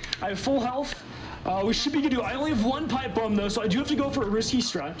already. I have full health. We should be good to go. I only have 1 pipe bomb though, so I do have to go for a risky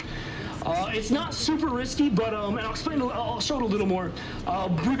strat. It's not super risky, but and I'll show it a little more.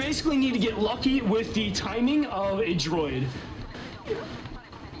 We basically need to get lucky with the timing of a droid.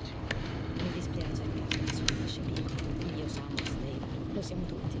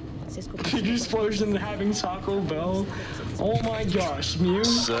 Big explosion and having Taco Bell. Oh my gosh, Mew.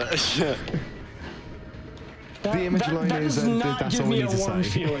 Yeah. The image line that is does not that's give all we me need a to warm say.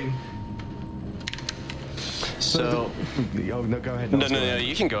 feeling. So, oh no, go ahead. No,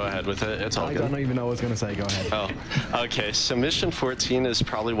 you can go ahead with it. It's all I good. don't even know what I was going to say. Go ahead. Oh, okay. So mission 14 is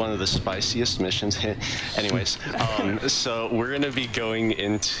probably one of the spiciest missions. Anyways, so we're going to be going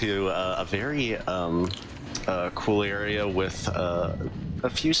into a very cool area with a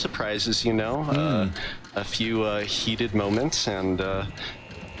few surprises, you know, a few heated moments, and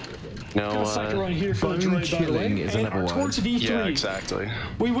second run here for the bone droid, by the way. chilling is And another our word. torch V3. yeah, exactly.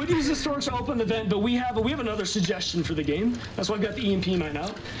 We would use this torch to open the vent, but we have another suggestion for the game. That's why I've got the EMP mine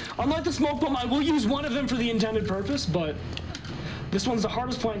out. Unlike the smoke bomb, I will use one of them for the intended purpose, but this one's the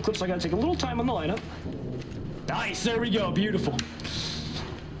hardest plant clip, so I gotta take a little time on the lineup. Nice, there we go, beautiful.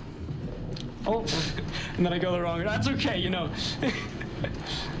 Oh, and then I go the wrong way. That's okay, you know.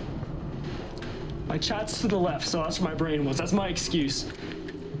 My chat's to the left, so that's where my brain was. That's my excuse.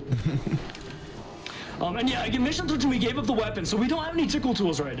 And yeah, again, mission 13, we gave up the weapon, so we don't have any tickle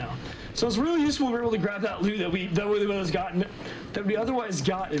tools right now. So it's really useful we were able to grab that loot that we otherwise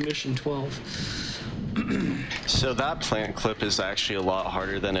got in mission 12. So that plant clip is actually a lot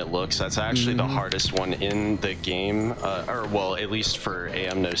harder than it looks. That's actually the hardest one in the game, or well, at least for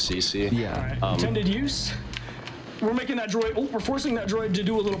AM no CC. Yeah. All right. Intended use. We're making that droid. Oh, we're forcing that droid to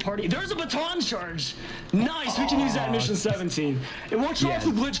do a little party. There's a baton charge. Nice. We can use that in mission 17. It won't show off the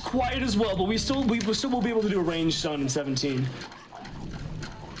glitch quite as well, but we still will be able to do a range stun in 17.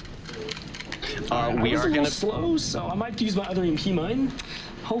 We are gonna slow, so I might use my other EMP mine.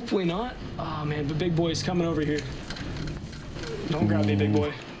 Hopefully not. Oh man, the big boy's coming over here. Don't grab me, big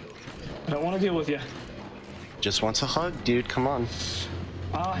boy. I don't want to deal with you. just wants a hug, dude. Come on.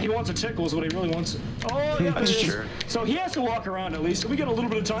 He wants a tickle is what he really wants. Oh, yeah, That's true. So he has to walk around at least. So we got a little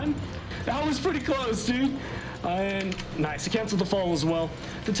bit of time. That was pretty close, dude. And nice, it canceled the fall as well.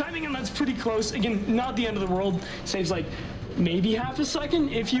 The timing on that's pretty close. Again, not the end of the world. Saves like maybe half a second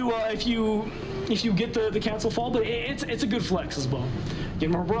if you get the cancel fall, but it's a good flex as well.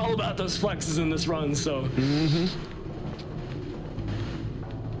 Again, we're all about those flexes in this run, so.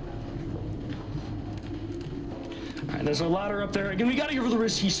 Alright, there's a ladder up there. Again, we gotta go for the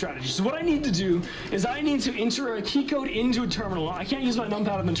risky strategy. So what I need to do is I need to enter a key code into a terminal. I can't use my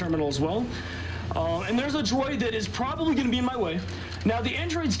numpad in the terminal as well. And there's a droid that is probably gonna be in my way. Now the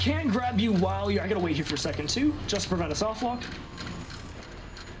androids can't grab you while you're, I gotta wait here for a second too, just to prevent a soft lock.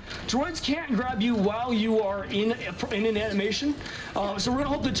 Droids can't grab you while you are in an animation. So we're gonna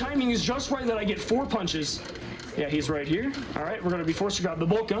hope the timing is just right that I get 4 punches. Yeah, he's right here. All right, we're gonna be forced to grab the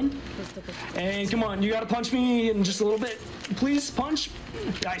bolt gun. And come on, you gotta punch me in just a little bit. Please, punch.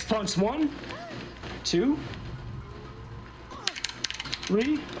 Nice punch. 1, 2,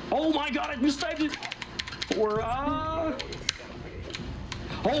 3. Oh my god, I mistyped it. 4,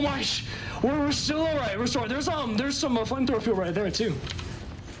 oh my, we're still all right. We're still all right. There's some flamethrower fuel right there too.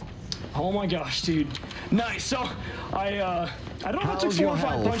 Oh my gosh, dude. Nice. So I don't know if I took 4 or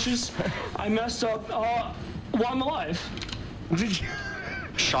 5 punches. I messed up. Well, I'm alive.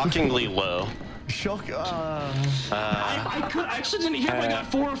 Shockingly low. I actually didn't hear if I got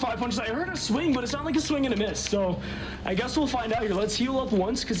 4 or 5 punches. I heard a swing, but it sounded like a swing and a miss. So I guess we'll find out here. Let's heal up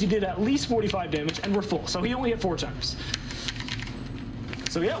once because he did at least 45 damage, and we're full. So he only hit 4 times.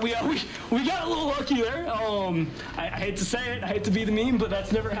 So yeah, we got a little lucky there. I hate to say it, I hate to be the meme, but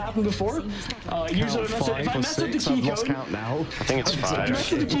that's never happened before. Usually if I mess up the key code, now. I think it's 5. if I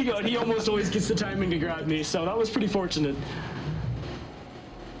mess up the key code, he almost always gets the timing to grab me. So that was pretty fortunate.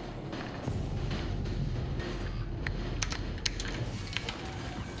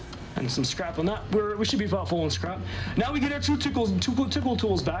 And some scrap on that. We should be about full on scrap. Now we get our two tickle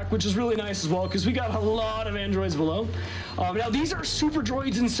tools back, which is really nice as well, because we got a lot of androids below. Now these are super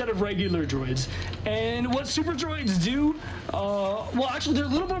droids instead of regular droids. And what super droids do, well actually they're a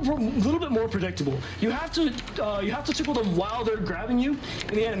little bit more predictable. You have to tickle them while they're grabbing you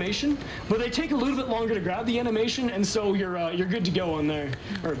in the animation, but they take a little bit longer to grab the animation, and so you're good to go on there,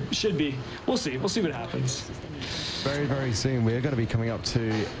 or should be. We'll see what happens. Very, very soon we are going to be coming up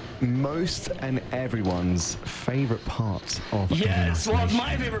to most and everyone's favorite part of Yes, well, it's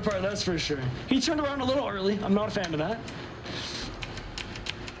my favorite part, that's for sure. He turned around a little early. I'm not a fan of that.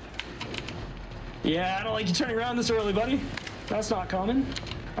 Yeah, I don't like you turning around this early, buddy. That's not common.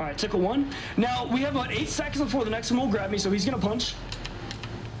 All right, tickle 1. Now, we have about 8 seconds before the next one will grab me, so he's going to punch.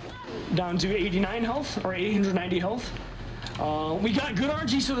 Down to 89 health, or 890 health. We got good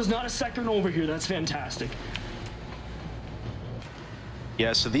RG, so there's not a second over here. That's fantastic.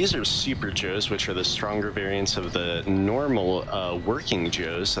 Yeah, so these are Super Joes, which are the stronger variants of the normal working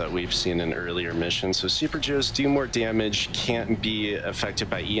Joes that we've seen in earlier missions. So Super Joes do more damage, can't be affected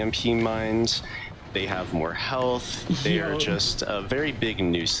by EMP mines, They have more health. They are just a very big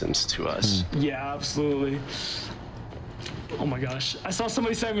nuisance to us. Yeah, absolutely. Oh my gosh. I saw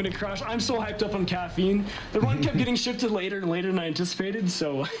somebody say I'm going to crash. I'm so hyped up on caffeine. The run kept getting shifted later and later than I anticipated,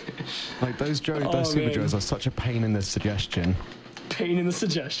 so... Like, those super Joes are such a pain in the suggestion. Pain in the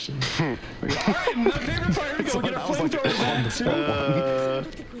suggestion. All right, my favorite part. Here we go. Get our flamethrower back,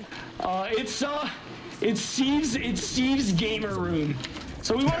 too. It's Steve's gamer room.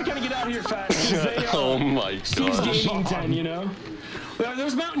 So we want to kind of get out of here fast. Oh my god. Steve's gaming den, you know?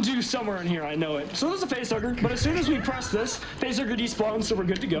 There's Mountain Dew somewhere in here, I know it. So there's a facehugger, but as soon as we press this, facehugger despawns, so we're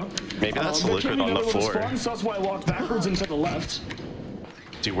good to go. Maybe that's the liquid on the floor. Spawn, so that's why I walked backwards and to the left.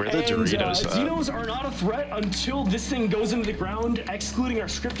 Dude, where are the Doritos at? Xenos are not a threat until this thing goes into the ground, excluding our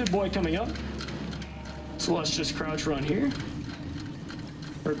scripted boy coming up. So let's just crouch run here.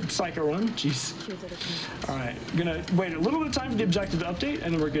 Or psycho run, jeez. All right, gonna wait a little bit of time for the objective to update,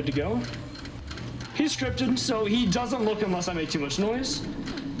 and then we're good to go. He's scripted, so he doesn't look unless I make too much noise.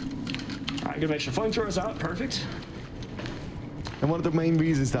 All right, gonna make sure flamethrower's out, perfect. And one of the main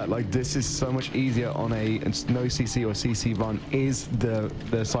reasons that like this is so much easier on a no CC or CC run is the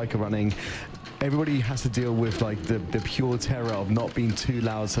psycho running. Everybody has to deal with like the pure terror of not being too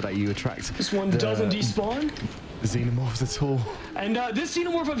loud so that you attract. This one doesn't despawn. The xenomorphs at all. And this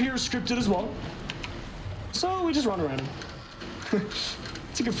xenomorph up here is scripted as well. So we just run around him.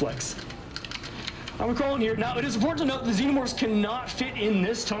 It's a good flex. I'm crawling here. Now, it is important to note the xenomorphs cannot fit in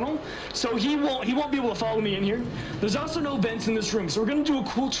this tunnel, so he won't be able to follow me in here. There's also no vents in this room, so we're going to do a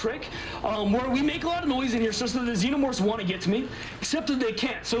cool trick where we make a lot of noise in here so that the xenomorphs want to get to me, except that they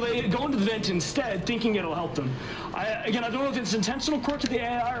can't. So they go into the vent instead, thinking it'll help them. Again, I don't know if it's intentional quirk to the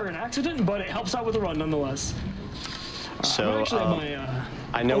AI or an accident, but it helps out with the run nonetheless. So,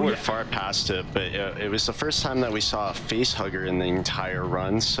 I know we're far past it, but it was the first time that we saw a face hugger in the entire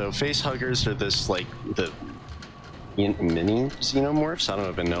run. So face huggers are this like the mini xenomorphs. I don't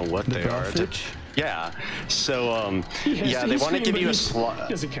even know what they are. Yeah. So yeah, they want to give you a slot.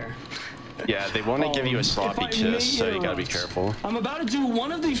 Doesn't care. Yeah, they want to give you a sloppy kiss, so you gotta be careful. I'm about to do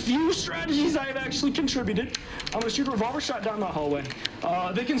one of the few strategies I have actually contributed. I'm gonna shoot a revolver shot down that hallway.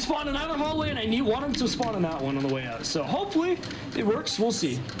 They can spawn in either hallway, and I want them to spawn in that one on the way out. So hopefully it works. We'll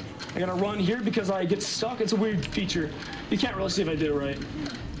see. I gotta run here because I get stuck. It's a weird feature. You can't really see if I did it right.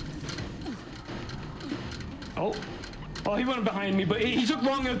 Oh, he went behind me, but he took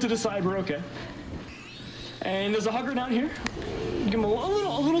long enough to decide we're okay. And there's a hugger down here. Give him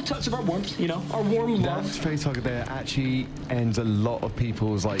a little touch of our warmth, you know, our warm love. That face hugger there actually ends a lot of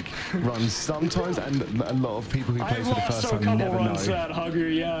people's like runs sometimes, and a lot of people who play for the first time never know. To that hugger,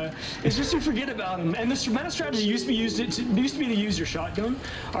 yeah. It's just you forget about him. And this meta strategy used to be to use your shotgun.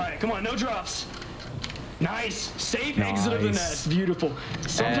 All right, come on, no drops. Nice, safe exit of the nest. Beautiful.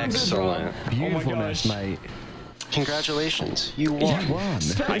 Sometimes excellent. Beautiful nest, mate. Congratulations, you won. You won.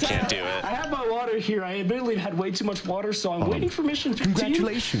 I can't do it. I have my water here. I admittedly had way too much water, so I'm waiting for mission 15.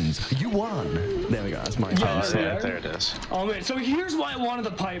 Congratulations, you won. There we go, that's my time. Yeah, there it is. Oh man, so here's why I wanted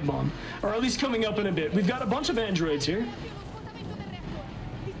the pipe bomb, or at least coming up in a bit. We've got a bunch of androids here.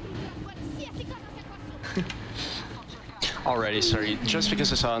 Alrighty, sorry, just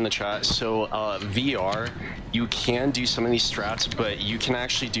because I saw in the chat, so VR, you can do some of these strats, but you can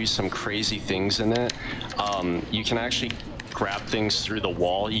actually do some crazy things in it. You can actually grab things through the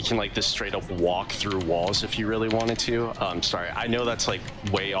wall. You can like just straight up walk through walls if you really wanted to. Sorry, I know that's like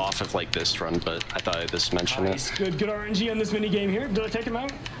way off of like this run, but I thought I'd just mention it. Good RNG on this mini game here. Did I take him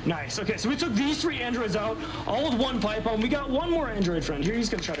out? Nice. Okay, so we took these 3 androids out, all with 1 pipe bomb. We got 1 more android friend here. He's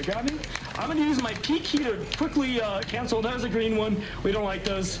gonna try to grab me. I'm gonna use my P key to quickly cancel. That was a green one. We don't like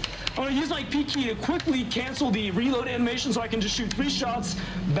those. I'm gonna use my P key to quickly cancel the reload animation so I can just shoot 3 shots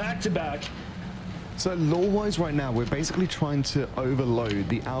back to back. So lore-wise right now, we're basically trying to overload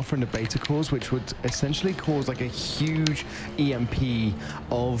the alpha and the beta cores, which would essentially cause like a huge EMP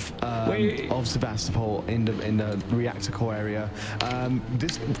of Sevastopol in the reactor core area.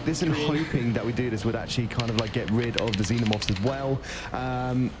 This in hoping that we do this would actually kind of like get rid of the xenomorphs as well.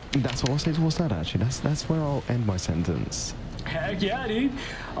 That's what I'll say towards that actually. That's where I'll end my sentence. Heck yeah, dude.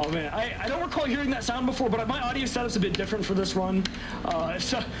 Oh man, I don't recall hearing that sound before, but my audio setup's a bit different for this run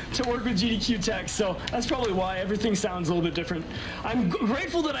to work with GDQ tech, so that's probably why everything sounds a little bit different. I'm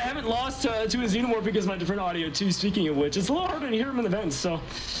grateful that I haven't lost to a xenomorph because of my different audio too, speaking of which. It's a little harder to hear him in the vents, so.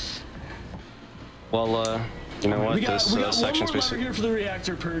 Well, you know what, we got one more section's lever here for the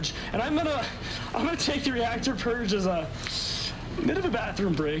reactor purge, and I'm gonna take the reactor purge as a bit of a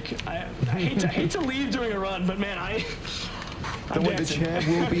bathroom break. I hate to leave during a run, but man, Don't worry, the chair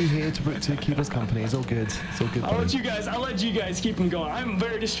will be here to keep us company. It's all good. It's all good. I'll let you guys keep them going. I'm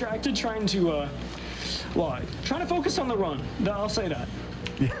very distracted trying to Why? Trying to focus on the run. I'll say that.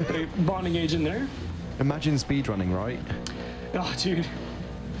 Yeah. Bonding agent there. Imagine speedrunning, right? Oh, dude.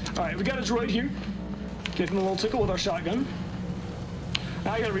 All right, we got a droid here. Give him a little tickle with our shotgun.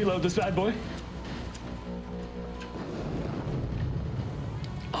 Now I gotta reload this bad boy.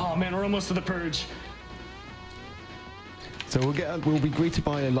 Oh man, we're almost to the purge. So we'll be greeted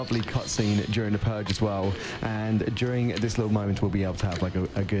by a lovely cutscene during the purge as well, and during this little moment we'll be able to have like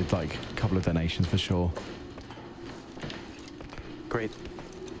a good like couple of donations for sure. Great.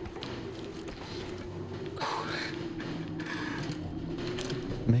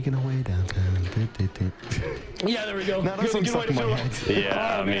 Making our way downtown. Yeah, there we go. Now that's good stuck way in to my feel head. it.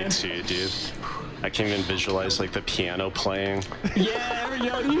 Yeah, Oh, me man. too, dude. I can't even visualize like the piano playing. Yeah, there we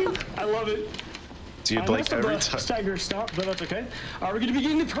go, dude. I love it. Dude, I like messed up every the time. stagger stop, but that's okay. We're gonna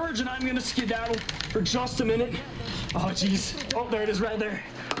begin the purge, and I'm gonna skedaddle for just a minute. Oh, jeez. Oh, there it is right there.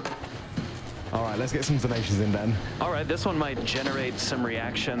 All right, let's get some donations in then. All right, this one might generate some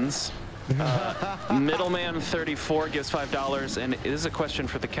reactions. Middleman 34 gives $5, and it is a question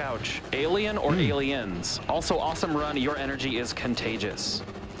for the couch. Alien or aliens? Also, awesome run. Your energy is contagious.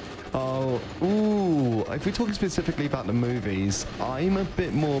 Oh, ooh. If we're talking specifically about the movies, I'm a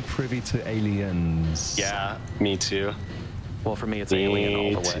bit more privy to aliens. Yeah, me too. Well, for me, it's alien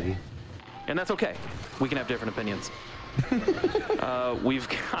all the way. too. And that's okay. We can have different opinions. We've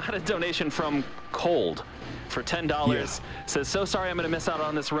got a donation from Cold for $10. Yeah. Says, so sorry I'm going to miss out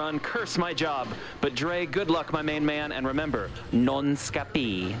on this run. Curse my job. But Dre, good luck, my main man. And remember, non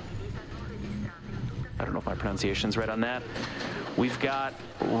scapi. I don't know if my pronunciation's right on that. We've got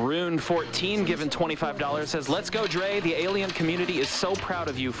Rune14 given $25. Says, let's go, Dre. The alien community is so proud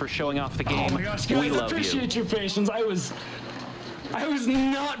of you for showing off the game. Oh my gosh, We guys, love appreciate you. your patience. I was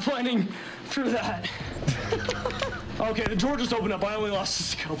not planning for that. Okay, the door just opened up. I only lost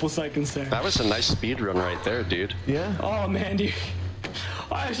just a couple seconds there. That was a nice speed run right there, dude. Yeah? Oh man, dude.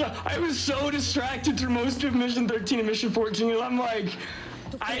 I was so distracted through most of Mission 13 and Mission 14. I'm like,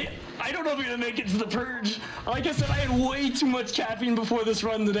 I don't know if we're gonna make it to the purge. Like I said, I had way too much caffeine before this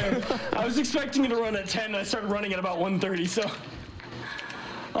run today. I was expecting it to run at 10, and I started running at about 1:30. So,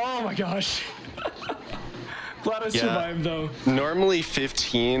 oh my gosh. Glad I survived though. Normally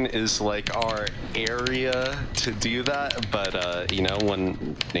 15 is like our area to do that, but you know,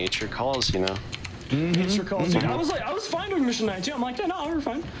 when nature calls, you know. Nature calls. Dude, I was fine doing Mission 19. I'm like, yeah, no, we're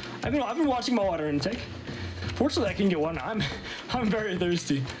fine. I've been watching my water intake. Fortunately, I can get one. I'm very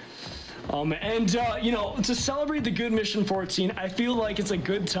thirsty. And you know, to celebrate the good Mission 14, I feel like it's a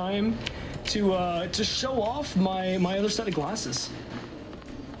good time to show off my other set of glasses.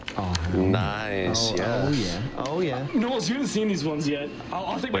 Oh, Nice, yeah. Oh, yeah. Oh, yeah. No, you haven't seen these ones yet.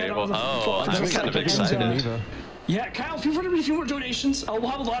 I'll think Wait, about it well, on the I'm kind of excited. Yeah, Kyle, feel free to read a few more donations. We'll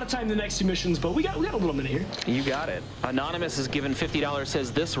have a lot of time in the next two missions, but we got a little minute here. You got it. Anonymous is given $50.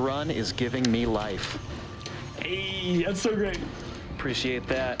 Says, this run is giving me life. Hey, that's so great. Appreciate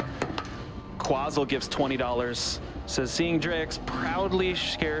that. Quazzle gives $20. Says, seeing Drayux proudly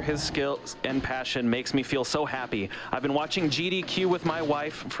share his skills and passion makes me feel so happy. I've been watching GDQ with my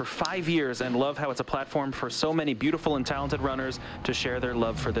wife for 5 years and love how it's a platform for so many beautiful and talented runners to share their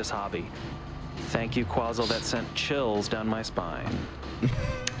love for this hobby. Thank you, Quazzle. That sent chills down my spine.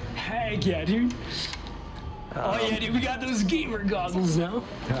 Heck yeah, dude. Oh yeah, dude, we got those gamer goggles now.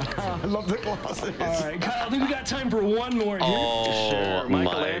 I love the glasses. All right, Kyle, I think we got time for one more here. Oh, Sure. my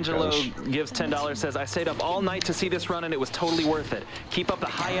Michelangelo gosh. gives $10. Says, I stayed up all night to see this run and it was totally worth it. Keep up the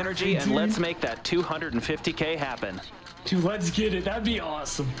high energy and let's make that 250K happen. Dude, let's get it. That'd be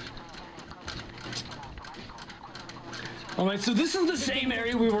awesome. All right, so this is the same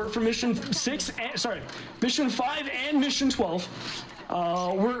area we worked for Mission 5 and Mission 12.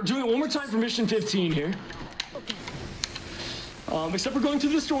 We're doing it one more time for Mission 15 here. Except we're going through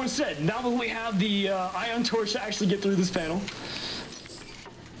this door instead. Now that we have the ion torch to actually get through this panel.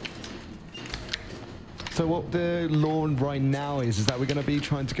 So what the law right now is that we're going to be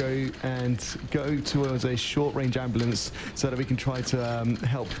trying to go towards a short-range ambulance so that we can try to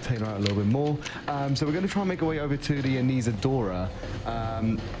help Taylor out a little bit more. So we're going to try and make our way over to the Anesadora.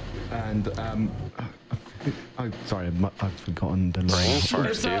 Oh, sorry, I've forgotten the Brain fart,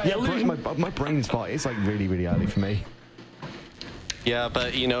 It's, dude. Yeah, my brain is fart. It's like really, really early for me. Yeah,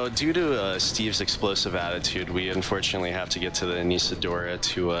 but you know, due to Steve's explosive attitude, we unfortunately have to get to the Anesadora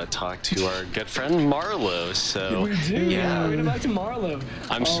to talk to our good friend Marlo. So We do. yeah, We're going back to Marlo.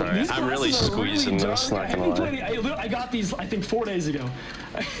 I'm sorry, These I'm really glasses are squeezing really this. dark. Not gonna lie. I got these, I think, 4 days ago.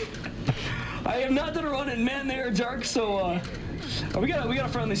 I have not done a run, and man, they are dark. So we got a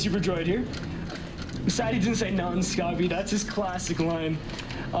friendly super droid here. I'm sad he didn't say none, Scotty. That's his classic line.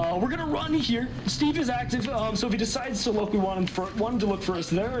 We're gonna run here. Steve is active, so if he decides to look, we want him to look for us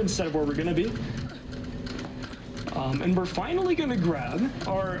there instead of where we're gonna be. And we're finally gonna grab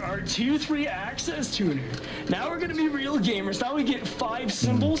our tier 3 access tuner. Now we're gonna be real gamers. Now we get 5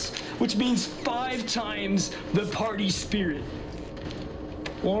 symbols, which means 5 times the party spirit.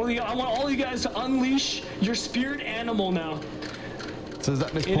 I want all you guys to unleash your spirit animal now. So is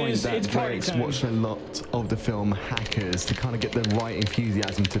at this point that Drayux watched a lot of the film Hackers to kind of get the right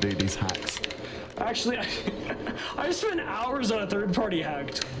enthusiasm to do these hacks? Actually, I spent hours on a third-party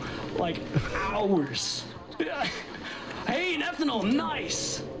hack. Like, hours. Hey, an ethanol,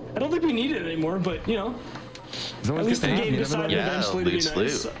 nice! I don't think we need it anymore, but, you know, at least the game decided eventually to be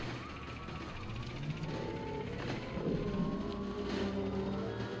nice.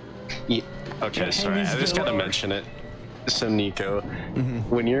 Yeah. Okay, sorry, I just gotta mention it. So Nico,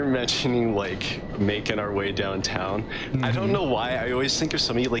 when you're mentioning like making our way downtown, I don't know why I always think of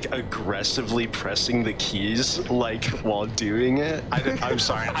somebody like aggressively pressing the keys like while doing it. I'm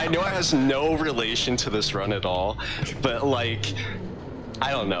sorry, I know it has no relation to this run at all, but like, I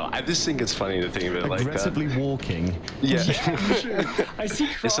don't know. I just think it's funny to think of it like that. Aggressively walking. Yeah, for sure. I see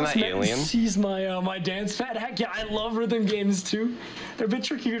Alien? sees my my dance fat hack. Yeah, I love rhythm games too. They're a bit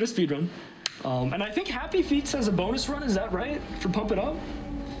trickier to speedrun. And I think Happy Feet has a bonus run, is that right? For Pump It Up?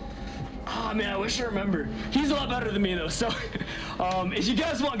 Oh man, I wish I remember. He's a lot better than me though, so if you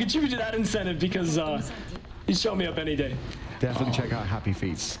guys want, contribute to that incentive because he's showing me up any day. Definitely check out Happy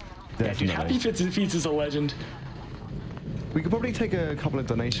Feet. Yeah, dude, Happy Feet is a legend. We could probably take a couple of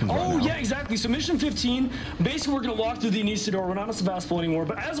donations right now. Yeah, exactly. So mission 15, basically we're going to walk through the Anissa door. We're not a Sevastopol anymore,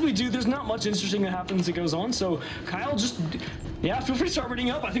 but as we do, there's not much interesting that happens that goes on. So Kyle, just, yeah, feel free to start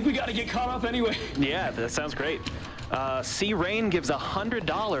reading up. I think we got to get caught up anyway. Yeah, that sounds great. C Rain gives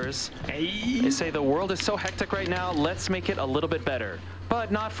 $100. Hey. They say the world is so hectic right now, let's make it a little bit better.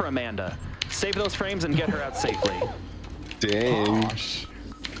 But not for Amanda. Save those frames and get her out safely. Dang. Gosh.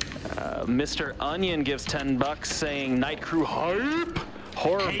 Mr. Onion gives $10 saying Night Crew hype.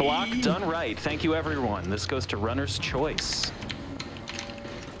 Horror block done right. Thank you everyone. This goes to Runner's Choice.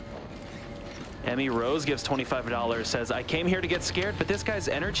 Emmy Rose gives $25, says I came here to get scared, but this guy's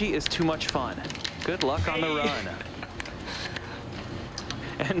energy is too much fun. Good luck on the run.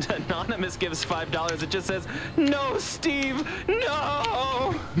 And Anonymous gives $5. It just says, no, Steve,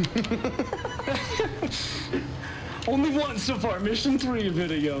 no! Only one so far, mission 3 a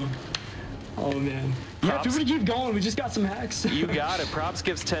bit ago. Oh man. Yeah, if we were to keep going, we just got some hacks. You got it. Props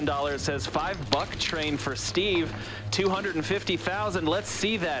gives $10, says $5 train for Steve, 250,000. Let's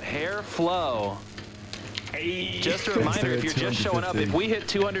see that hair flow. Hey. Just a reminder, if you're just showing up, if we hit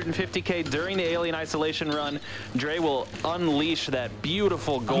 250K during the Alien Isolation run, Dre will unleash that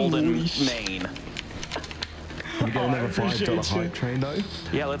beautiful golden mane. Can we get another $5 hype train though?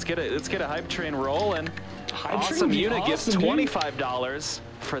 Yeah, let's get a hype train rolling. Awesome Unit gives $25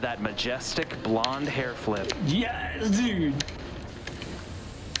 for that majestic blonde hair flip. Yes, dude.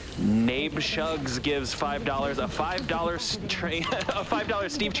 Nabe Shugs gives $5, a $5 train, a $5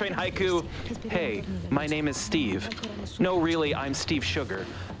 Steve Train haiku. Hey, my name is Steve. No, really, I'm Steve Sugar,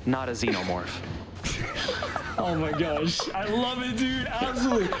 not a xenomorph. Oh my gosh, I love it, dude,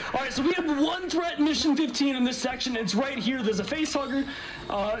 absolutely. All right, so we have one threat in mission 15 in this section. It's right here. There's a face hugger.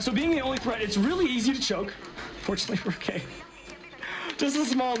 So being the only threat, it's really easy to choke. Fortunately, we're okay. Just a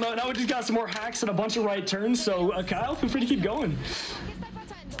small note. Now we just got some more hacks and a bunch of right turns. So Kyle, feel free to keep going.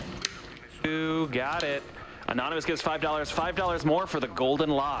 You got it. Anonymous gives $5. $5 more for the golden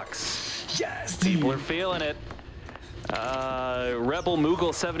locks. Yes, dude. People are feeling it. Rebel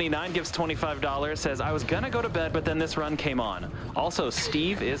Moogle 79 gives $25, says I was gonna go to bed, but then this run came on. Also,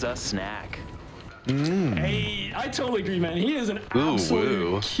 Steve is a snack. Hey, I totally agree, man. He is an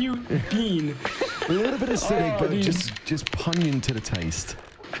absolute cute bean. A little bit acidic, but just pungent to the taste.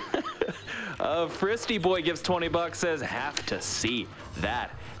 Fristy Boy gives $20, says have to see that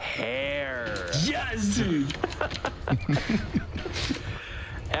hair. Yes, dude.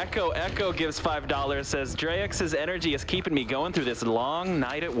 Echo gives $5, says Drayux's energy is keeping me going through this long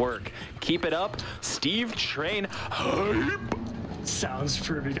night at work. Keep it up, Steve Train hype. Sounds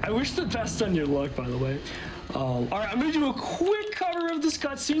perfect. I wish the best on your luck, by the way. All right, I'm gonna do a quick cover of this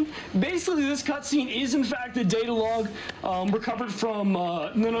cutscene. Basically, this cutscene is in fact a data log recovered from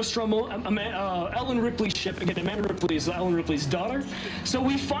Ellen Ripley's ship. Again, Amanda Ripley is Ellen Ripley's daughter. So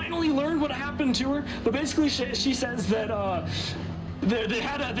we finally learned what happened to her. But basically, she says that they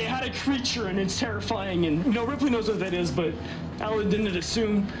had a creature and it's terrifying. And you know, Ripley knows what that is, but Ellen didn't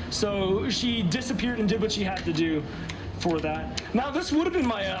assume. So she disappeared and did what she had to do. for that. Now, this would have been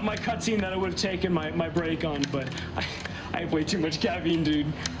my my cutscene that I would have taken my break on, but I have way too much caffeine,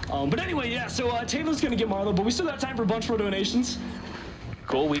 dude. But anyway, yeah, so Taylor's going to get Marlo, but we still got time for a bunch more donations.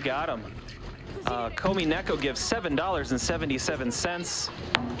 Cool, we got him. Komi Neko gives $7.77.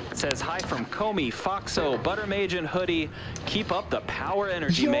 It says, hi from Komi, Foxo, Buttermage, and Hoodie. Keep up the power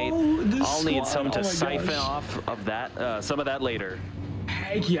energy, mate. I'll need some to siphon off of that, some of that later.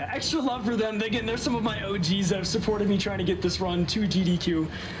 Heck yeah, extra love for them. Again, they're some of my OGs that have supported me trying to get this run to GDQ.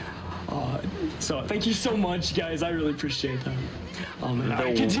 So thank you so much, guys. I really appreciate that.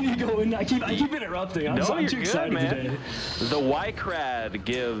 I continue going. I keep interrupting. I'm too excited today. The Ykrad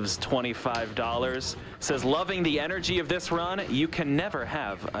gives $25. Says, loving the energy of this run. You can never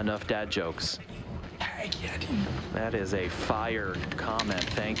have enough dad jokes. Heck yeah, dude. That is a fire comment.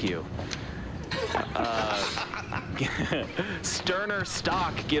 Thank you. Sterner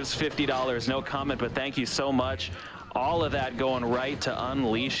Stock gives $50. No comment, but thank you so much. All of that going right to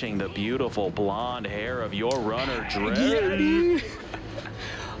unleashing the beautiful blonde hair of your runner, Dray. Yeah,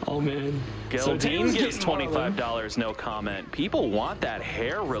 oh, man. Gildine gives $25, no comment. People want that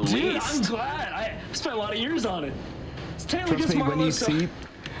hair released. Dude, I'm glad. I spent a lot of years on it. Trust me, when you see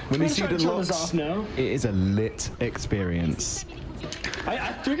the looks, it is a lit experience.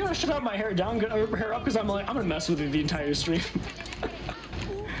 I figured I should have my hair down, hair up, because I'm gonna mess with it the entire stream.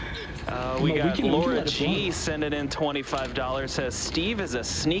 We got Laura G sending in $25. Says, Steve is a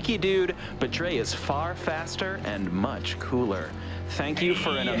sneaky dude, but Dre is far faster and much cooler. Thank you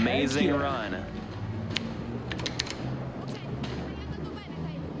for an amazing run.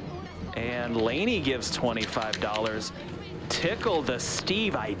 And Laney gives $25. Tickle the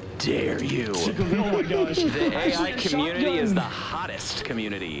Steve, I dare you. Oh my gosh. The AI community is the hottest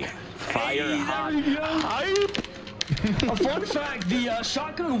community. Fire hot. Hype. A fun fact, the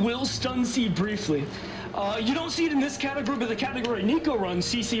shotgun will stun C briefly. You don't see it in this category, but the category Nico runs,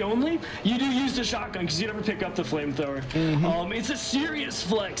 CC only, you do use the shotgun because you never pick up the flamethrower. It's a serious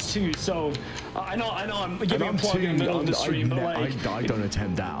flex too, so I know I'm giving a plug in the middle of the stream, but like... I don't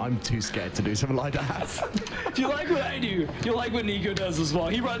attempt that. I'm too scared to do something like that. If you like what I do, you'll like what Nico does as well.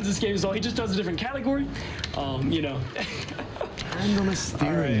 He runs this game as well. He just does a different category, you know. Hand on a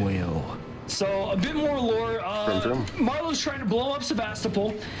steering wheel. So a bit more lore. Marlo's trying to blow up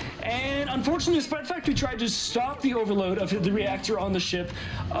Sebastopol, and unfortunately, despite the fact we tried to stop the overload of the reactor on the ship,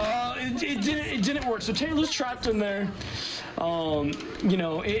 it didn't work. So Taylor's trapped in there. You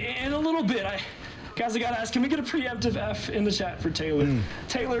know, in a little bit, guys, I gotta ask, can we get a preemptive F in the chat for Taylor?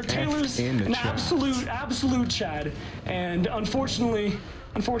 Taylor's an absolute Chad, and unfortunately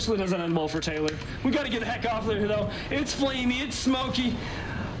doesn't end well for Taylor. We gotta get the heck off there though. It's flamey, it's smoky.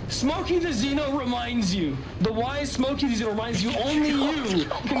 Smokey the Xeno reminds you. The wise Smokey the Xeno reminds you only you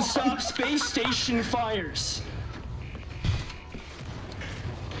can stop space station fires.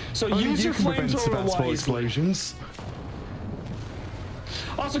 So use your flamethrower wisely. Explosions.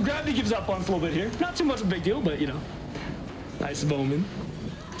 Also, gravity gives up on us a little bit here. Not too much of a big deal, but you know, nice Bowman.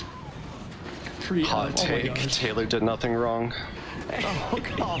 Hot take. Taylor did nothing wrong. Oh,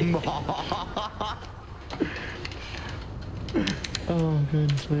 come on. Oh,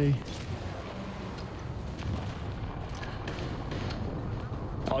 goodness me.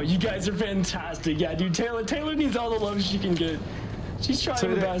 Oh, you guys are fantastic. Yeah, dude, Taylor needs all the love she can get. She's trying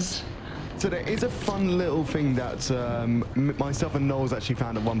her best. So there is a fun little thing that myself and Nolz actually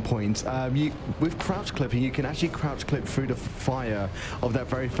found at one point. With crouch clipping, you can actually crouch clip through the fire of that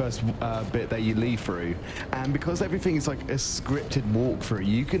very first bit that you leave through. And because everything is like a scripted walkthrough,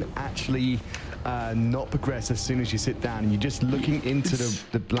 you can actually not progress as soon as you sit down. And you're just looking into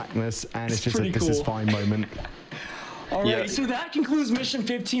the blackness, and it's just like, this is fine moment. All right, so that concludes mission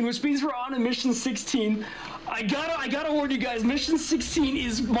 15, which means we're on to mission 16. I gotta warn you guys, mission 16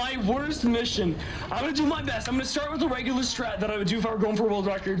 is my worst mission. I'm gonna do my best. I'm gonna start with the regular strat that I would do if I were going for a world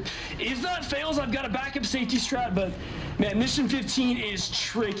record. If that fails, I've got a backup safety strat, but man, mission 15 is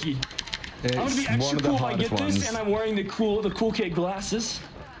tricky. I'm gonna be extra cool if I get this, and I'm wearing the cool kid glasses.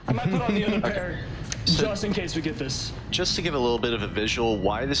 I might put on the other pair, just in case we get this. Just to give a little bit of a visual,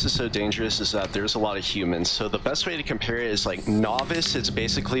 why this is so dangerous is that there's a lot of humans. So the best way to compare it is like Novice, it's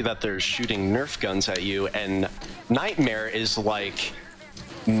basically that they're shooting Nerf guns at you, and Nightmare is like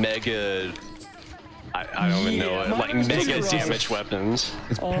mega, I don't even know it, like mega damage weapons.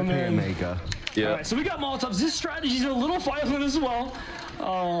 It's Pepe and Mega. Yeah. All right, so we got Molotovs. This strategy is a little violent as well.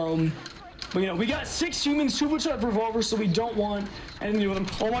 But you know, we got 6 humans, 2 of which have revolvers, so we don't want anything to do with them.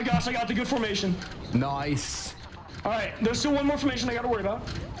 Oh my gosh, I got the good formation. Nice. All right, there's still one more formation I got to worry about.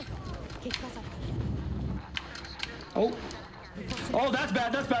 Oh, that's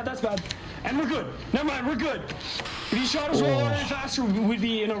bad. And we're good. Never mind, we're good. If he shot his roller any faster, we'd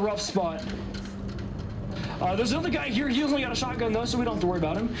be in a rough spot. There's another guy here. He only got a shotgun though, so we don't have to worry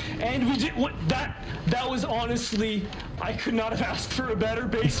about him. And we did what that was honestly, I could not have asked for a better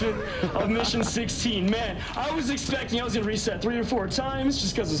basement of mission 16. Man, I was expecting I was gonna reset 3 or 4 times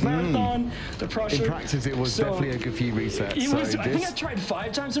just because it's marathon, the pressure. In practice, it was definitely a good few resets. It was, I think I tried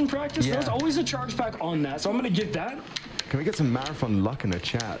 5 times in practice. Yeah. There was always a charge pack on that, so I'm gonna get that. Can we get some marathon luck in the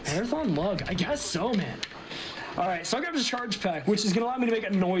chat? Marathon luck? I guess so, man. All right, so I grabbed a charge pack, which is going to allow me to make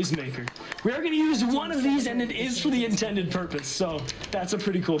a noise maker. We are going to use one of these, and it is for the intended purpose, so that's a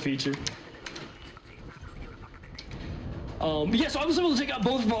pretty cool feature. Yeah, so I was able to take out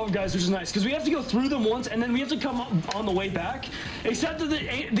both revolver guys, which is nice, because we have to go through them once, and then we have to come up on the way back, except that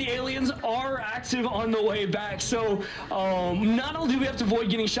the aliens are active on the way back, so not only do we have to avoid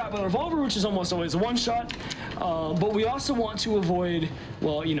getting shot by the revolver, which is almost always a one-shot, but we also want to avoid,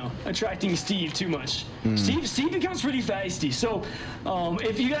 well, you know, attracting Steve too much. Steve becomes pretty feisty, so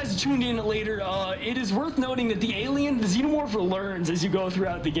if you guys tuned in later, it is worth noting that the xenomorph learns as you go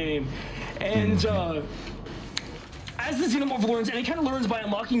throughout the game, and as the xenomorph learns, and it kind of learns by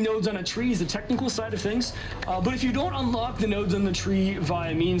unlocking nodes on a tree is the technical side of things, but if you don't unlock the nodes on the tree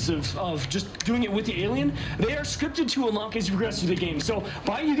via means of just doing it with the alien, they are scripted to unlock as you progress through the game. So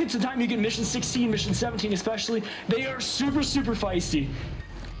by you get to the time you get mission 16, mission 17 especially, they are super, super feisty.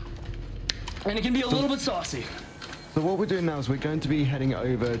 And it can be a little bit saucy. So what we're doing now is we're going to be heading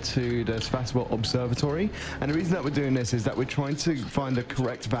over to the Sevastopol Observatory, and the reason that we're doing this is that we're trying to find the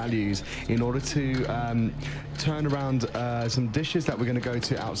correct values in order to turn around some dishes that we're going to go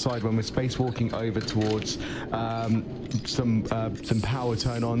to outside when we're spacewalking over towards some power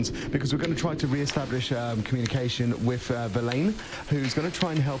turn-ons, because we're going to try to re-establish communication with Verlaine, who's going to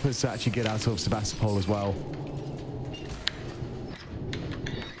try and help us to actually get out of Sevastopol as well.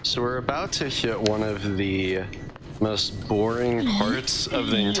 So we're about to hit one of the most boring parts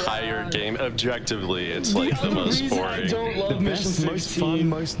of the entire game. Objectively, it's like the most boring. I don't love the best, most fun,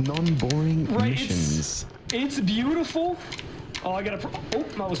 most non-boring missions. It's beautiful. Oh, I gotta. Oh,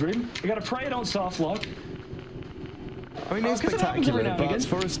 that was rude. I gotta pray I don't soft lock. I mean, it's spectacular, but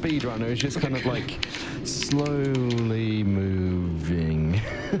for a speedrunner, it's just kind of like slowly moving.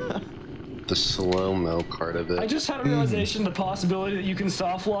 The slow-mo part of it. I just had a realization, the possibility that you can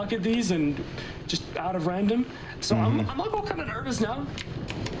soft lock at these and just out of random. So I'm a little kind of nervous now.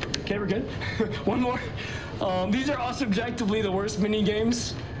 Okay, we're good. One more. These are also objectively the worst mini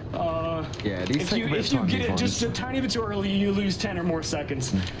games. Yeah, these if you get it just a tiny bit too early, you lose 10 or more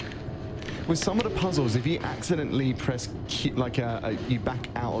seconds. With some of the puzzles, if you accidentally press like you back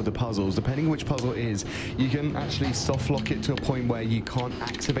out of the puzzles, depending on which puzzle it is, you can actually soft lock it to a point where you can't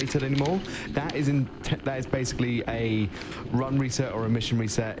activate it anymore. That is basically a run reset or a mission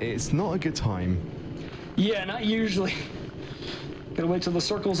reset. It's not a good time. Yeah, not usually. Gotta wait till the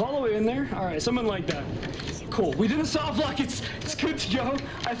circle's all the way in there. All right, something like that. Cool. We didn't soft lock. It's good to go.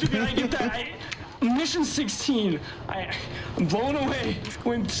 I figured I'd get that. Mission 16, I'm blown away.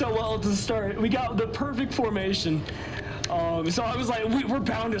 Went so well at the start. We got the perfect formation. So I was like, we're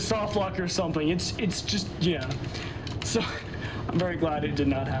bound to soft lock or something. It's just, yeah. So I'm very glad it did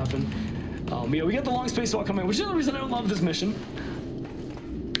not happen. Yeah, we got the long spacewalk coming, which is the reason I don't love this mission.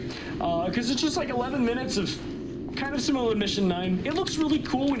 Because it's just like 11 minutes of kind of similar to Mission 9. It looks really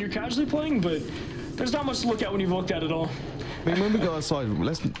cool when you're casually playing, but there's not much to look at when you've looked at it all. I mean, when we go outside,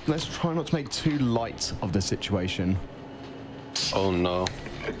 let's try not to make too light of the situation. Oh no.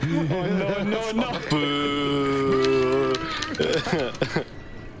 Oh no. Boo.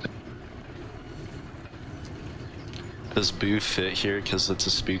 Does boo fit here because it's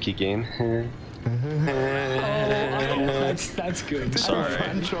a spooky game? That's good. Sorry.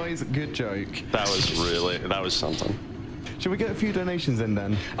 Franchise, good joke. That was something. Should we get a few donations in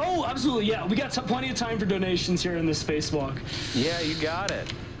then? Oh, absolutely, yeah. We got plenty of time for donations here in this spacewalk. Yeah, you got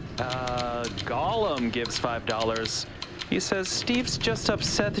it. Gollum gives $5. He says, Steve's just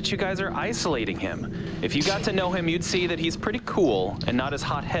upset that you guys are isolating him. If you got to know him, you'd see that he's pretty cool and not as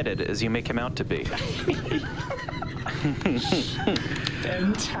hot-headed as you make him out to be.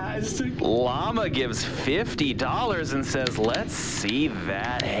 Fantastic. Llama gives $50 and says, let's see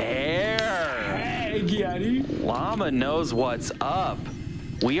that hair. Hey, Gianni. Llama knows what's up.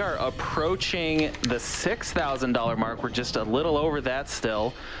 We are approaching the $6,000 mark. We're just a little over that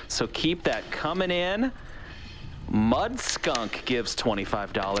still, so keep that coming in. Mud Skunk gives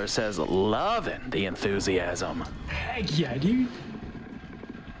 $25, says, loving the enthusiasm. Heck yeah, dude.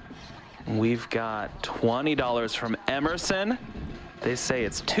 We've got $20 from Emerson. They say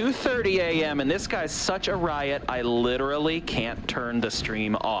it's 2:30 a.m. and this guy's such a riot, I literally can't turn the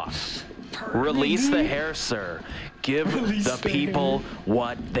stream off. Release the hair, sir. Give the people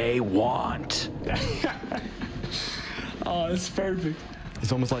what they want. Oh, it's perfect.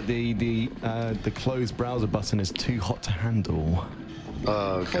 It's almost like the closed browser button is too hot to handle.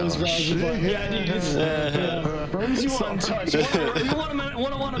 Oh, Close gosh. browser button. Yeah, dude, it's, burns you on touch. You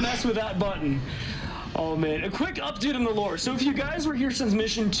want to mess with that button. Oh man, a quick update on the lore. So if you guys were here since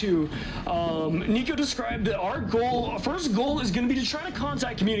mission 2, Nico described that our first goal is going to be to try to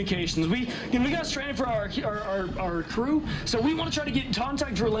contact communications. We got stranded for our crew, so we want to try to get in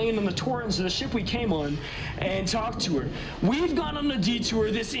contact with Verlaine on the Torrens, the ship we came on, and talk to her. We've gone on a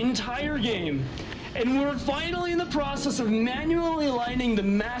detour this entire game, and we're finally in the process of manually lining the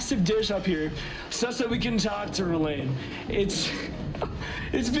massive dish up here such that we can talk to Verlaine.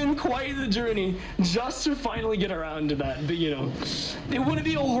 It's been quite the journey just to finally get around to that, but you know, it wouldn't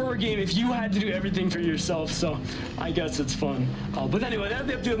be a horror game if you had to do everything for yourself, so I guess it's fun. But anyway, that's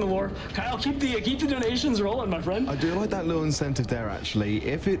the update on the lore. Kyle, keep the donations rolling, my friend. I do like that little incentive there, actually.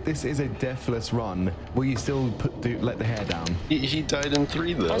 If this is a deathless run, will you still let the hair down? He died in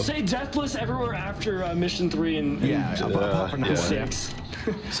 3, though. I'll say deathless everywhere after mission 3 and apart from that 6.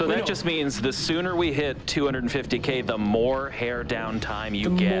 So that just means the sooner we hit 250K, the more hair down time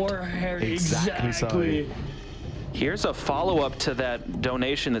you get. The more hair, Exactly so. Here's a follow-up to that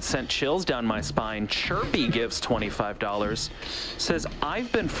donation that sent chills down my spine. Chirpy gives $25. Says,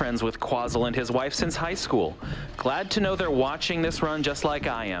 I've been friends with Quazzle and his wife since high school. Glad to know they're watching this run just like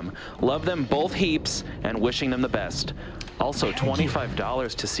I am. Love them both heaps and wishing them the best. Also,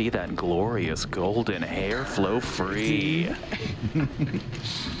 $25 to see that glorious golden hair flow free.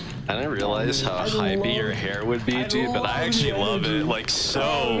 I didn't realize how hypey your hair would be, dude, but I actually love it, like,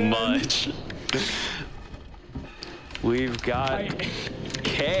 so much. We've got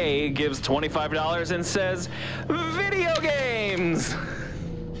Kay gives $25 and says, video games!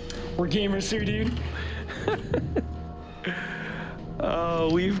 We're gamers here, dude.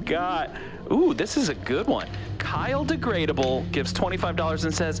 Oh, we've got, ooh, this is a good one. Kyle Degradable gives $25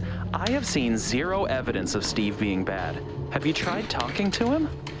 and says, I have seen zero evidence of Steve being bad. Have you tried talking to him?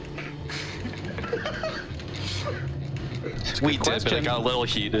 We did, but it got a little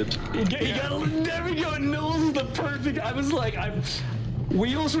heated. There we go, Nolz the perfect. I was like,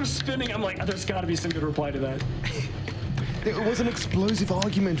 wheels were spinning. I'm like, there's got to be some good reply to that. It was an explosive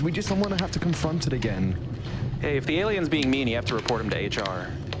argument. We just don't want to have to confront it again. Hey, if the alien's being mean, you have to report him to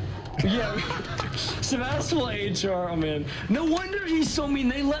HR. Yeah, Sebastopol HR, oh man. No wonder he's so mean.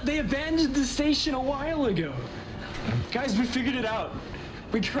 They abandoned the station a while ago. Guys, we figured it out.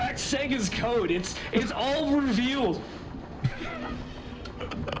 We cracked Sega's code. It's all revealed.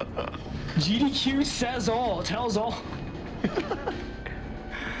 GDQ says all, tells all.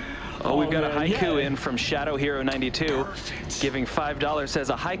 Oh, we've got a haiku in from Shadow Hero 92, giving $5. Says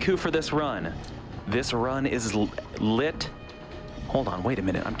a haiku for this run. This run is lit. Hold on, wait a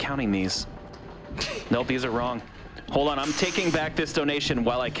minute. I'm counting these. Nope, these are wrong. Hold on, I'm taking back this donation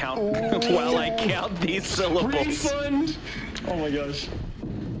while I count these syllables. Refund. Oh my gosh.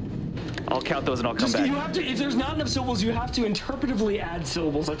 I'll count those and I'll come back. You have to, if there's not enough syllables, you have to interpretively add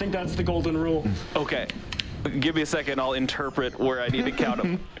syllables. I think that's the golden rule. Okay. Give me a second, I'll interpret where I need to count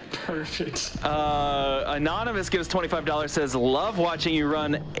them. Perfect. Anonymous gives $25, says, love watching you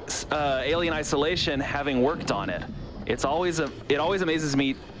run Alien Isolation, having worked on it. It always amazes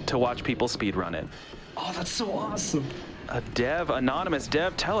me to watch people speedrun it. Oh, that's so awesome. Anonymous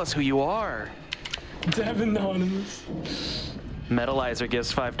Dev, tell us who you are. Dev Anonymous. Metalizer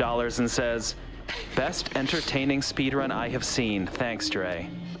gives $5 and says, best entertaining speedrun I have seen. Thanks, Dre.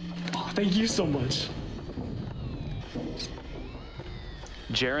 Oh, thank you so much.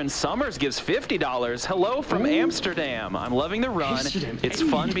 Jaron Summers gives $50. Hello from Amsterdam. I'm loving the run. It's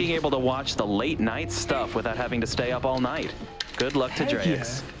fun being able to watch the late night stuff without having to stay up all night. Good luck to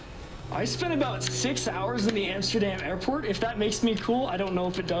Drayux. Yeah. I spent about 6 hours in the Amsterdam airport. If that makes me cool, I don't know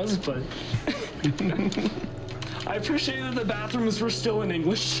if it does, but I appreciate that the bathrooms were still in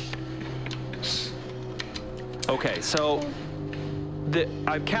English. Okay, so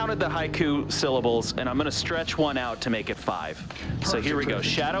I've counted the haiku syllables, and I'm going to stretch one out to make it 5. So here we go.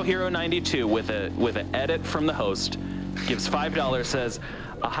 Shadow Hero 92 with an edit from the host gives $5. Says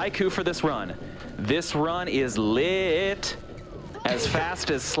a haiku for this run. This run is lit, as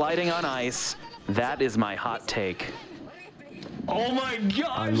fast as sliding on ice. That is my hot take. Oh my gosh!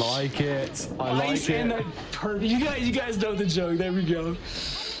 I like it. I like it. You guys know the joke. There we go.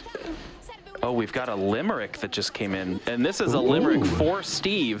 Oh, we've got a limerick that just came in. And this is a limerick for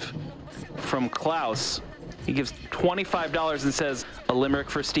Steve from Klaus. He gives $25 and says, a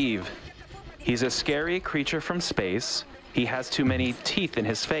limerick for Steve. He's a scary creature from space. He has too many teeth in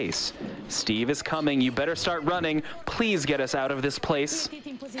his face. Steve is coming. You better start running. Please get us out of this place.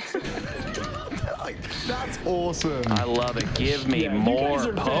 That's awesome. I love it. Give me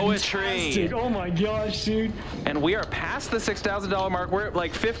more poetry. Fantastic. Oh my gosh, dude. And we are past the $6,000 mark. We're at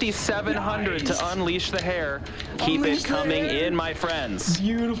like 5,700 to unleash the hair. Keep it coming in, my friends.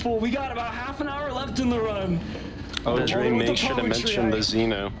 Beautiful. We got about half an hour left in the run. Oh, Dre, make sure to mention the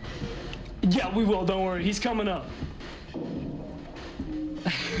Xeno. Yeah, we will. Don't worry. He's coming up.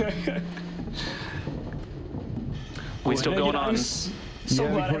 We still going on? So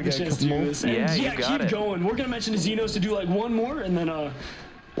glad I had the chance to do this. And you got keep it. going. We're gonna mention the Xenos to do like one more, and then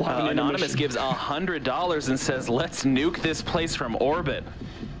we'll have an Anonymous gives $100 and says, "Let's nuke this place from orbit."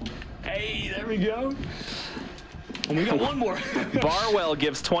 Hey, there we go. And we got one more. Barwell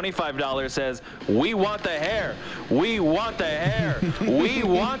gives $25, says, "We want the hair. We want the hair. We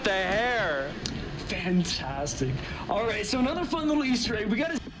want the hair." Fantastic. All right, so another fun little Easter egg. We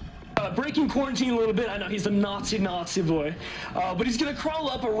got his breaking quarantine a little bit. I know he's a Nazi boy, but he's gonna crawl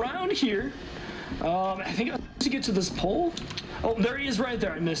up around here. I think I'm supposed to get to this pole. Oh, there he is right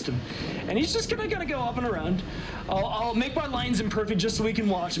there. I missed him. And he's just gonna go up and around. I'll make my lines imperfect just so we can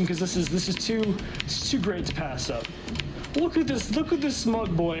watch him, because this is too great to pass up. Look at this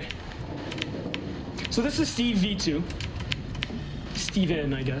smug boy. So this is Steve V2.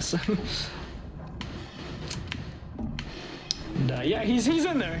 Steven, I guess. And yeah, he's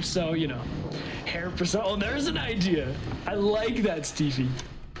in there, so you know, hair percent. Oh, there's an idea. I like that, Stevie.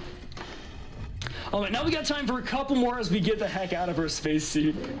 All right, now we got time for a couple more as we get the heck out of our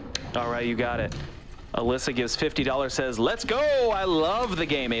spacesuit. All right, you got it. Alyssa gives $50, says, "Let's go! I love the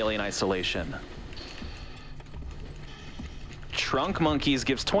game Alien Isolation." Trunk Monkeys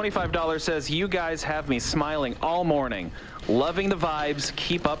gives $25, says, "You guys have me smiling all morning. Loving the vibes.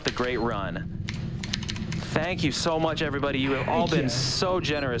 Keep up the great run." Thank you so much, everybody. You have all been so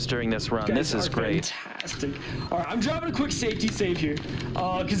generous during this run. This is great. Fantastic. All right, I'm dropping a quick safety save here,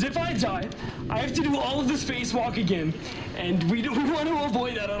 because if I die, I have to do all of the spacewalk again, and we want to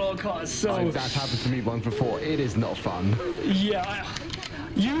avoid that at all costs. So that's happened to me once before. It is not fun. Yeah.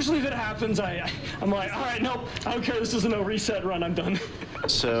 Usually if it happens, I'm like, all right, nope, I don't care. This is a no reset run. I'm done.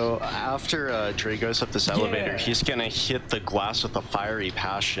 So after Dre goes up this elevator, he's gonna hit the glass with a fiery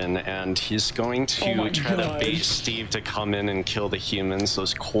passion, and he's going to try to bait Steve to come in and kill the humans,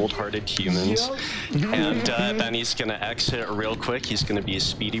 those cold-hearted humans. Yep. And then he's gonna exit real quick. He's gonna be a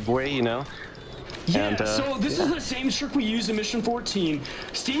speedy boy, you know. Yeah, and, so this is the same trick we used in Mission 14.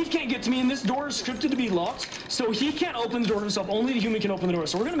 Steve can't get to me, and this door is scripted to be locked, so he can't open the door himself. Only the human can open the door.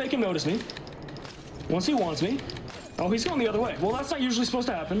 So we're gonna make him notice me. Once he wants me. Oh, he's going the other way. Well, that's not usually supposed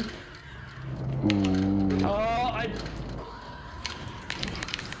to happen.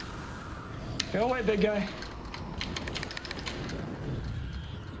 Go away, big guy.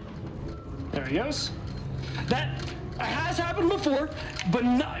 There he goes. That has happened before, but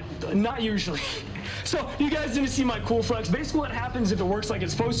not usually. So you guys didn't see my cool flex. Basically what happens if it works like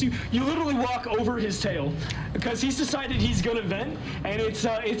it's supposed to, you literally walk over his tail, because he's decided he's gonna vent, and it's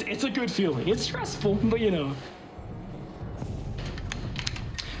a good feeling. It's stressful, but you know.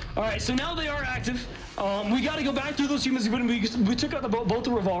 All right, so now they are active. We got to go back through those humans. We took out both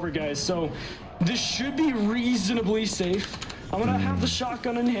the revolver guys, so this should be reasonably safe. I'm gonna have the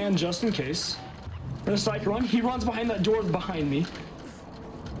shotgun in hand just in case. I'm gonna psych run. He runs behind that door behind me.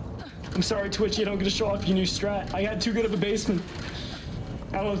 I'm sorry, Twitchy, I don't get to show off your new strat. I had too good of a basement.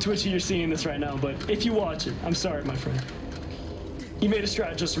 I don't know if Twitchy, you're seeing this right now, but if you watch it, I'm sorry, my friend. You made a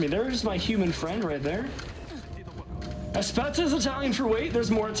strat just for me. There's my human friend right there. Aspetta is Italian for wait. There's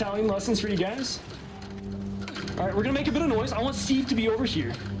more Italian lessons for you guys. All right, we're gonna make a bit of noise. I want Steve to be over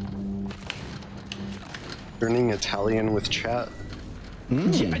here. Learning Italian with chat.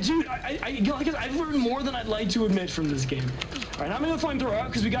 Yeah, dude, I've learned more than I'd like to admit from this game. All right, I'm gonna flamethrower out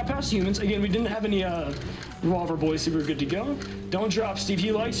because we got past humans. Again, we didn't have any revolver boys, so we're good to go. Don't drop, Steve.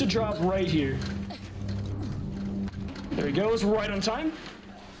 He likes to drop right here. There he goes, right on time.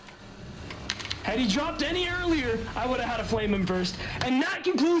 Had he dropped any earlier, I would have had to flame him first. And that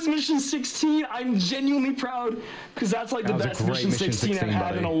concludes Mission 16. I'm genuinely proud, because that's like the best Mission 16 I've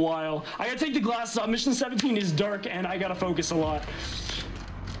had in a while. I gotta take the glasses off. Mission 17 is dark, and I gotta focus a lot.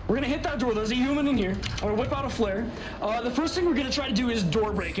 We're gonna hit that door. There's a human in here. I'm gonna whip out a flare. The first thing we're gonna try to do is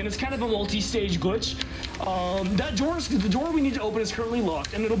door break, and it's kind of a multi-stage glitch. The door we need to open is currently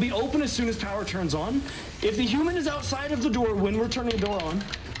locked, and it'll be open as soon as power turns on. If the human is outside of the door when we're turning the door on,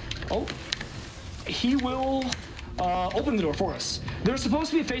 he will open the door for us. There's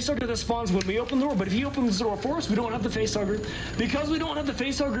supposed to be a facehugger that spawns when we open the door, but if he opens the door for us, we don't have the facehugger. Because we don't have the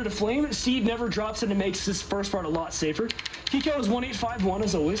facehugger to flame, Steve never drops it and makes this first part a lot safer. Kiko is 1851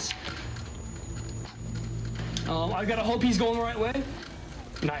 as always. I gotta hope he's going the right way.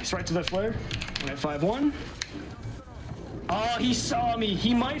 Nice, right to the flare. 1851. He saw me.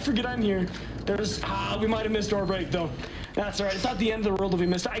 He might forget I'm here. We might have missed door break though. That's alright. It's not the end of the world if we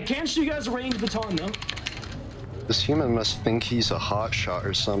missed it. I can show you guys a ranged baton though. This human must think he's a hot shot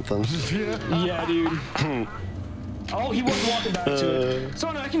or something. Yeah, dude. Oh, he was walking back to it. So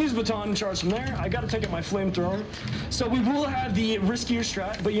no, I can use baton and charge from there. I gotta take out my flamethrower. So we will have the riskier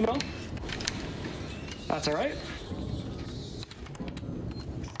strat, but you know, that's alright.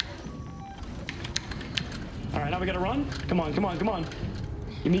 Alright, now we gotta run. Come on, come on, come on.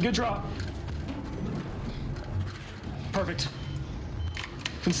 Give me a good drop. Perfect.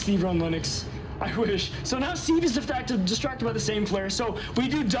 Can Steve run Linux? I wish. So now Steve is distracted by the same flare. So we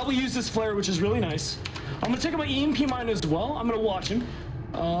do double use this flare, which is really nice. I'm gonna take out my EMP mine as well. I'm gonna watch him.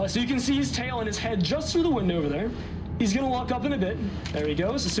 So you can see his tail and his head just through the window over there. He's gonna lock up in a bit. There he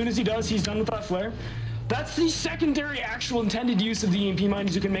goes. As soon as he does, he's done with that flare. That's the secondary actual intended use of the EMP mine,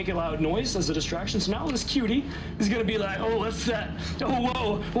 is you can make a loud noise as a distraction. So now this cutie is gonna be like, oh, what's that? Oh,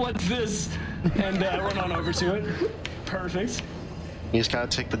 whoa, what's this? And run on over to it. Perfect. You just gotta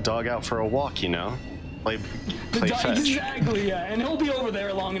take the dog out for a walk, you know? Play fetch. Exactly, yeah. And he'll be over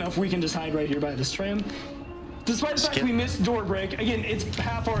there long enough we can just hide right here by this tram. Despite the fact we missed door break, again, it's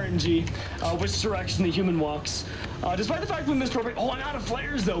half RNG, which direction the human walks. Despite the fact we missed door break, I'm out of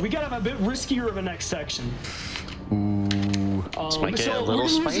flares though. We gotta have a bit riskier of a next section. This might get a little we're gonna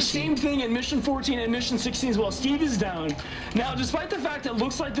spicy. use the same thing in mission 14 and mission 16 as well. Steve is down. Now, despite the fact that it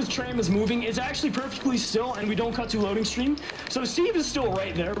looks like this tram is moving, it's actually perfectly still and we don't cut to loading stream. So Steve is still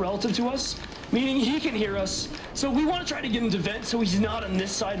right there relative to us, meaning he can hear us. So we want to try to get him to vent so he's not on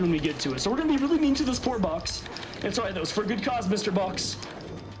this side when we get to it. So we're gonna be really mean to this poor box. It's alright though, it's for a good cause, Mr. Box.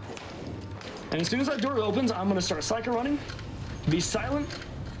 And as soon as that door opens, I'm gonna start psycho running. Be silent.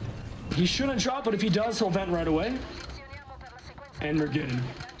 He shouldn't drop, but if he does, he'll vent right away. And we're good.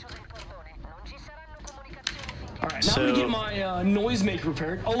 Alright, now I'm gonna get my noisemaker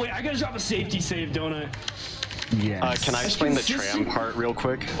repaired. Oh wait, I gotta drop a safety save, don't I? Yes. Can I explain the tram part real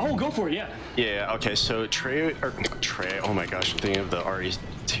quick? Oh, go for it, yeah. Yeah, okay, so Trey, oh my gosh, I'm thinking of the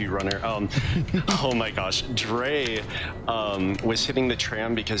RE2 runner. Oh my gosh, Dre was hitting the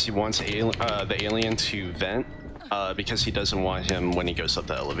tram because he wants the alien to vent because he doesn't want him when he goes up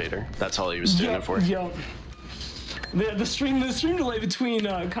the elevator. That's all he was doing it for. Yep. The stream delay between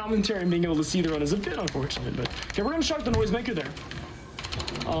commentary and being able to see the run is a bit unfortunate, but okay, we're gonna shock the noisemaker there.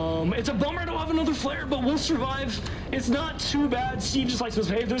 It's a bummer to have another flare, but we'll survive. It's not too bad. Steve just likes to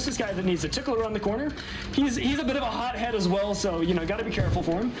behave. There's this guy that needs a tickle around the corner. He's a bit of a hothead as well, so you know, gotta be careful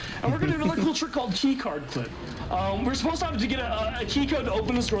for him. And we're gonna do another cool trick called key card clip. We're supposed to have to get a key code to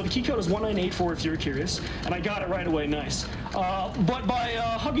open this door. The key code is 1984 if you're curious, and I got it right away. Nice. But by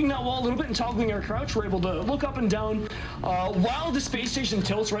hugging that wall a little bit and toggling our crouch, we're able to look up and down while the space station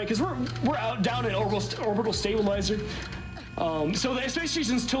tilts, right? Because we're out down in orbital stabilizer. So the space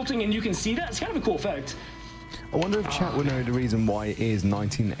station's tilting and you can see that. It's kind of a cool effect. I wonder if chat would know the reason why it is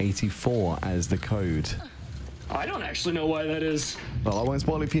 1984 as the code. I don't actually know why that is. Well, I won't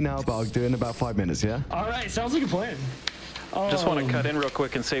spoil it for you now, but I'll do it in about 5 minutes, yeah? Alright, sounds like a plan. Just want to cut in real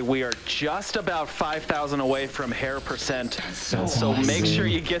quick and say we are just about 5,000 away from hair percent. So make sure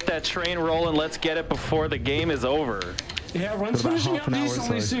you get that train rolling. Let's get it before the game is over. Yeah, run's finishing up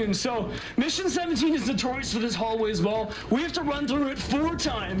decently soon. So mission 17 is notorious for this hallway as well. We have to run through it 4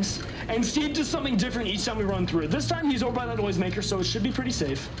 times, and Steve does something different each time we run through it. This time he's over by that noisemaker, so it should be pretty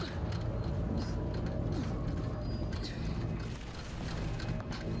safe.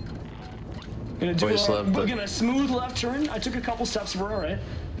 We're gonna smooth left turn. I took a couple steps, we're alright.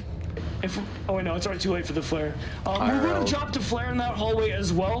 Oh wait, no, it's already too late for the flare. We're going to drop to flare in that hallway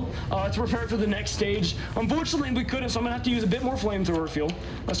as well to prepare for the next stage. Unfortunately, we couldn't, so I'm going to have to use a bit more flamethrower fuel.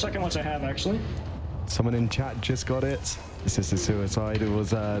 Let's check how much I have, actually. Someone in chat just got it. Assisted suicide. It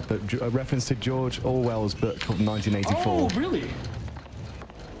was a reference to George Orwell's book of 1984. Oh, really?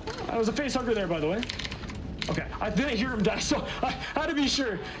 That was a facehugger there, by the way. Okay, I didn't hear him die, so I had to be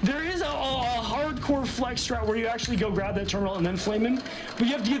sure. There is a hardcore flex strat where you actually go grab that terminal and then flame him, but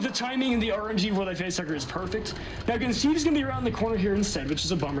you have to get the timing and the RNG where that facehugger is perfect. Now again, Steve's gonna be around the corner here instead, which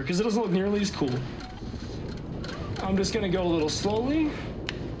is a bummer because it doesn't look nearly as cool. I'm just gonna go a little slowly.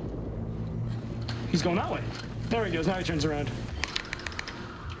 He's going that way. There he goes, now he turns around.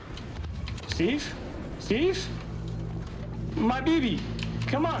 Steve? Steve? My baby,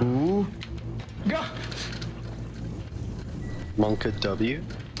 come on. Ooh. Go. Monka W.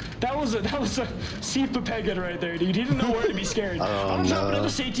 That was a Steve Pepega right there, dude. He didn't know where to be scared. I'm dropping another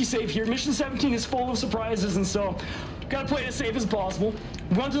safety save here. Mission 17 is full of surprises, and so gotta play it as safe as possible.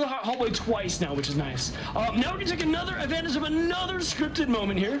 We've gone through the hallway twice now, which is nice. Now we're gonna take another advantage of another scripted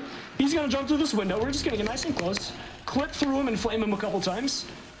moment here. He's gonna jump through this window. We're just gonna get nice and close, clip through him and flame him a couple times.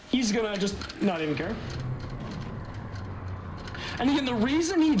 He's gonna just not even care. And again, the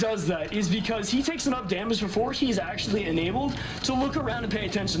reason he does that is because he takes enough damage before he's actually enabled to look around and pay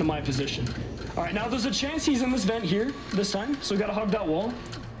attention to my position. All right, now there's a chance he's in this vent here this time, so we gotta hug that wall.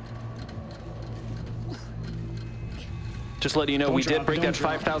 Just letting you know, we did break that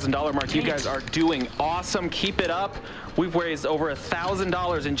 $5,000 mark. You guys are doing awesome. Keep it up. We've raised over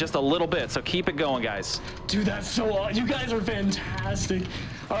 $1,000 in just a little bit, so keep it going, guys. Dude, that's so awesome. You guys are fantastic.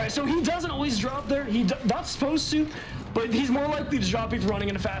 All right, so he doesn't always drop there. He's not supposed to, but he's more likely to drop if running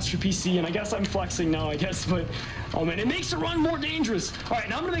in a faster PC, and I guess I'm flexing now, I guess, but oh man, it makes the run more dangerous. All right,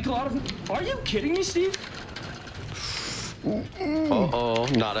 now I'm gonna make a lot of, are you kidding me, Steve? Uh-oh,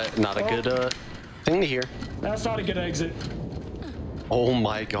 not a good thing to hear. That's not a good exit. Oh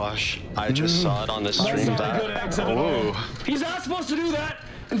my gosh, I just saw it on the stream. That's not a good exit at all. He's not supposed to do that.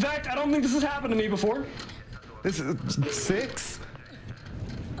 In fact, I don't think this has happened to me before. This is 6?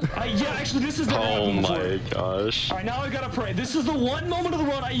 Yeah, actually, this is never happened before. Oh my gosh. All right, now I gotta pray. This is the one moment of the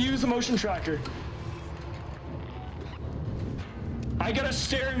run I use the motion tracker. I gotta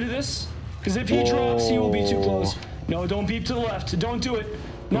stare into this, because if he drops, he will be too close. No, don't peep to the left. Don't do it.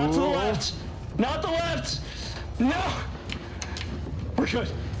 Not to the left. Not the left. No. We're good.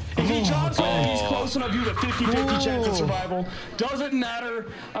 If he drops and he's close enough, you have a 50-50 chance of survival. Doesn't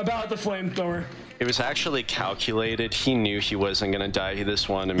matter about the flamethrower. It was actually calculated. He knew he wasn't going to die this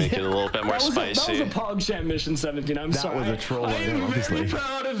one to make it a little bit more spicy. That was a PogChamp mission 17. I'm sorry. That was a troll. I am very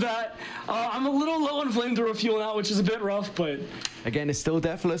proud of that. I'm a little low on flamethrower fuel now, which is a bit rough, but... Again, it's still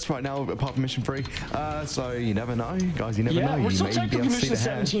deathless right now, apart from mission 3. So you never know, guys. You never know. Yeah, we're still may technically mission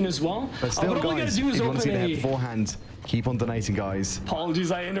 17 as well. But still, all we gotta guys, do is if you want to see the open head beforehand, keep on donating, guys.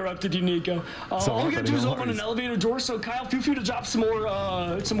 Apologies, I interrupted you, Nico. All we gotta do is open an elevator door. So Kyle, feel free to drop some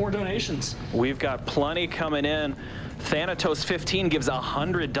more donations. We've got plenty coming in. Thanatos15 gives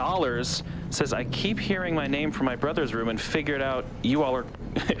 $100. Says, I keep hearing my name from my brother's room and figured out you all are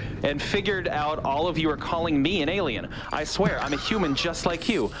figured out all of you are calling me an alien. I swear, I'm a human just like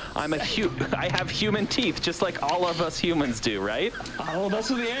you. I have human teeth just like all of us humans do, right? Oh, that's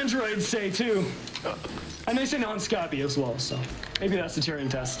what the androids say too. And they say non-Scotty as well, so maybe that's the Turing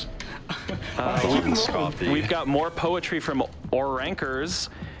test. We've got more poetry from Orankers.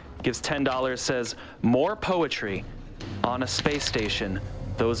 Gives $10, says, more poetry on a space station.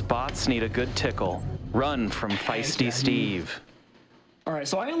 Those bots need a good tickle. Run from Feisty Steve. All right,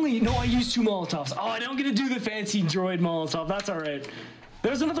 so I only know I use 2 Molotovs. Oh, I don't get to do the fancy droid Molotov. That's all right.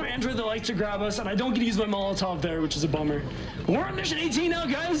 There's another android that likes to grab us, and I don't get to use my Molotov there, which is a bummer. We're on mission 18 now,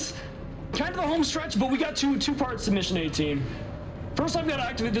 guys. Kind of the home stretch, but we got two parts to mission 18. First, I've got to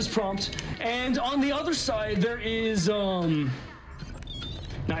activate this prompt, and on the other side, there is,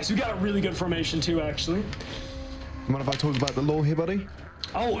 nice, we got a really good formation too, actually. Mind if I talk about the lore here, buddy?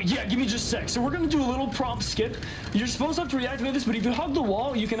 Oh, yeah, give me just a sec. So we're going to do a little prompt skip. You're supposed to have to reactivate this, but if you hug the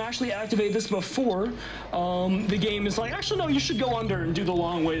wall, you can actually activate this before the game is like, actually, no, you should go under and do the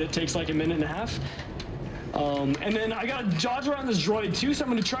long way that takes like a minute and a half. And then I got to dodge around this droid too, so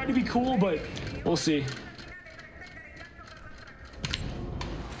I'm going to try to be cool, but we'll see.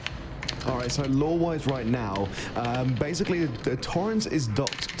 All right, so lore-wise right now, basically the Torrens is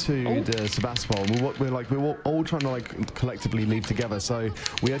docked to the Sebastopol. We're all trying to like collectively leave together. So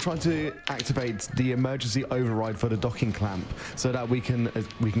we are trying to activate the emergency override for the docking clamp so that we can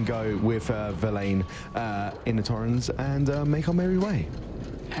go with Verlaine in the Torrens and make our merry way.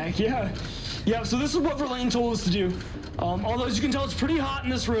 Heck yeah. Yeah, so this is what Verlaine told us to do. Although as you can tell, it's pretty hot in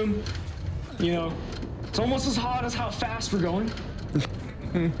this room. You know, it's almost as hot as how fast we're going.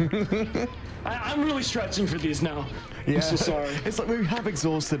 I'm really stretching for these now. Yeah. I'm so sorry. It's like we have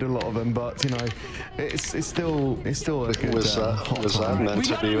exhausted a lot of them, but you know, it's still a good. Was that meant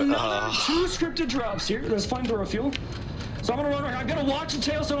to be? We got 2 scripted drops here. There's flamethrower fuel. So I'm gonna run. I'm gonna watch the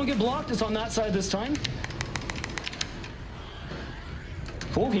tail so I don't get blocked. It's on that side this time.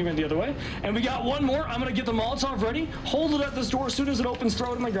 Cool, he went the other way. And we got one more. I'm gonna get the Molotov ready. Hold it at this door as soon as it opens.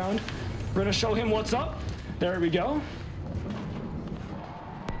 Throw it on the ground. We're gonna show him what's up. There we go.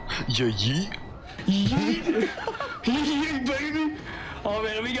 Yeet. Yeet. Yeet, baby. Oh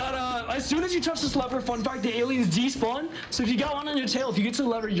man, we got as soon as you touch this lever, fun fact, the aliens despawn. So if you got one on your tail, if you get to the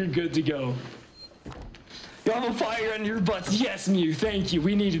lever, you're good to go. You have a fire on your butts. Yes, Mew, thank you.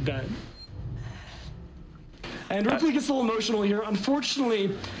 We needed that. And Ripley gets a little emotional here.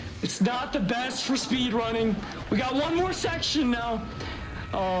 Unfortunately, it's not the best for speed running. We got one more section now.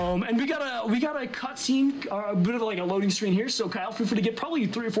 And we got a cutscene, a bit of like a loading screen here. So Kyle, feel free to get probably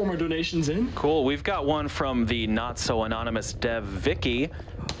 3 or 4 more donations in. Cool. We've got one from the not so anonymous dev Vicky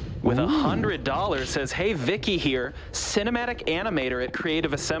with $100. Says, "Hey Vicky here, cinematic animator at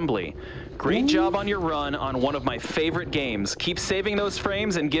Creative Assembly. Great job on your run on one of my favorite games. Keep saving those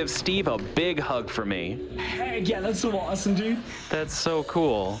frames and give Steve a big hug for me." Heck yeah, that's so awesome, dude. That's so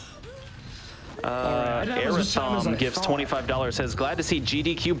cool. Arathom gives $25, says, "Glad to see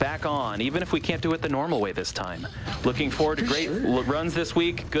GDQ back on, even if we can't do it the normal way this time. Looking forward to great runs this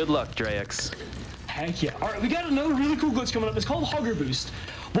week. Good luck, Drayux." Heck yeah. All right, we got another really cool glitch coming up. It's called Hugger Boost.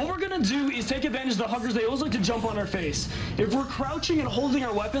 What we're gonna do is take advantage of the huggers. They always like to jump on our face. If we're crouching and holding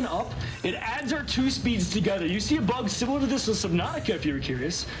our weapon up, it adds our 2 speeds together. You see a bug similar to this with Subnautica if you were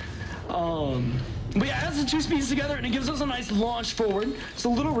curious. But yeah, it adds the 2 speeds together and it gives us a nice launch forward. It's a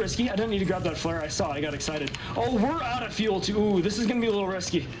little risky. I didn't need to grab that flare. I saw it. I got excited. Oh, we're out of fuel too. Ooh, this is gonna be a little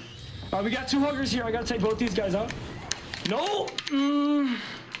risky. All right, we got 2 huggers here. I gotta take both these guys out. No.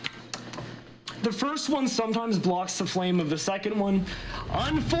 The first one sometimes blocks the flame of the second one.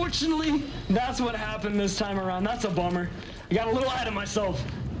 Unfortunately, that's what happened this time around. That's a bummer. I got a little ahead of myself.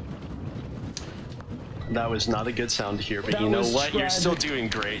 That was not a good sound to hear, but you know what? You're still doing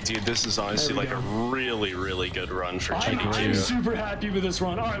great, dude. This is honestly like a really, really good run for GDQ. I'm super happy with this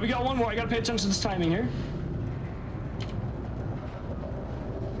run. All right, we got one more. I got to pay attention to this timing here.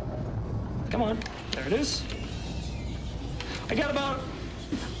 Come on. There it is. I got about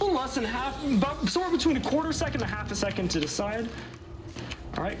a little less than half, about somewhere between a quarter second and a half a second to decide.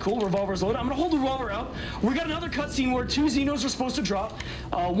 All right, cool. Revolver's loaded. I'm gonna hold the revolver out. We got another cutscene where 2 Xenos are supposed to drop.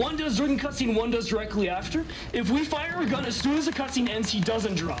 One does during the cutscene, one does directly after. If we fire a gun as soon as the cutscene ends, he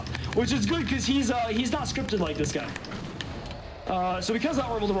doesn't drop, which is good because he's not scripted like this guy. So because of that,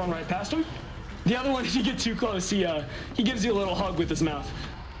 we're able to run right past him. The other one, if you get too close, he gives you a little hug with his mouth.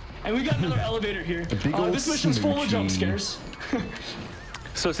 And we got another elevator here. This mission's full of jump scares.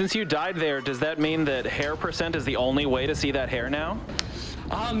 So since you died there, does that mean that hair percent is the only way to see that hair now?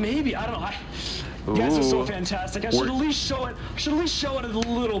 Maybe. I don't know. You guys are so fantastic. I should at least show it. A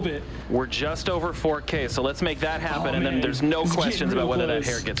little bit. We're just over 4K, so let's make that happen, and then there's no questions about whether that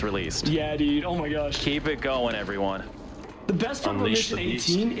hair gets released. Yeah, dude. Oh my gosh. Keep it going, everyone. The best part about Mission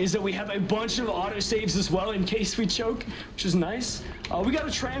 18 is that we have a bunch of autosaves as well in case we choke, which is nice. We got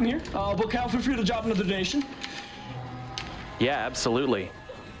a tram here, but Kyle, feel free to drop another donation. Yeah, absolutely.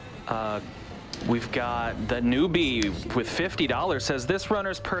 We've got the newbie with $50 says, "This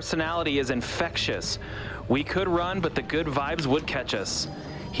runner's personality is infectious. We could run, but the good vibes would catch us.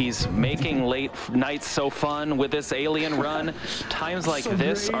 He's making late nights so fun with this alien run. Times like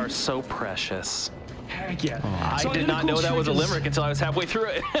this are so precious." Heck yeah. I did not know that was a limerick until I was halfway through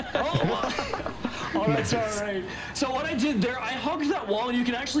it. Oh, that's all right. So what I did there, I hugged that wall, and you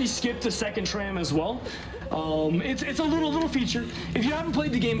can actually skip the second tram as well. It's a little feature. If you haven't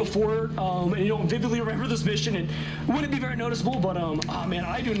played the game before and you don't vividly remember this mission, it wouldn't be very noticeable. But oh man,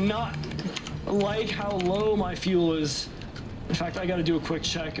 I do not like how low my fuel is. In fact, I got to do a quick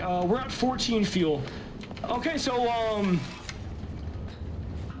check. We're at 14 fuel. Okay, so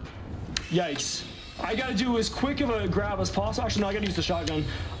yikes. I got to do as quick of a grab as possible. Actually, no, I got to use the shotgun.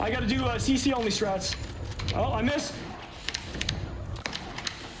 I got to do CC only strats. Oh, I missed.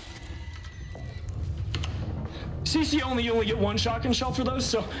 CC only, you only get 1 shotgun shell for those,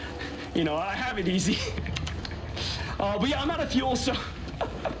 so, you know, I have it easy. But yeah, I'm out of fuel, so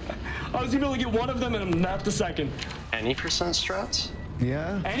I was able to get 1 of them, and I'm not the second. Any percent strats?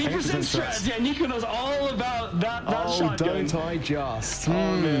 Yeah. Any percent strats. Yeah, Nico knows all about that shotgun. Don't I just? Oh,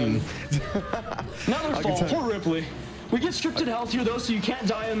 man. Another fall. Poor Ripley. We get scripted health here, though, so you can't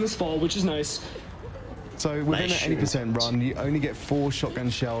die in this fall, which is nice. So within an 80% run, you only get 4 shotgun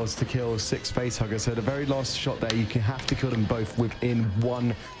shells to kill 6 facehuggers. So the very last shot there, you can have to kill them both within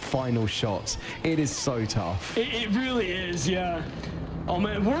 1 final shot. It is so tough. It really is, yeah. Oh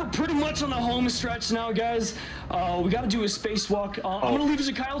man, we're pretty much on the home stretch now, guys. We got to do a spacewalk. I'm gonna leave it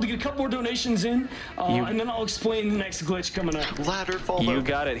to Kyle to get a couple more donations in, and then I'll explain the next glitch coming up. Ladder fall. You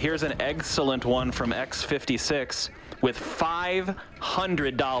got it. Here's an excellent one from X56 with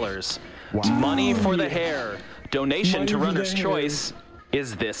 $500. Wow. Money for the hair. Donation to Runner's Choice.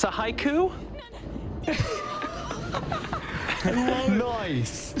 Is this a haiku?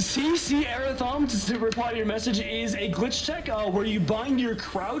 Nice. CC Arathom, to reply to your message, is a glitch tech where you bind your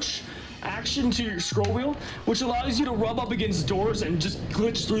crouch action to your scroll wheel, which allows you to rub up against doors and just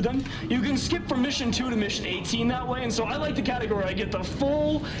glitch through them. You can skip from mission 2 to mission 18 that way, and so I like the category. I get the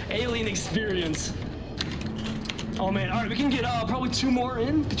full alien experience. Oh man, all right, we can get probably 2 more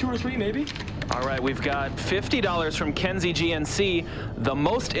in, 2 or 3 maybe. All right, we've got $50 from Kenzie GNC, the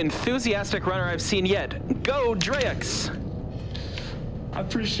most enthusiastic runner I've seen yet. Go, Drayux! I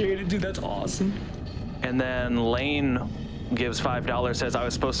appreciate it, dude, that's awesome. And then Lane gives $5, says, I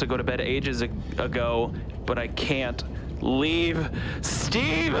was supposed to go to bed ages ago, but I can't leave.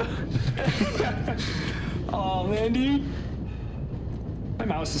 Steve! Oh man, dude. My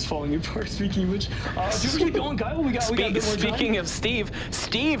mouse is falling apart, speaking of which. Do we keep going, Kyle? We got a bit more time. Speaking of Steve,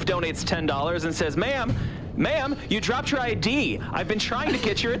 Steve donates $10 and says, ma'am, you dropped your ID. I've been trying to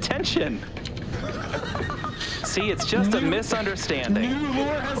get your attention. See, it's just a misunderstanding. New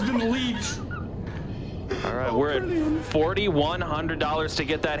lore has been leaked. All right, we're at $4,100 to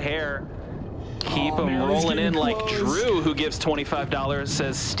get that hair. Keep them rolling in like Drew, who gives $25,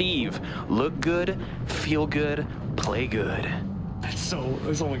 says, Steve, look good, feel good, play good.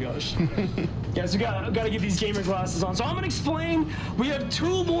 Oh my gosh. Guys, we gotta get these gamer glasses on. So I'm gonna explain. We have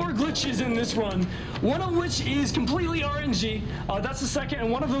 2 more glitches in this run. One of which is completely RNG. That's the second,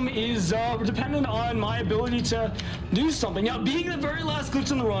 and one of them is dependent on my ability to do something. Now, being the very last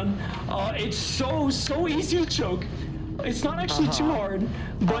glitch in the run, it's so easy to choke. It's not actually too hard,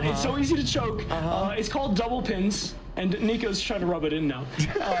 but it's so easy to choke. It's called double pins. And Nico's trying to rub it in now.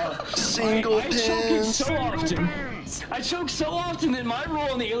 Single pins. I choke so often that my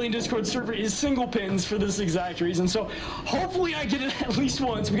role on the Alien Discord server is single pins for this exact reason. So hopefully I get it at least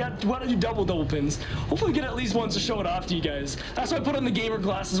once. We got to do double pins. Hopefully we get it at least once to show it off to you guys. That's why I put on the gamer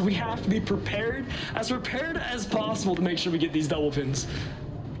glasses. We have to be prepared as possible to make sure we get these double pins.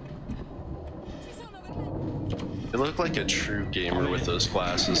 You look like a true gamer with those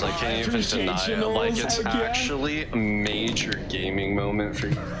glasses. I can't even deny it. Like, it's actually a major gaming moment for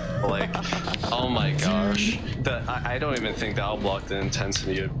you. Like, oh my gosh. I don't even think that'll block the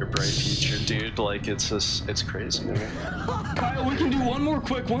intensity of your bright future, dude. Like, it's just, it's crazy to me. Kyle, we can do one more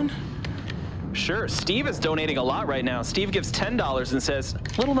quick one. Sure, Steve is donating a lot right now. Steve gives $10 and says,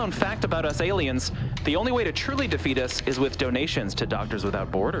 little known fact about us aliens, the only way to truly defeat us is with donations to Doctors Without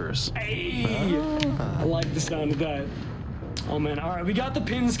Borders. Hey, I like the sound of that. Oh man, all right, we got the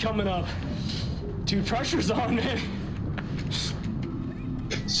pins coming up. Dude, pressure's on, man.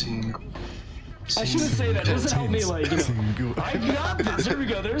 I shouldn't say that. It doesn't help me, like, you know. I got this. There we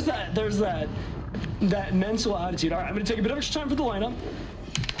go. There's that mental attitude. All right, I'm gonna take a bit of extra time for the lineup.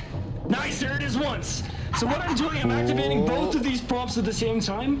 Nice, there it is once. So what I'm doing, I'm activating both of these prompts at the same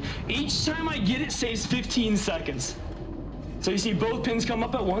time. Each time I get it saves 15 seconds. So you see both pins come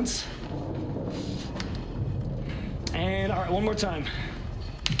up at once. And all right, one more time.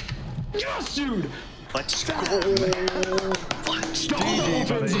 Yes, dude! Let's go! Let's go!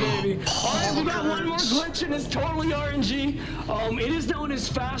 Baby. All right, we got one more glitch, and it's totally RNG. It is known as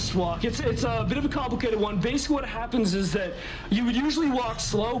fast walk. It's a bit of a complicated one. Basically, what happens is that you would usually walk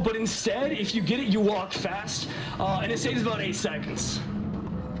slow, but instead, if you get it, you walk fast, and it saves about 8 seconds.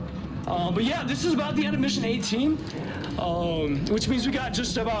 But yeah, this is about the end of mission 18, which means we got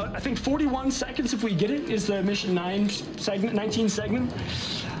just about, I think, 41 seconds if we get it, is the mission 19 segment.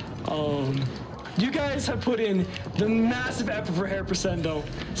 You guys have put in the massive effort for hair percent though,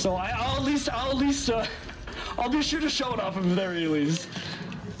 so I'll be sure to show it off at the very least.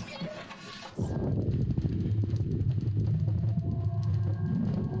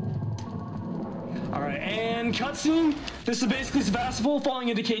 All right, and cutscene. This is basically Sevastopol falling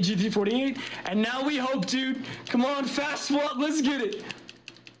into KGT48, and now we hope, dude. Come on, fast walk, let's get it.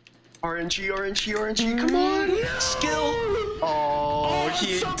 RNG, come on! No! Skill! Oh,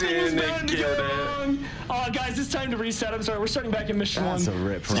 he didn't get it. Guys, it's time to reset. I'm sorry, we're starting back in mission 1. That's a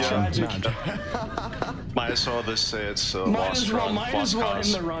rip run. Tragic. Might as well just say it's a Might lost as well run.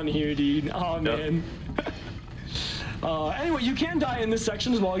 end the run here, dude. Oh, man. Anyway, you can die in this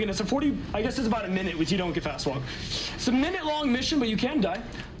section as well. Again, it's a 40, I guess it's about a minute if you don't get fast walk. It's a minute-long mission, but you can die.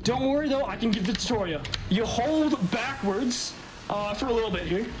 Don't worry, though, I can give the tutorial. You hold backwards for a little bit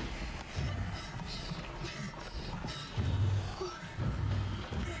here.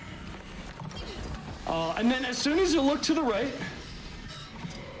 And then as soon as you look to the right,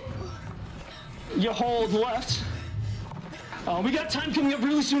 you hold left. We got time coming up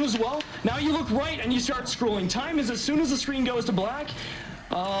really soon as well. Now you look right and you start scrolling. Time is as soon as the screen goes to black.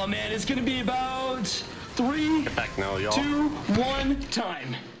 Oh man, it's gonna be about 3, 2, 1,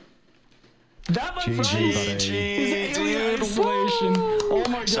 time. That, my friends, is Alien Isolation. Oh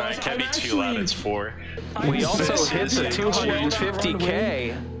my gosh. Sorry, it can't be too loud, it's 4. We also hit the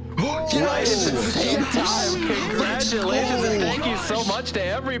 250K. Right at the same time. Congratulations and thank you so much to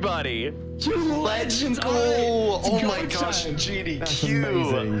everybody. Legends. Oh my gosh, GDQ. That's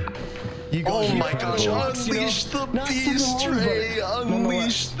amazing. You guys Oh are my gosh, incredible. unleash the Not super beast, long, Dre! but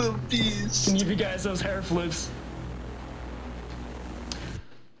Unleash the beast! Can give you guys those hair flips.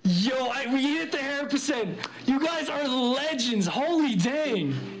 Yo, we hit the hair percent. You guys are legends. Holy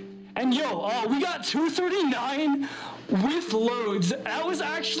dang. And yo, we got 239 with loads. That was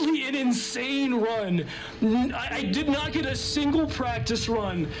actually an insane run. I did not get a single practice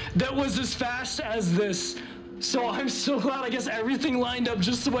run that was as fast as this. So I'm so glad. I guess everything lined up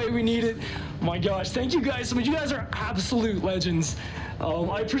just the way we need it. My gosh, thank you guys so much. You guys are absolute legends.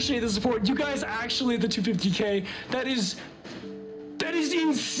 I appreciate the support. You guys actually at the 250K, that is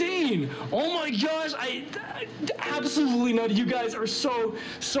insane. Oh my gosh, I absolutely nutty. You guys are so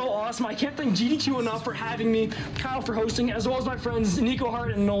awesome. I can't thank GDQ enough for having me, Kyle for hosting, as well as my friends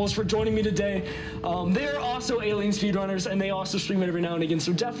Nikoheart and Nolz for joining me today. They're also alien speedrunners, and they also stream it every now and again.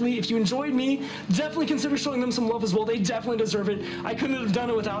 So definitely, if you enjoyed me, definitely consider showing them some love as well. They definitely deserve it. I couldn't have done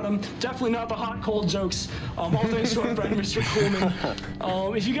it without them. Definitely not the hot cold jokes. All thanks to our friend Mr.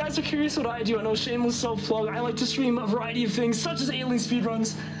 Coolman. If you guys are curious what I do, I know shameless self-plug. I like to stream a variety of things, such as alien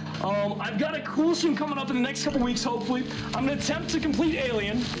speedruns. I've got a cool stream coming up in the next couple weeks, hopefully. I'm going to attempt to complete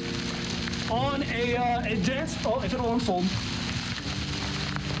Alien on a dance... Oh, if it'll unfold.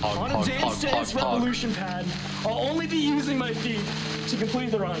 On a Dance Revolution pad. I'll only be using my feet to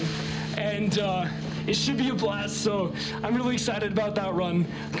complete the run. And it should be a blast, so I'm really excited about that run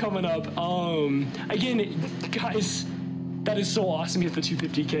coming up. Again, guys, that is so awesome. You hit the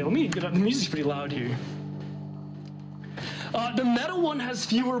 250K. Let me get up. The music's pretty loud here. The metal one has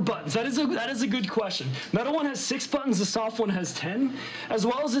fewer buttons. That is a good question. Metal one has 6 buttons, the soft one has 10, as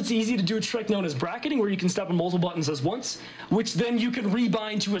well as it's easy to do a trick known as bracketing, where you can step on multiple buttons as once, which then you can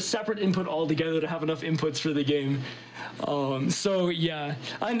rebind to a separate input altogether to have enough inputs for the game. So yeah,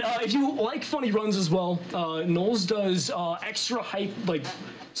 and if you like funny runs as well, Nolz does extra hype, like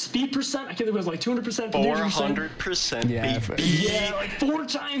speed percent. I can't think it was like 200%. 400%, yeah, baby. Yeah, like 4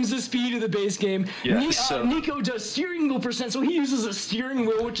 times the speed of the base game. Yeah, so Nico does steering wheel percent, so he uses a steering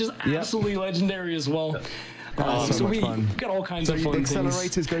wheel, which is absolutely legendary as well. So much we fun. got all kinds So of the fun things.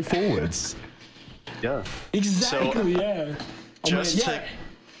 accelerators go forwards. yeah. Exactly, yeah.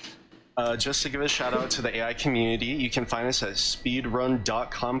 Just to give a shout out to the AI community, you can find us at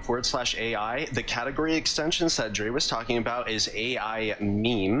speedrun.com/AI. The category extensions that Dre was talking about is AI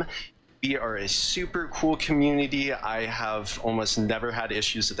meme. We are a super cool community. I have almost never had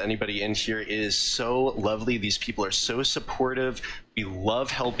issues with anybody in here. It is so lovely. These people are so supportive. We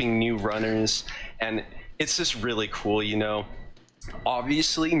love helping new runners, and it's just really cool, you know.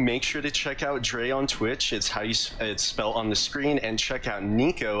 Obviously, make sure to check out Dre on Twitch. It's spelled on the screen, and check out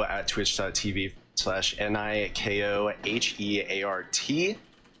Nico at twitch.tv/NIKOHEART.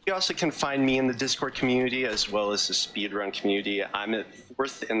 You also can find me in the Discord community as well as the speedrun community. I'm at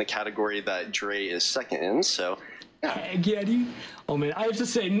 4th in the category that Dre is 2nd in, so yeah. Getty. Oh man, I have to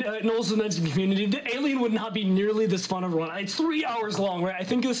say, Nolz mentioned community. The Alien would not be nearly this fun of a run. It's 3 hours long, right? I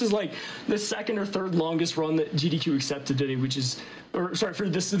think this is like the 2nd or 3rd longest run that GDQ accepted today, which is, or sorry, for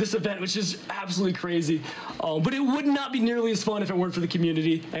this event, which is absolutely crazy. But it would not be nearly as fun if it weren't for the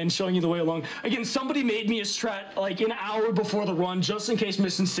community and showing you the way along. Again, somebody made me a strat like an hour before the run, just in case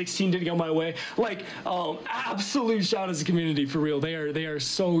mission 16 didn't go my way. Like, absolute shout out to the community, for real. They are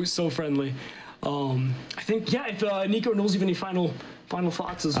so friendly. I think, yeah, if Nico knows even any final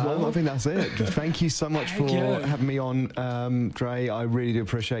thoughts as well. I think that's it. Thank you so much for having me on, Dre. I really do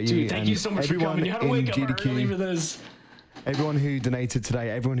appreciate you. Dude, thank you so much for coming. You had to wake up early for this. Everyone who donated today,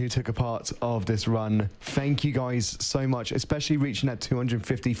 everyone who took a part of this run, thank you guys so much, especially reaching that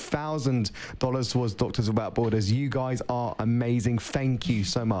 $250,000 towards Doctors Without Borders. You guys are amazing. Thank you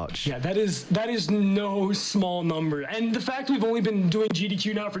so much. Yeah, that is no small number. And the fact we've only been doing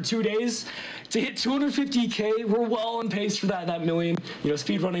GDQ now for 2 days, to hit 250K, we're well on pace for that million. You know,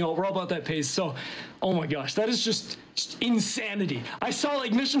 speedrunning, we're all about that pace. So, oh my gosh, that is just insanity. I saw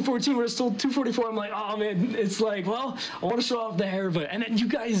like mission 14 where it's still 244. I'm like, oh man, it's like, well, I want to show off the hair, and then you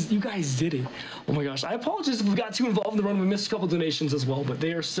guys did it. Oh my gosh, I apologize if we got too involved in the run. We missed a couple donations as well, but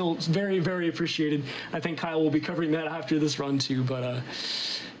they are still very, very appreciated. I think Kyle will be covering that after this run too. But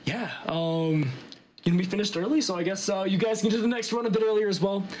yeah, gonna be finished early, so I guess you guys can do the next run a bit earlier as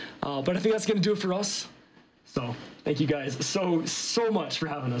well. But I think that's gonna do it for us. So thank you guys so much for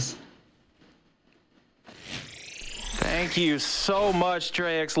having us. Thank you so much,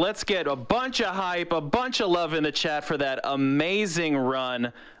 Drayux. Let's get a bunch of hype, a bunch of love in the chat for that amazing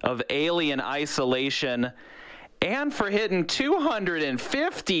run of Alien Isolation, and for hitting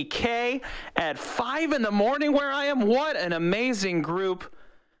 250K at 5 in the morning where I am. What an amazing group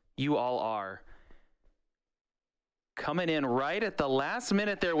you all are. Coming in right at the last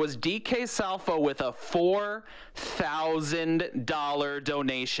minute, there was DK Salfo with a $4,000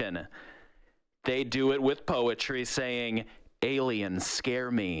 donation. They do it with poetry, saying, aliens scare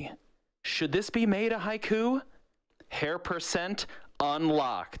me. Should this be made a haiku? Hair percent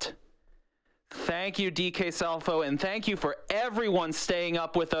unlocked. Thank you, DK Salfo, and thank you for everyone staying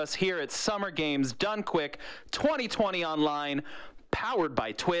up with us here at Summer Games Done Quick 2020 Online, powered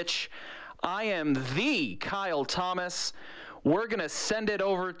by Twitch. I am the Kyle Thomas. We're going to send it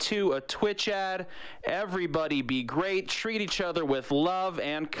over to a Twitch ad. Everybody be great. Treat each other with love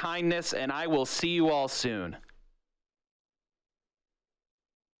and kindness, and I will see you all soon.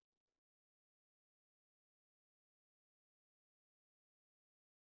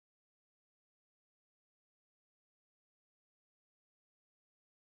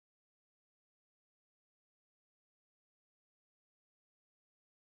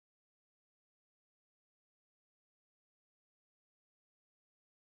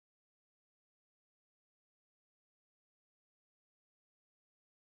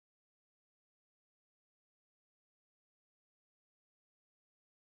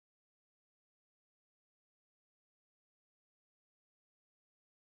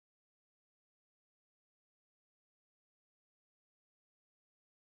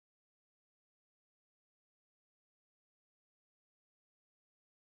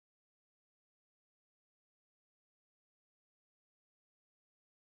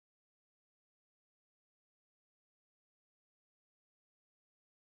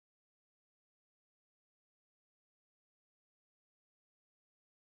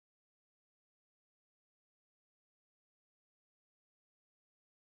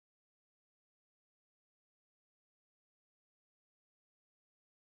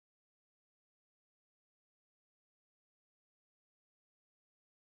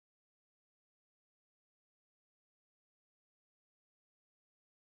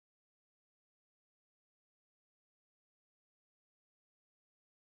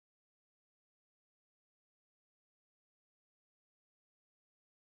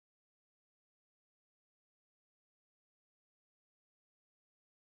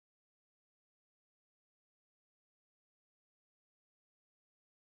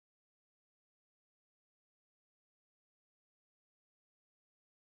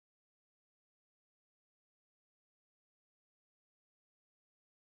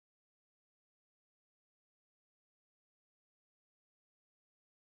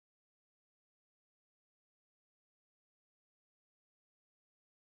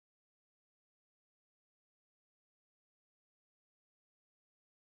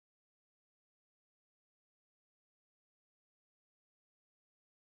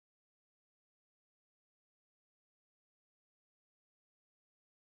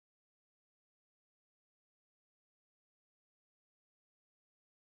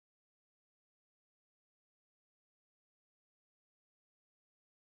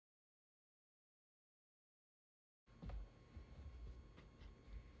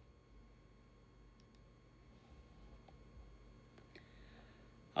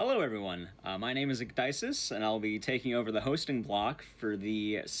 Hello everyone, my name is THEKyleThomas, and I'll be taking over the hosting block for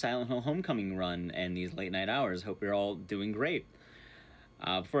the Silent Hill Homecoming run and these late night hours. Hope you're all doing great.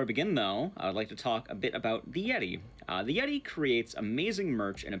 Before I begin though, I would like to talk a bit about the Yeti. The Yeti creates amazing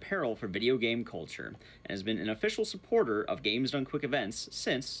merch and apparel for video game culture, and has been an official supporter of Games Done Quick events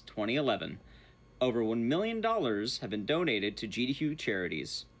since 2011. Over $1 million have been donated to GDQ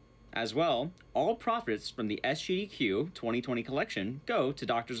charities. As well, all profits from the SGDQ 2020 collection go to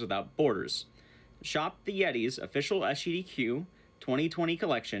Doctors Without Borders. Shop the Yeti's official SGDQ 2020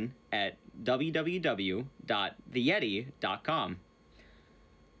 collection at www.theyeti.com.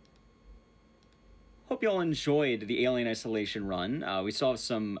 Hope you all enjoyed the Alien Isolation run. We saw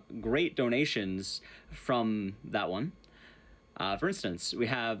some great donations from that one. For instance, we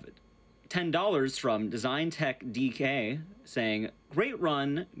have $10 from Design Tech DK saying, "Great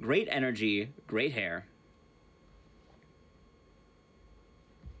run, great energy, great hair."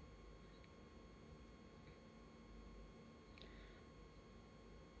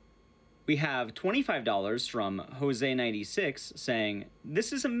 We have $25 from Jose96 saying,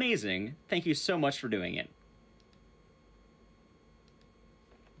 "This is amazing. Thank you so much for doing it."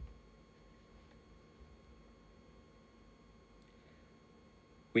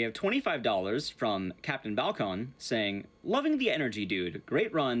 We have $25 from Captain Balcon saying, "Loving the energy, dude.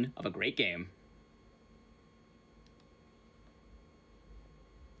 Great run of a great game."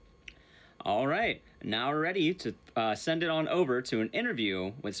 All right, now we're ready to send it on over to an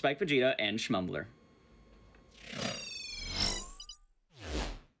interview with Spikevegeta and Shmumbler.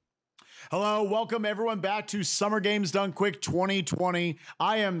 Hello, welcome everyone back to Summer Games Done Quick 2020.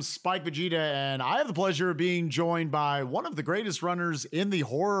 I am Spikevegeta, and I have the pleasure of being joined by one of the greatest runners in the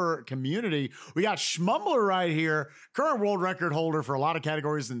horror community. We got Shmumbler right here, current world record holder for a lot of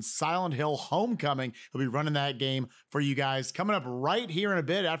categories in Silent Hill Homecoming. He'll be running that game for you guys coming up right here in a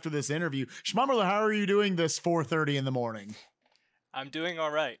bit after this interview. Shmumbler, how are you doing this 4:30 in the morning? I'm doing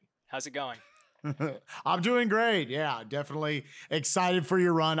all right. How's it going? I'm doing great. Yeah, definitely excited for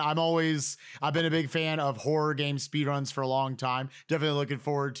your run. I've been a big fan of horror game speedruns for a long time. Definitely looking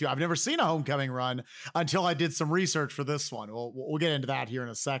forward to, I've never seen a Homecoming run until I did some research for this one. We'll get into that here in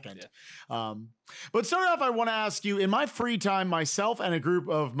a second. Yeah. But start off, I want to ask you, in my free time, myself and a group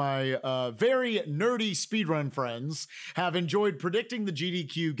of my very nerdy speedrun friends have enjoyed predicting the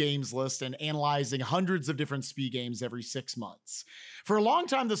GDQ games list and analyzing hundreds of different speed games every 6 months. For a long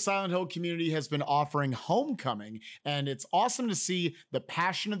time, the Silent Hill community has been offering Homecoming, and it's awesome to see the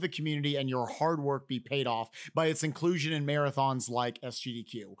passion of the community and your hard work be paid off by its inclusion in marathons like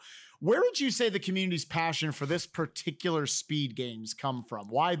SGDQ. Where would you say the community's passion for this particular speed games come from?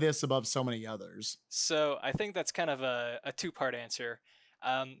 Why this above so many others? So I think that's kind of a two-part answer.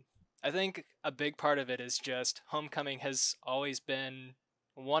 I think a big part of it is just Homecoming has always been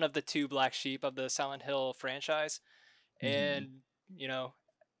one of the two black sheep of the Silent Hill franchise. And, you know,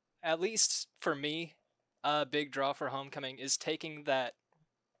 at least for me, a big draw for Homecoming is taking that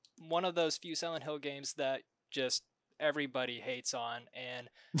one of those few Silent Hill games that just everybody hates on and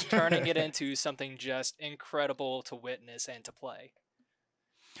turning it into something just incredible to witness and to play.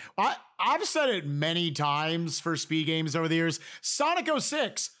 I've said it many times for speed games over the years. Sonic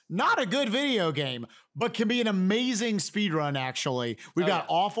 06, not a good video game, but can be an amazing speed run, actually. We've got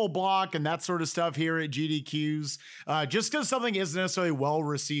Awful Block and that sort of stuff here at GDQs. Just because something isn't necessarily well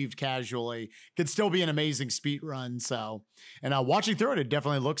received casually, could still be an amazing speed run. So, and watching through it, it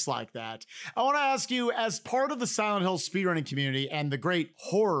definitely looks like that. I want to ask you, as part of the Silent Hill speedrunning community and the great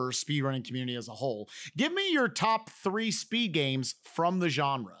horror speedrunning community as a whole, give me your top 3 speed games from the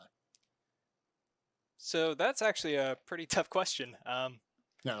genre. So that's actually a pretty tough question.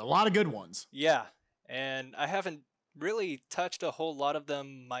 Yeah, a lot of good ones. Yeah, and I haven't really touched a whole lot of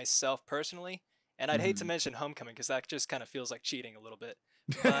them myself personally, and I'd hate to mention Homecoming because that just kind of feels like cheating a little bit.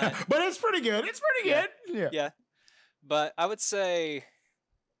 But, but it's pretty good. It's pretty good. Yeah. But I would say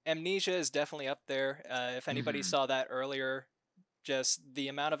Amnesia is definitely up there. If anybody saw that earlier, just the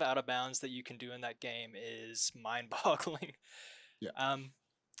amount of out of bounds that you can do in that game is mind-boggling. Yeah.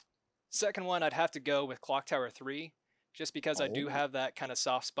 Second one, I'd have to go with Clock Tower 3, just because I do have that kind of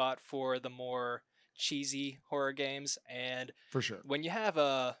soft spot for the more cheesy horror games. And for sure, when you have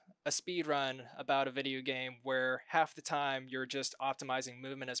a speed run about a video game where half the time you're just optimizing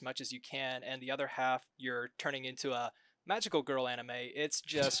movement as much as you can, and the other half you're turning into a magical girl anime, it's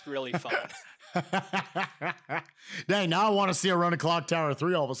just really fun. Dang, now I want to see a run of Clock Tower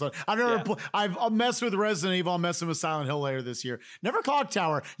 3 all of a sudden. I've messed with Resident Evil, I'm messing with Silent Hill later this year. Never Clock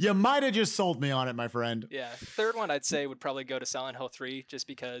Tower. You might have just sold me on it, my friend. Yeah, third one I'd say would probably go to Silent Hill 3, just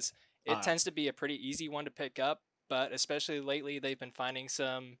because it tends to be a pretty easy one to pick up, but especially lately they've been finding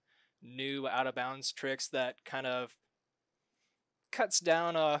some new out-of-bounds tricks that kind of cuts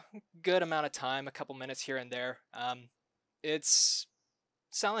down a good amount of time, a couple minutes here and there.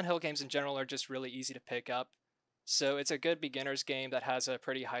 Silent Hill games in general are just really easy to pick up, so it's a good beginner's game that has a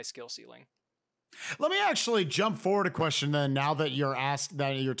pretty high skill ceiling. Let me actually jump forward a question then, now that you're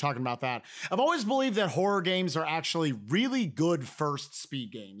talking about that. I've always believed that horror games are actually really good first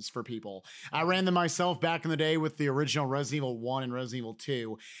speed games for people. I ran them myself back in the day with the original Resident Evil 1 and Resident Evil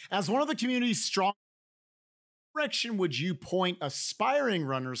 2. As one of the community's strong direction would you point aspiring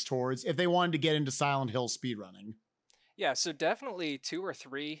runners towards if they wanted to get into Silent Hill speedrunning? Yeah, so definitely 2 or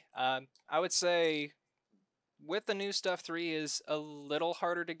 3. I would say with the new stuff, 3 is a little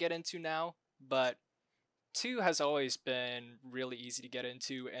harder to get into now, but 2 has always been really easy to get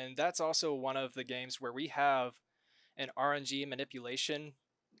into, and that's also one of the games where we have an RNG manipulation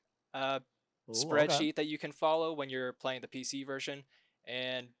spreadsheet that you can follow when you're playing the PC version,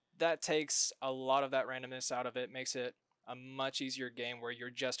 and that takes a lot of that randomness out of it, makes it a much easier game where you're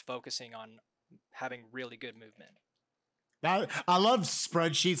just focusing on having really good movement. Now, I love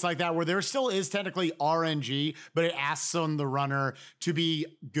spreadsheets like that where there still is technically RNG, but it asks on the runner to be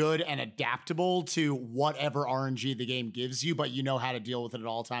good and adaptable to whatever RNG the game gives you, but you know how to deal with it at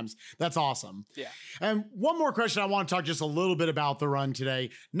all times. That's awesome. Yeah. And one more question, I want to talk just a little bit about the run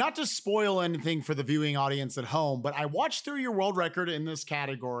today. Not to spoil anything for the viewing audience at home, but I watched through your world record in this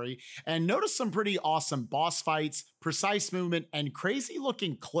category and noticed some pretty awesome boss fights, precise movement, and crazy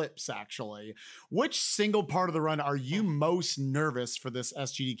looking clips, actually. Which single part of the run are you most nervous for this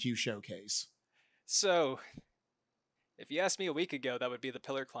SGDQ showcase? So, if you asked me a week ago, that would be the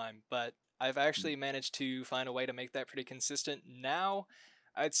pillar climb, but I've actually managed to find a way to make that pretty consistent. Now,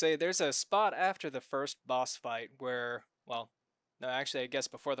 I'd say there's a spot after the first boss fight where, well, no, actually, I guess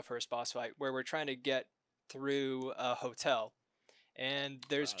before the first boss fight, where we're trying to get through a hotel. And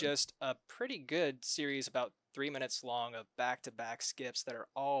there's just a pretty good series, about 3 minutes long, of back-to-back skips that are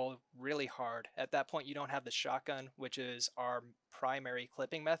all really hard. At that point, you don't have the shotgun, which is our primary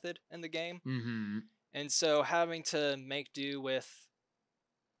clipping method in the game. Mm-hmm. And so having to make do with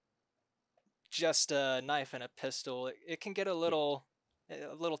just a knife and a pistol, it can get a little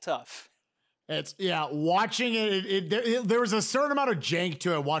tough. It's, yeah, watching it, there was a certain amount of jank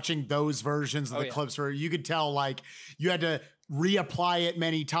to it, watching those versions of the clips where you could tell, like, you had to reapply it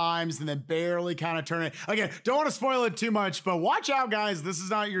many times and then barely kind of turn it. Again, don't want to spoil it too much, but watch out, guys. This is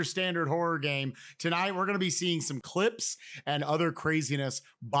not your standard horror game. Tonight, we're going to be seeing some clips and other craziness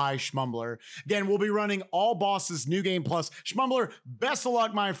by shmumbler. Again, we'll be running all bosses, new game plus. Shmumbler, best of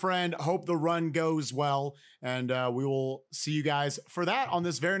luck, my friend. Hope the run goes well. And we will see you guys for that on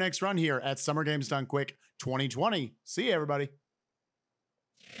this very next run here at Summer Games Done Quick 2020. See you, everybody.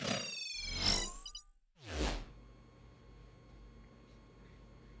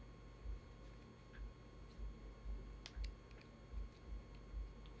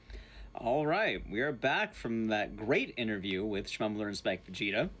 All right, we are back from that great interview with Shmumbler and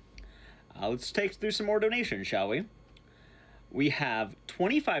Spikevegeta. Let's take through some more donations, shall we? We have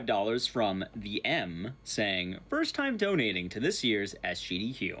 $25 from the M saying, first time donating to this year's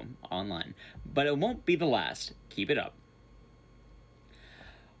SGDQ online, but it won't be the last. Keep it up.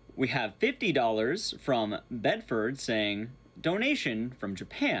 We have $50 from Bedford saying, donation from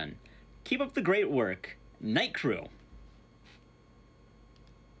Japan. Keep up the great work. Night Crew.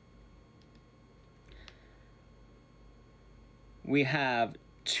 We have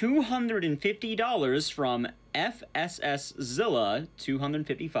 $250 from FSS Zilla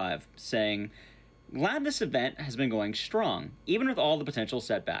 255 saying, glad this event has been going strong, even with all the potential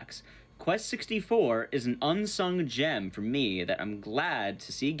setbacks. Quest 64 is an unsung gem for me that I'm glad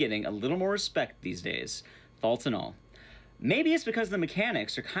to see getting a little more respect these days, faults and all. Maybe it's because the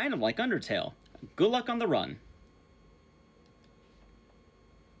mechanics are kind of like Undertale. Good luck on the run.